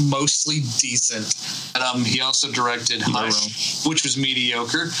mostly decent. And he also directed Hush, which was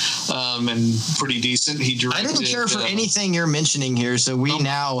mediocre and pretty decent. He directed. I didn't care for anything you're mentioning here, so we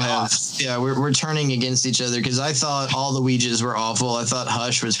we're turning against each other because I thought all the Ouijas were awful. I thought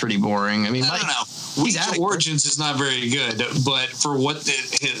Hush was pretty boring. I mean, I don't know. Ouija Origins is not very good, but for what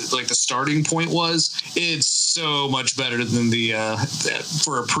the starting point was, it's so much better than the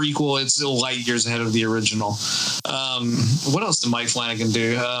for a prequel. It's light years ahead of the original. What else did Mike Flanagan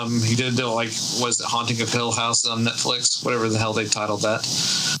do? He did was it Haunting of Hill House on Netflix, whatever the hell they titled that.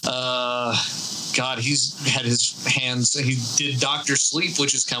 God, he's had his hands. He did Dr. Sleep,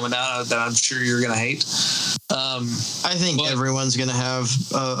 which is coming out that I'm sure you're gonna hate. I think everyone's going to have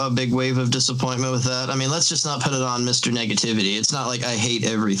a big wave of disappointment with that. I mean, let's just not put it on Mr. Negativity. It's not like I hate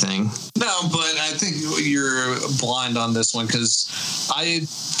everything. No, but I think you're blind on this one because I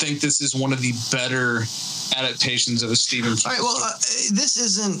think this is one of the better adaptations of a Stephen King. All right, well, this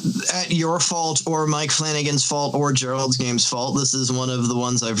isn't at your fault or Mike Flanagan's fault or Gerald's Game's fault. This is one of the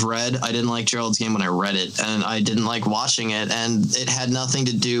ones I've read. I didn't like Gerald's Game when I read it, and I didn't like watching it, and it had nothing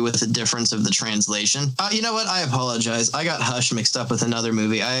to do with the difference of the translation. You know what? I apologize. I got Hush mixed up with another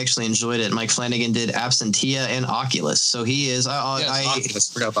movie. I actually enjoyed it. Mike Flanagan did Absentia and Oculus, so he is. Oculus.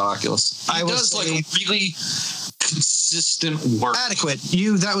 Forgot about Oculus. He does really consistent work. Adequate.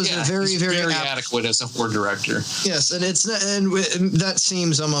 That was a very, very adequate as a horror director. Yes, and that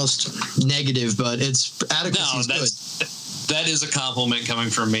seems almost negative, but it's adequacy is good. That is a compliment coming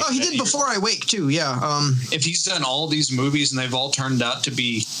from me. Oh, he did Before I Wake too. Yeah. If he's done all these movies and they've all turned out to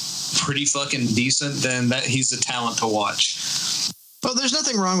be pretty fucking decent, then he's a talent to watch. Well, there's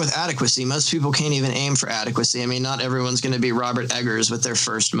nothing wrong with adequacy. Most people can't even aim for adequacy. I mean, not everyone's going to be Robert Eggers with their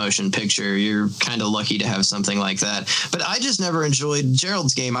first motion picture. You're kind of lucky to have something like that. But I just never enjoyed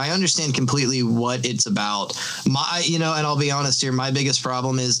Gerald's Game. I understand completely what it's about. And I'll be honest here, my biggest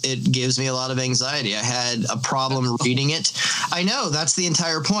problem is it gives me a lot of anxiety. I had a problem reading it. I know, that's the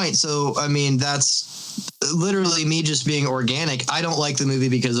entire point. So, I mean, that's literally me just being organic. I don't like the movie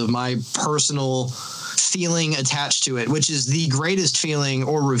because of my personal feeling attached to it, which is the greatest feeling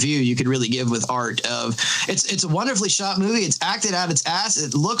or review you could really give with art. Of it's a wonderfully shot movie. It's acted out its ass.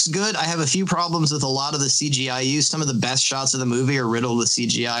 It looks good. I have a few problems with a lot of the CGI use. Some of the best shots of the movie are riddled with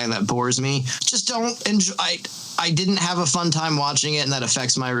CGI, and that bores me. Just don't enjoy. I didn't have a fun time watching it, and that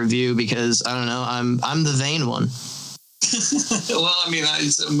affects my review because I don't know. I'm the vain one. Well, I mean,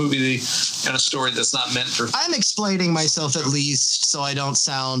 it's a movie and a story that's not meant for. I'm explaining myself at least so I don't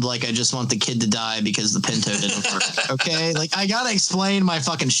sound like I just want the kid to die because the Pinto didn't work. Okay, like I gotta explain my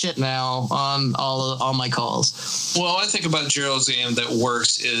fucking shit now on all my calls. Well, I think about Geraldine that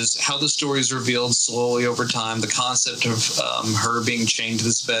works is how the story is revealed slowly over time. The concept of her being chained to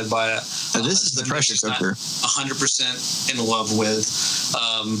this bed by this is the pressure cooker. 100% in love with.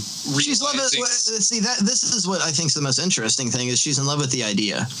 She's love it. See that this is what I think is the most interesting thing is she's in love with the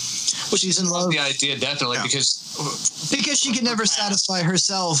idea. Well, she's in love with the idea definitely because she can never satisfy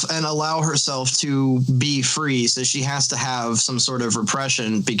herself and allow herself to be free. So she has to have some sort of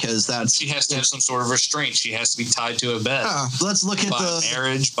repression because she has to have some sort of restraint. She has to be tied to a bed. Let's look at the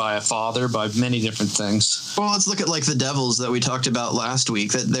marriage, by a father, by many different things. Well, let's look at like the devils that we talked about last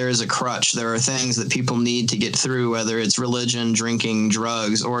week. That there is a crutch. There are things that people need to get through, whether it's religion, drinking,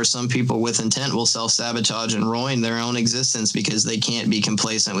 drugs, or some people with intent will self-sabotage and ruin their own existence because they can't be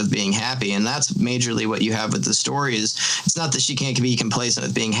complacent with being happy. And that's majorly what you have with the story is it's not that she can't be complacent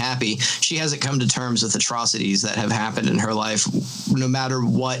with being happy. She hasn't come to terms with atrocities that have happened in her life, no matter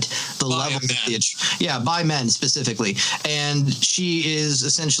what the level of the by men specifically. And she is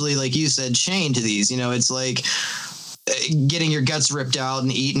essentially, like you said, chained to these. You know, it's like getting your guts ripped out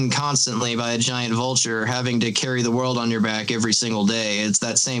and eaten constantly by a giant vulture, having to carry the world on your back every single day. It's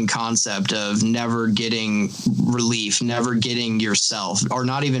that same concept of never getting relief, never getting yourself, or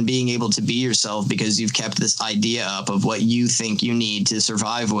not even being able to be yourself because you've kept this idea up of what you think you need to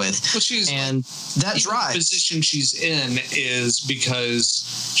survive with. And that drive. The position she's in is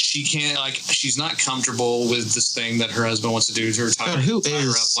because she can't, she's not comfortable with this thing that her husband wants to do to her, tie her up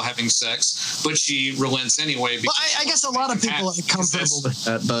while having sex, but she relents anyway. Well, I guess a lot of people are comfortable with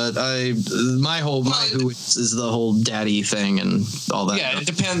that, but my who is the whole daddy thing and all that. Yeah, it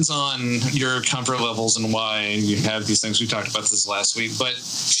depends on your comfort levels and why you have these things. We talked about this last week, but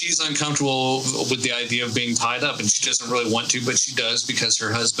she's uncomfortable with the idea of being tied up, and she doesn't really want to, but she does because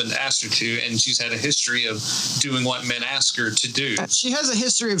her husband asked her to, and she's had a history of doing what men ask her to do. She has a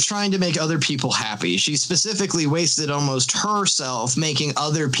history of trying to make other people happy. She specifically wasted almost herself making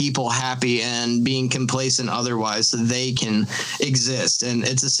other people happy and being complacent otherwise so they can exist. And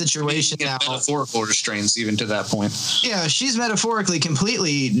it's a situation now. Metaphorical restraints even to that point. Yeah, she's metaphorically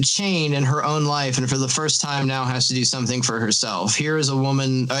completely chained in her own life, and for the first time now has to do something for herself. Here is a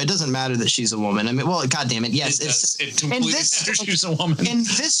woman. It doesn't matter that she's a woman. I mean, well, God damn it. Yes, it completely matters she's a woman. In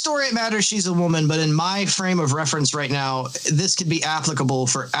this story, it matters she's a woman, but in my frame of reference right now, this could be applicable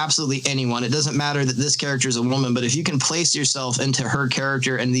for absolutely anyone. It doesn't matter that this character is a woman, but if you can place yourself into her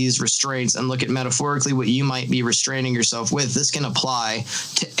character and these restraints and look at metaphorically what you might be restraining yourself with, this can apply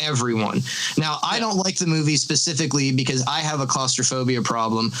to everyone. Now, I don't like the movie specifically because I have a claustrophobia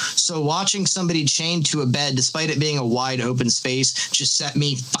problem. So watching somebody chained to a bed, despite it being a wide open space, just set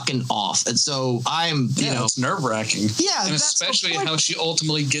me fucking off. And so it's nerve wracking. Yeah, and especially how she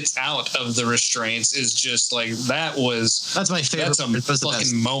ultimately gets out of the restraints is just like that's my favorite. That's a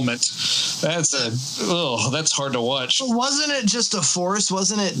fucking moment. That's hard to watch. Wasn't it just a force?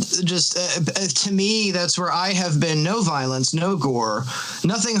 Wasn't it just to me? That's where I have been. No violence, no gore,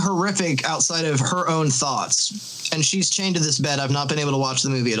 nothing horrific outside of her own thoughts. And she's chained to this bed. I've not been able to watch the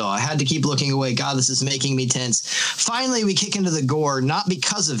movie at all. I had to keep looking away. God, this is making me tense. Finally, we kick into the gore, not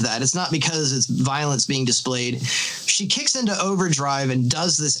because of that. It's not because it's violence being displayed. She kicks into overdrive and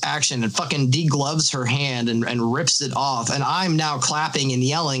does this action and fucking degloves her hand and rips it off. And I'm now clapping and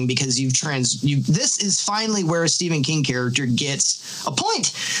yelling because this is finally where a Stephen King character gets a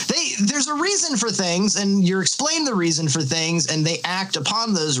point. There's a reason for things, and you're explained the reason for things, and they act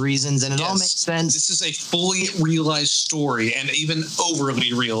upon those reasons, and it all makes sense. This is a fully realized story, and even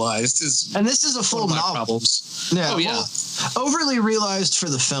overly realized is. And this is a full novel. Problems. Yeah, well, overly realized for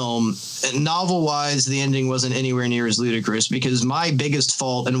the film. Novel-wise, the ending wasn't anywhere near as ludicrous because my biggest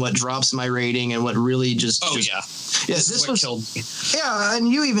fault and what drops my rating and what really just this was killed me. Yeah, and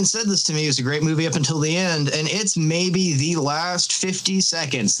you even said this to me. It was a great movie up until the end, and it's maybe the last 50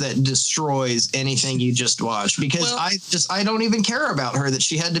 seconds that destroys anything you just watched because I don't even care about her, that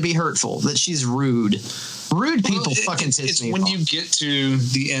she had to be hurtful, that she's rude. Rude people fucking piss me off. It's when you get to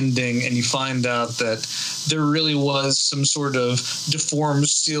the ending and you find out that there really was some sort of deformed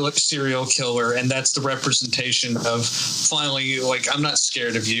serial killer, and that's the representation of finally, like, I'm not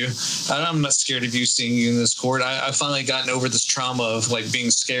scared of you. I'm not scared of you seeing you in this court. I finally gotten over this trauma of like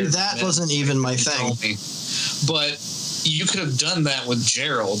being scared. That wasn't even my thing. But you could have done that with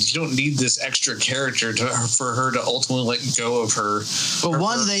Gerald. You don't need this extra character for her to ultimately let go of her. Well,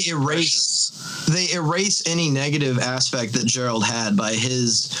 one, they erase any negative aspect that Gerald had by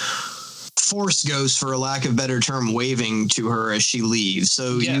his force ghost, for a lack of better term, waving to her as she leaves.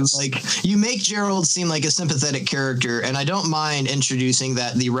 So you make Gerald seem like a sympathetic character, and I don't mind introducing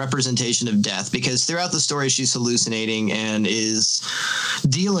the representation of death, because throughout the story she's hallucinating and is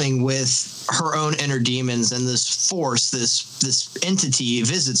dealing with her own inner demons, and this force, this entity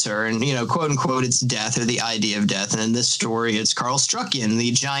visits her, and quote unquote it's death, or the idea of death. And in this story it's Carl Strucken,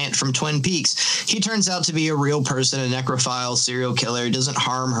 the giant from Twin Peaks. He turns out to be a real person, a necrophile serial killer. He doesn't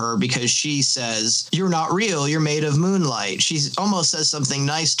harm her because she says, "You're not real, you're made of moonlight." She almost says something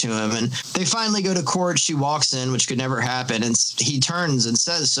nice to him, and they finally go to court. She walks in, which could never happen, and he turns and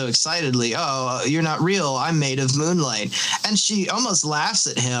says so excitedly, "Oh, you're not real, I'm made of moonlight." And she almost laughs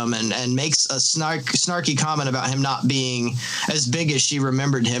at him and makes a snarky comment about him not being as big as she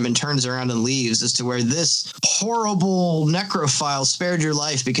remembered him, and turns around and leaves, as to where this horrible necrophile spared your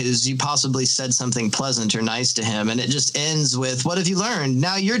life because you possibly said something pleasant or nice to him. And it just ends with, what have you learned?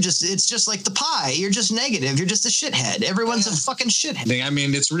 Now it's just like the pie. You're just negative. You're just a shithead. Everyone's a fucking shithead. I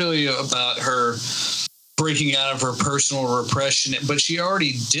mean, it's really about her breaking out of her personal repression, but she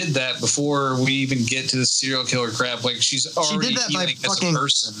already did that before we even get to the serial killer crap. Like, she's already healing as a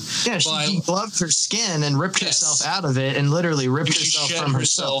person. Yeah, she degloved her skin and ripped herself out of it, and literally ripped herself from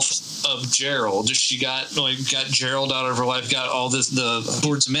herself. Of Gerald. She got Gerald out of her life, got all the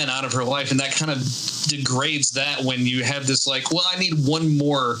swordsmen out of her life, and that kind of degrades that when you have this like, well, I need one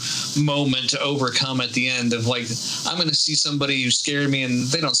more moment to overcome at the end of like, I'm going to see somebody who scared me, and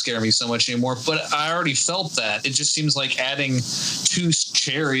they don't scare me so much anymore, but I already felt that. It just seems like adding 2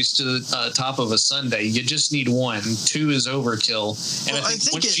 cherries to the top of a sundae. You just need one. 2 is overkill. And I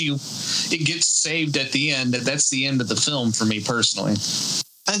think once it gets saved at the end, that's the end of the film for me personally.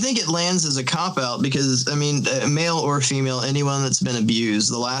 I think it lands as a cop-out because, I mean, male or female, anyone that's been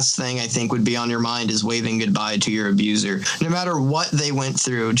abused, the last thing I think would be on your mind is waving goodbye to your abuser. No matter what they went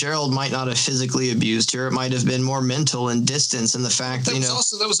through, Gerald might not have physically abused her. It might have been more mental and distance, and the fact that,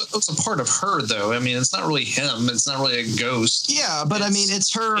 that was a part of her, though. I mean, it's not really him. It's not really a ghost. Yeah, but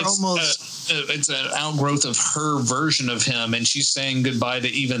it's her almost... it's an outgrowth of her version of him, and she's saying goodbye to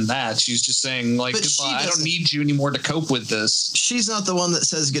even that. She's just saying, like, goodbye. I don't need you anymore to cope with this. She's not the one that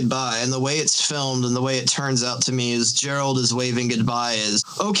says goodbye, and the way it's filmed and the way it turns out to me is Gerald is waving goodbye is,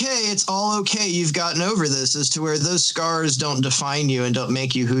 okay, it's all okay, you've gotten over this, as to where those scars don't define you and don't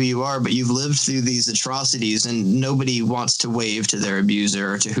make you who you are, but you've lived through these atrocities, and nobody wants to wave to their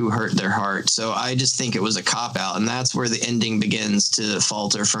abuser or to who hurt their heart. So I just think it was a cop-out, and that's where the ending begins to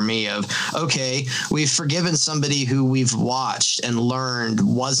falter for me of, okay, we've forgiven somebody who we've watched and learned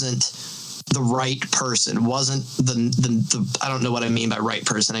wasn't the right person, wasn't the I don't know what I mean by right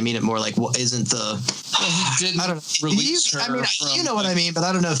person. I mean it more like, well, isn't the I don't release her. I mean, you know what I mean, but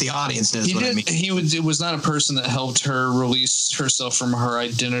I don't know if the audience knows what I mean. It was not a person that helped her release herself from her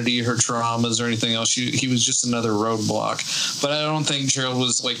identity, her traumas, or anything else. He was just another roadblock. But I don't think Gerald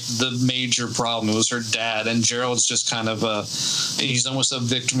was like the major problem. It was her dad, and Gerald's just kind of he's almost a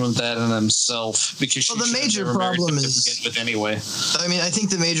victim of that in himself, because the major problem is with anyway. I mean, I think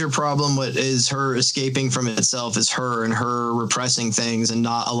the major problem is her escaping from itself, is her and her repressing things and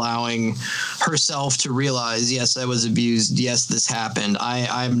not allowing herself to realize, yes, I was abused. Yes, this happened.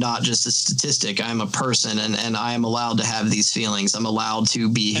 I'm not just a statistic. I'm a person, and I am allowed to have these feelings. I'm allowed to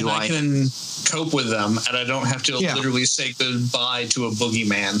be who I can cope with them, and I don't have to literally say goodbye to a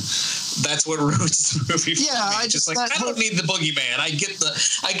boogeyman. That's what ruins the movie for me. I don't need the boogeyman. I get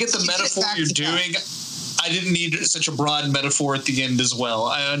the metaphor you're doing. I didn't need such a broad metaphor at the end as well.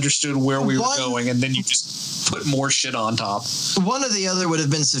 I understood where we were going, and then you just put more shit on top. One or the other would have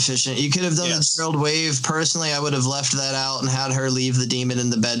been sufficient. You could have done the Gerald wave. Personally, I would have left that out and had her leave the demon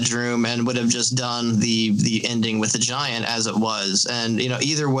in the bedroom, and would have just done the ending with the giant as it was. And,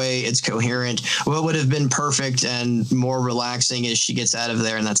 either way, it's coherent. What would have been perfect and more relaxing is she gets out of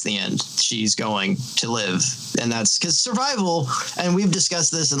there, and that's the end. She's going to live. And that's because survival, and we've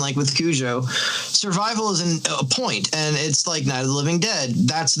discussed this, and like with Cujo, survival is a point, and it's like Night of the Living Dead.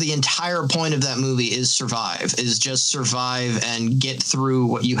 That's the entire point of that movie, is just survive and get through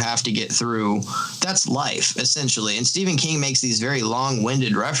what you have to get through. That's life, essentially. And Stephen King makes these very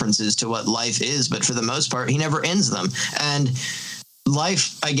long-winded references to what life is, but for the most part, he never ends them. And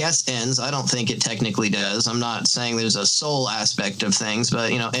life, I guess, ends. I don't think it technically does. I'm not saying there's a soul aspect of things,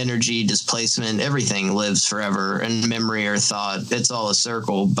 but, energy, displacement, everything lives forever, and memory or thought, it's all a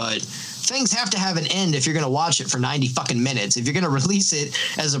circle. But things have to have an end if you're going to watch it for 90 fucking minutes. If you're going to release it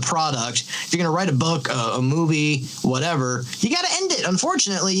as a product, if you're going to write a book, a movie, whatever, you got to end it.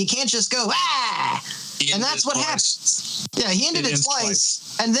 Unfortunately, you can't just go, and that's what happens. Yeah, he ended it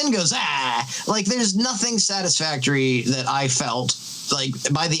twice and then goes, Like, there's nothing satisfactory that I felt. Like,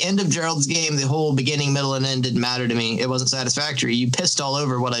 by the end of Gerald's Game, the whole beginning, middle, and end didn't matter to me. It wasn't satisfactory. You pissed all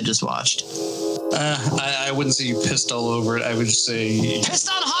over what I just watched. I wouldn't say you pissed all over it. I would say... Pissed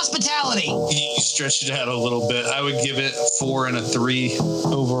on hospitality! You stretched it out a little bit. I would give it 4 and a 3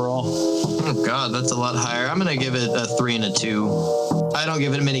 overall. Oh, God, that's a lot higher. I'm going to give it a 3 and a 2. I don't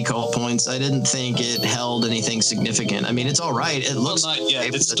give it many cult points. I didn't think it held anything significant. I mean, it's all right. It looks... Well, not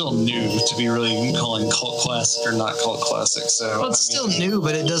yet. It's still new to be really calling cult classic or not cult classic. So it's still new,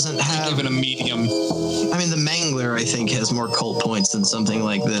 but it doesn't have... Give it a medium. I mean, the Mangler, I think, has more cult points than something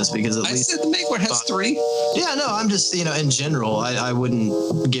like this, because at least... I said the Mangler has 3. Yeah, no, I'm just, in general, I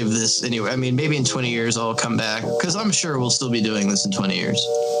wouldn't give this anyway. I mean, maybe in 20 years I'll come back, because I'm sure we'll still be doing this in 20 years.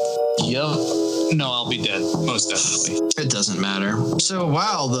 Yep. No, I'll be dead, most definitely. It doesn't matter. So,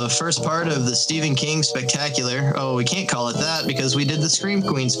 wow, the first part of the Stephen King Spectacular. Oh, we can't call it that because we did the Scream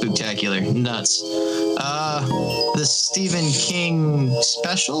Queen Spectacular. Nuts. The Stephen King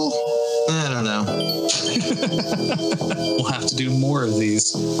special? I don't know. We'll have to do more of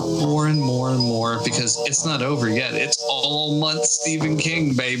these. More and more and more, because it's not over yet. It's all month Stephen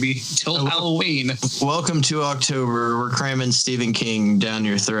King, baby. Till Halloween. Welcome to October. We're cramming Stephen King down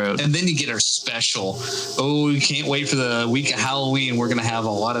your throat. And then you get our special. Oh, we can't wait for the week of Halloween. We're going to have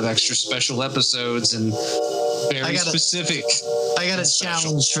a lot of extra special episodes and very specific. I got a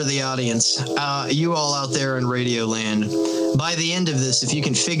challenge for the audience. You all out there in Radio Land. By the end of this, if you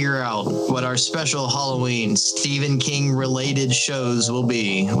can figure out what our special Halloween Stephen King related shows will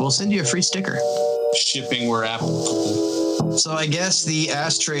be, we'll send you a free sticker. Shipping where applicable. So I guess the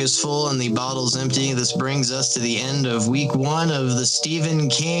ashtray is full and the bottle's empty. This brings us to the end of week 1 of the Stephen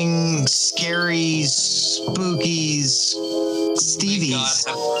King scary spookies Stevies. God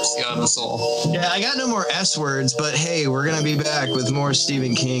have mercy on us all. Yeah, I got no more S words, but hey, we're going to be back with more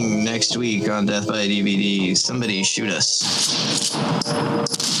Stephen King next week on Death by DVD. Somebody shoot us.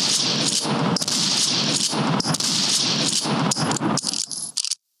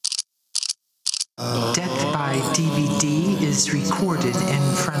 Death by DVD is recorded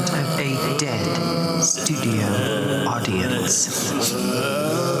in front of a dead studio audience.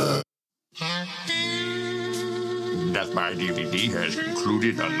 Death by DVD has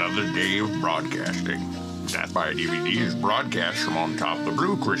concluded another day of broadcasting. Death by DVD is broadcast from on top of the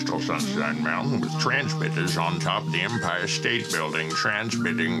Blue Crystal Sunshine Mountain with transmitters on top of the Empire State Building,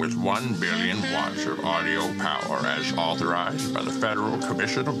 transmitting with 1 billion watts of audio power as authorized by the Federal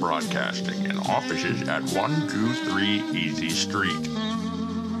Commission of Broadcasting in offices at 123 Easy Street.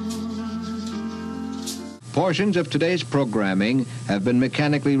 Portions of today's programming have been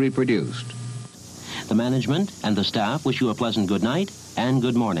mechanically reproduced. The management and the staff wish you a pleasant good night and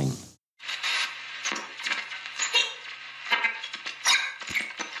good morning.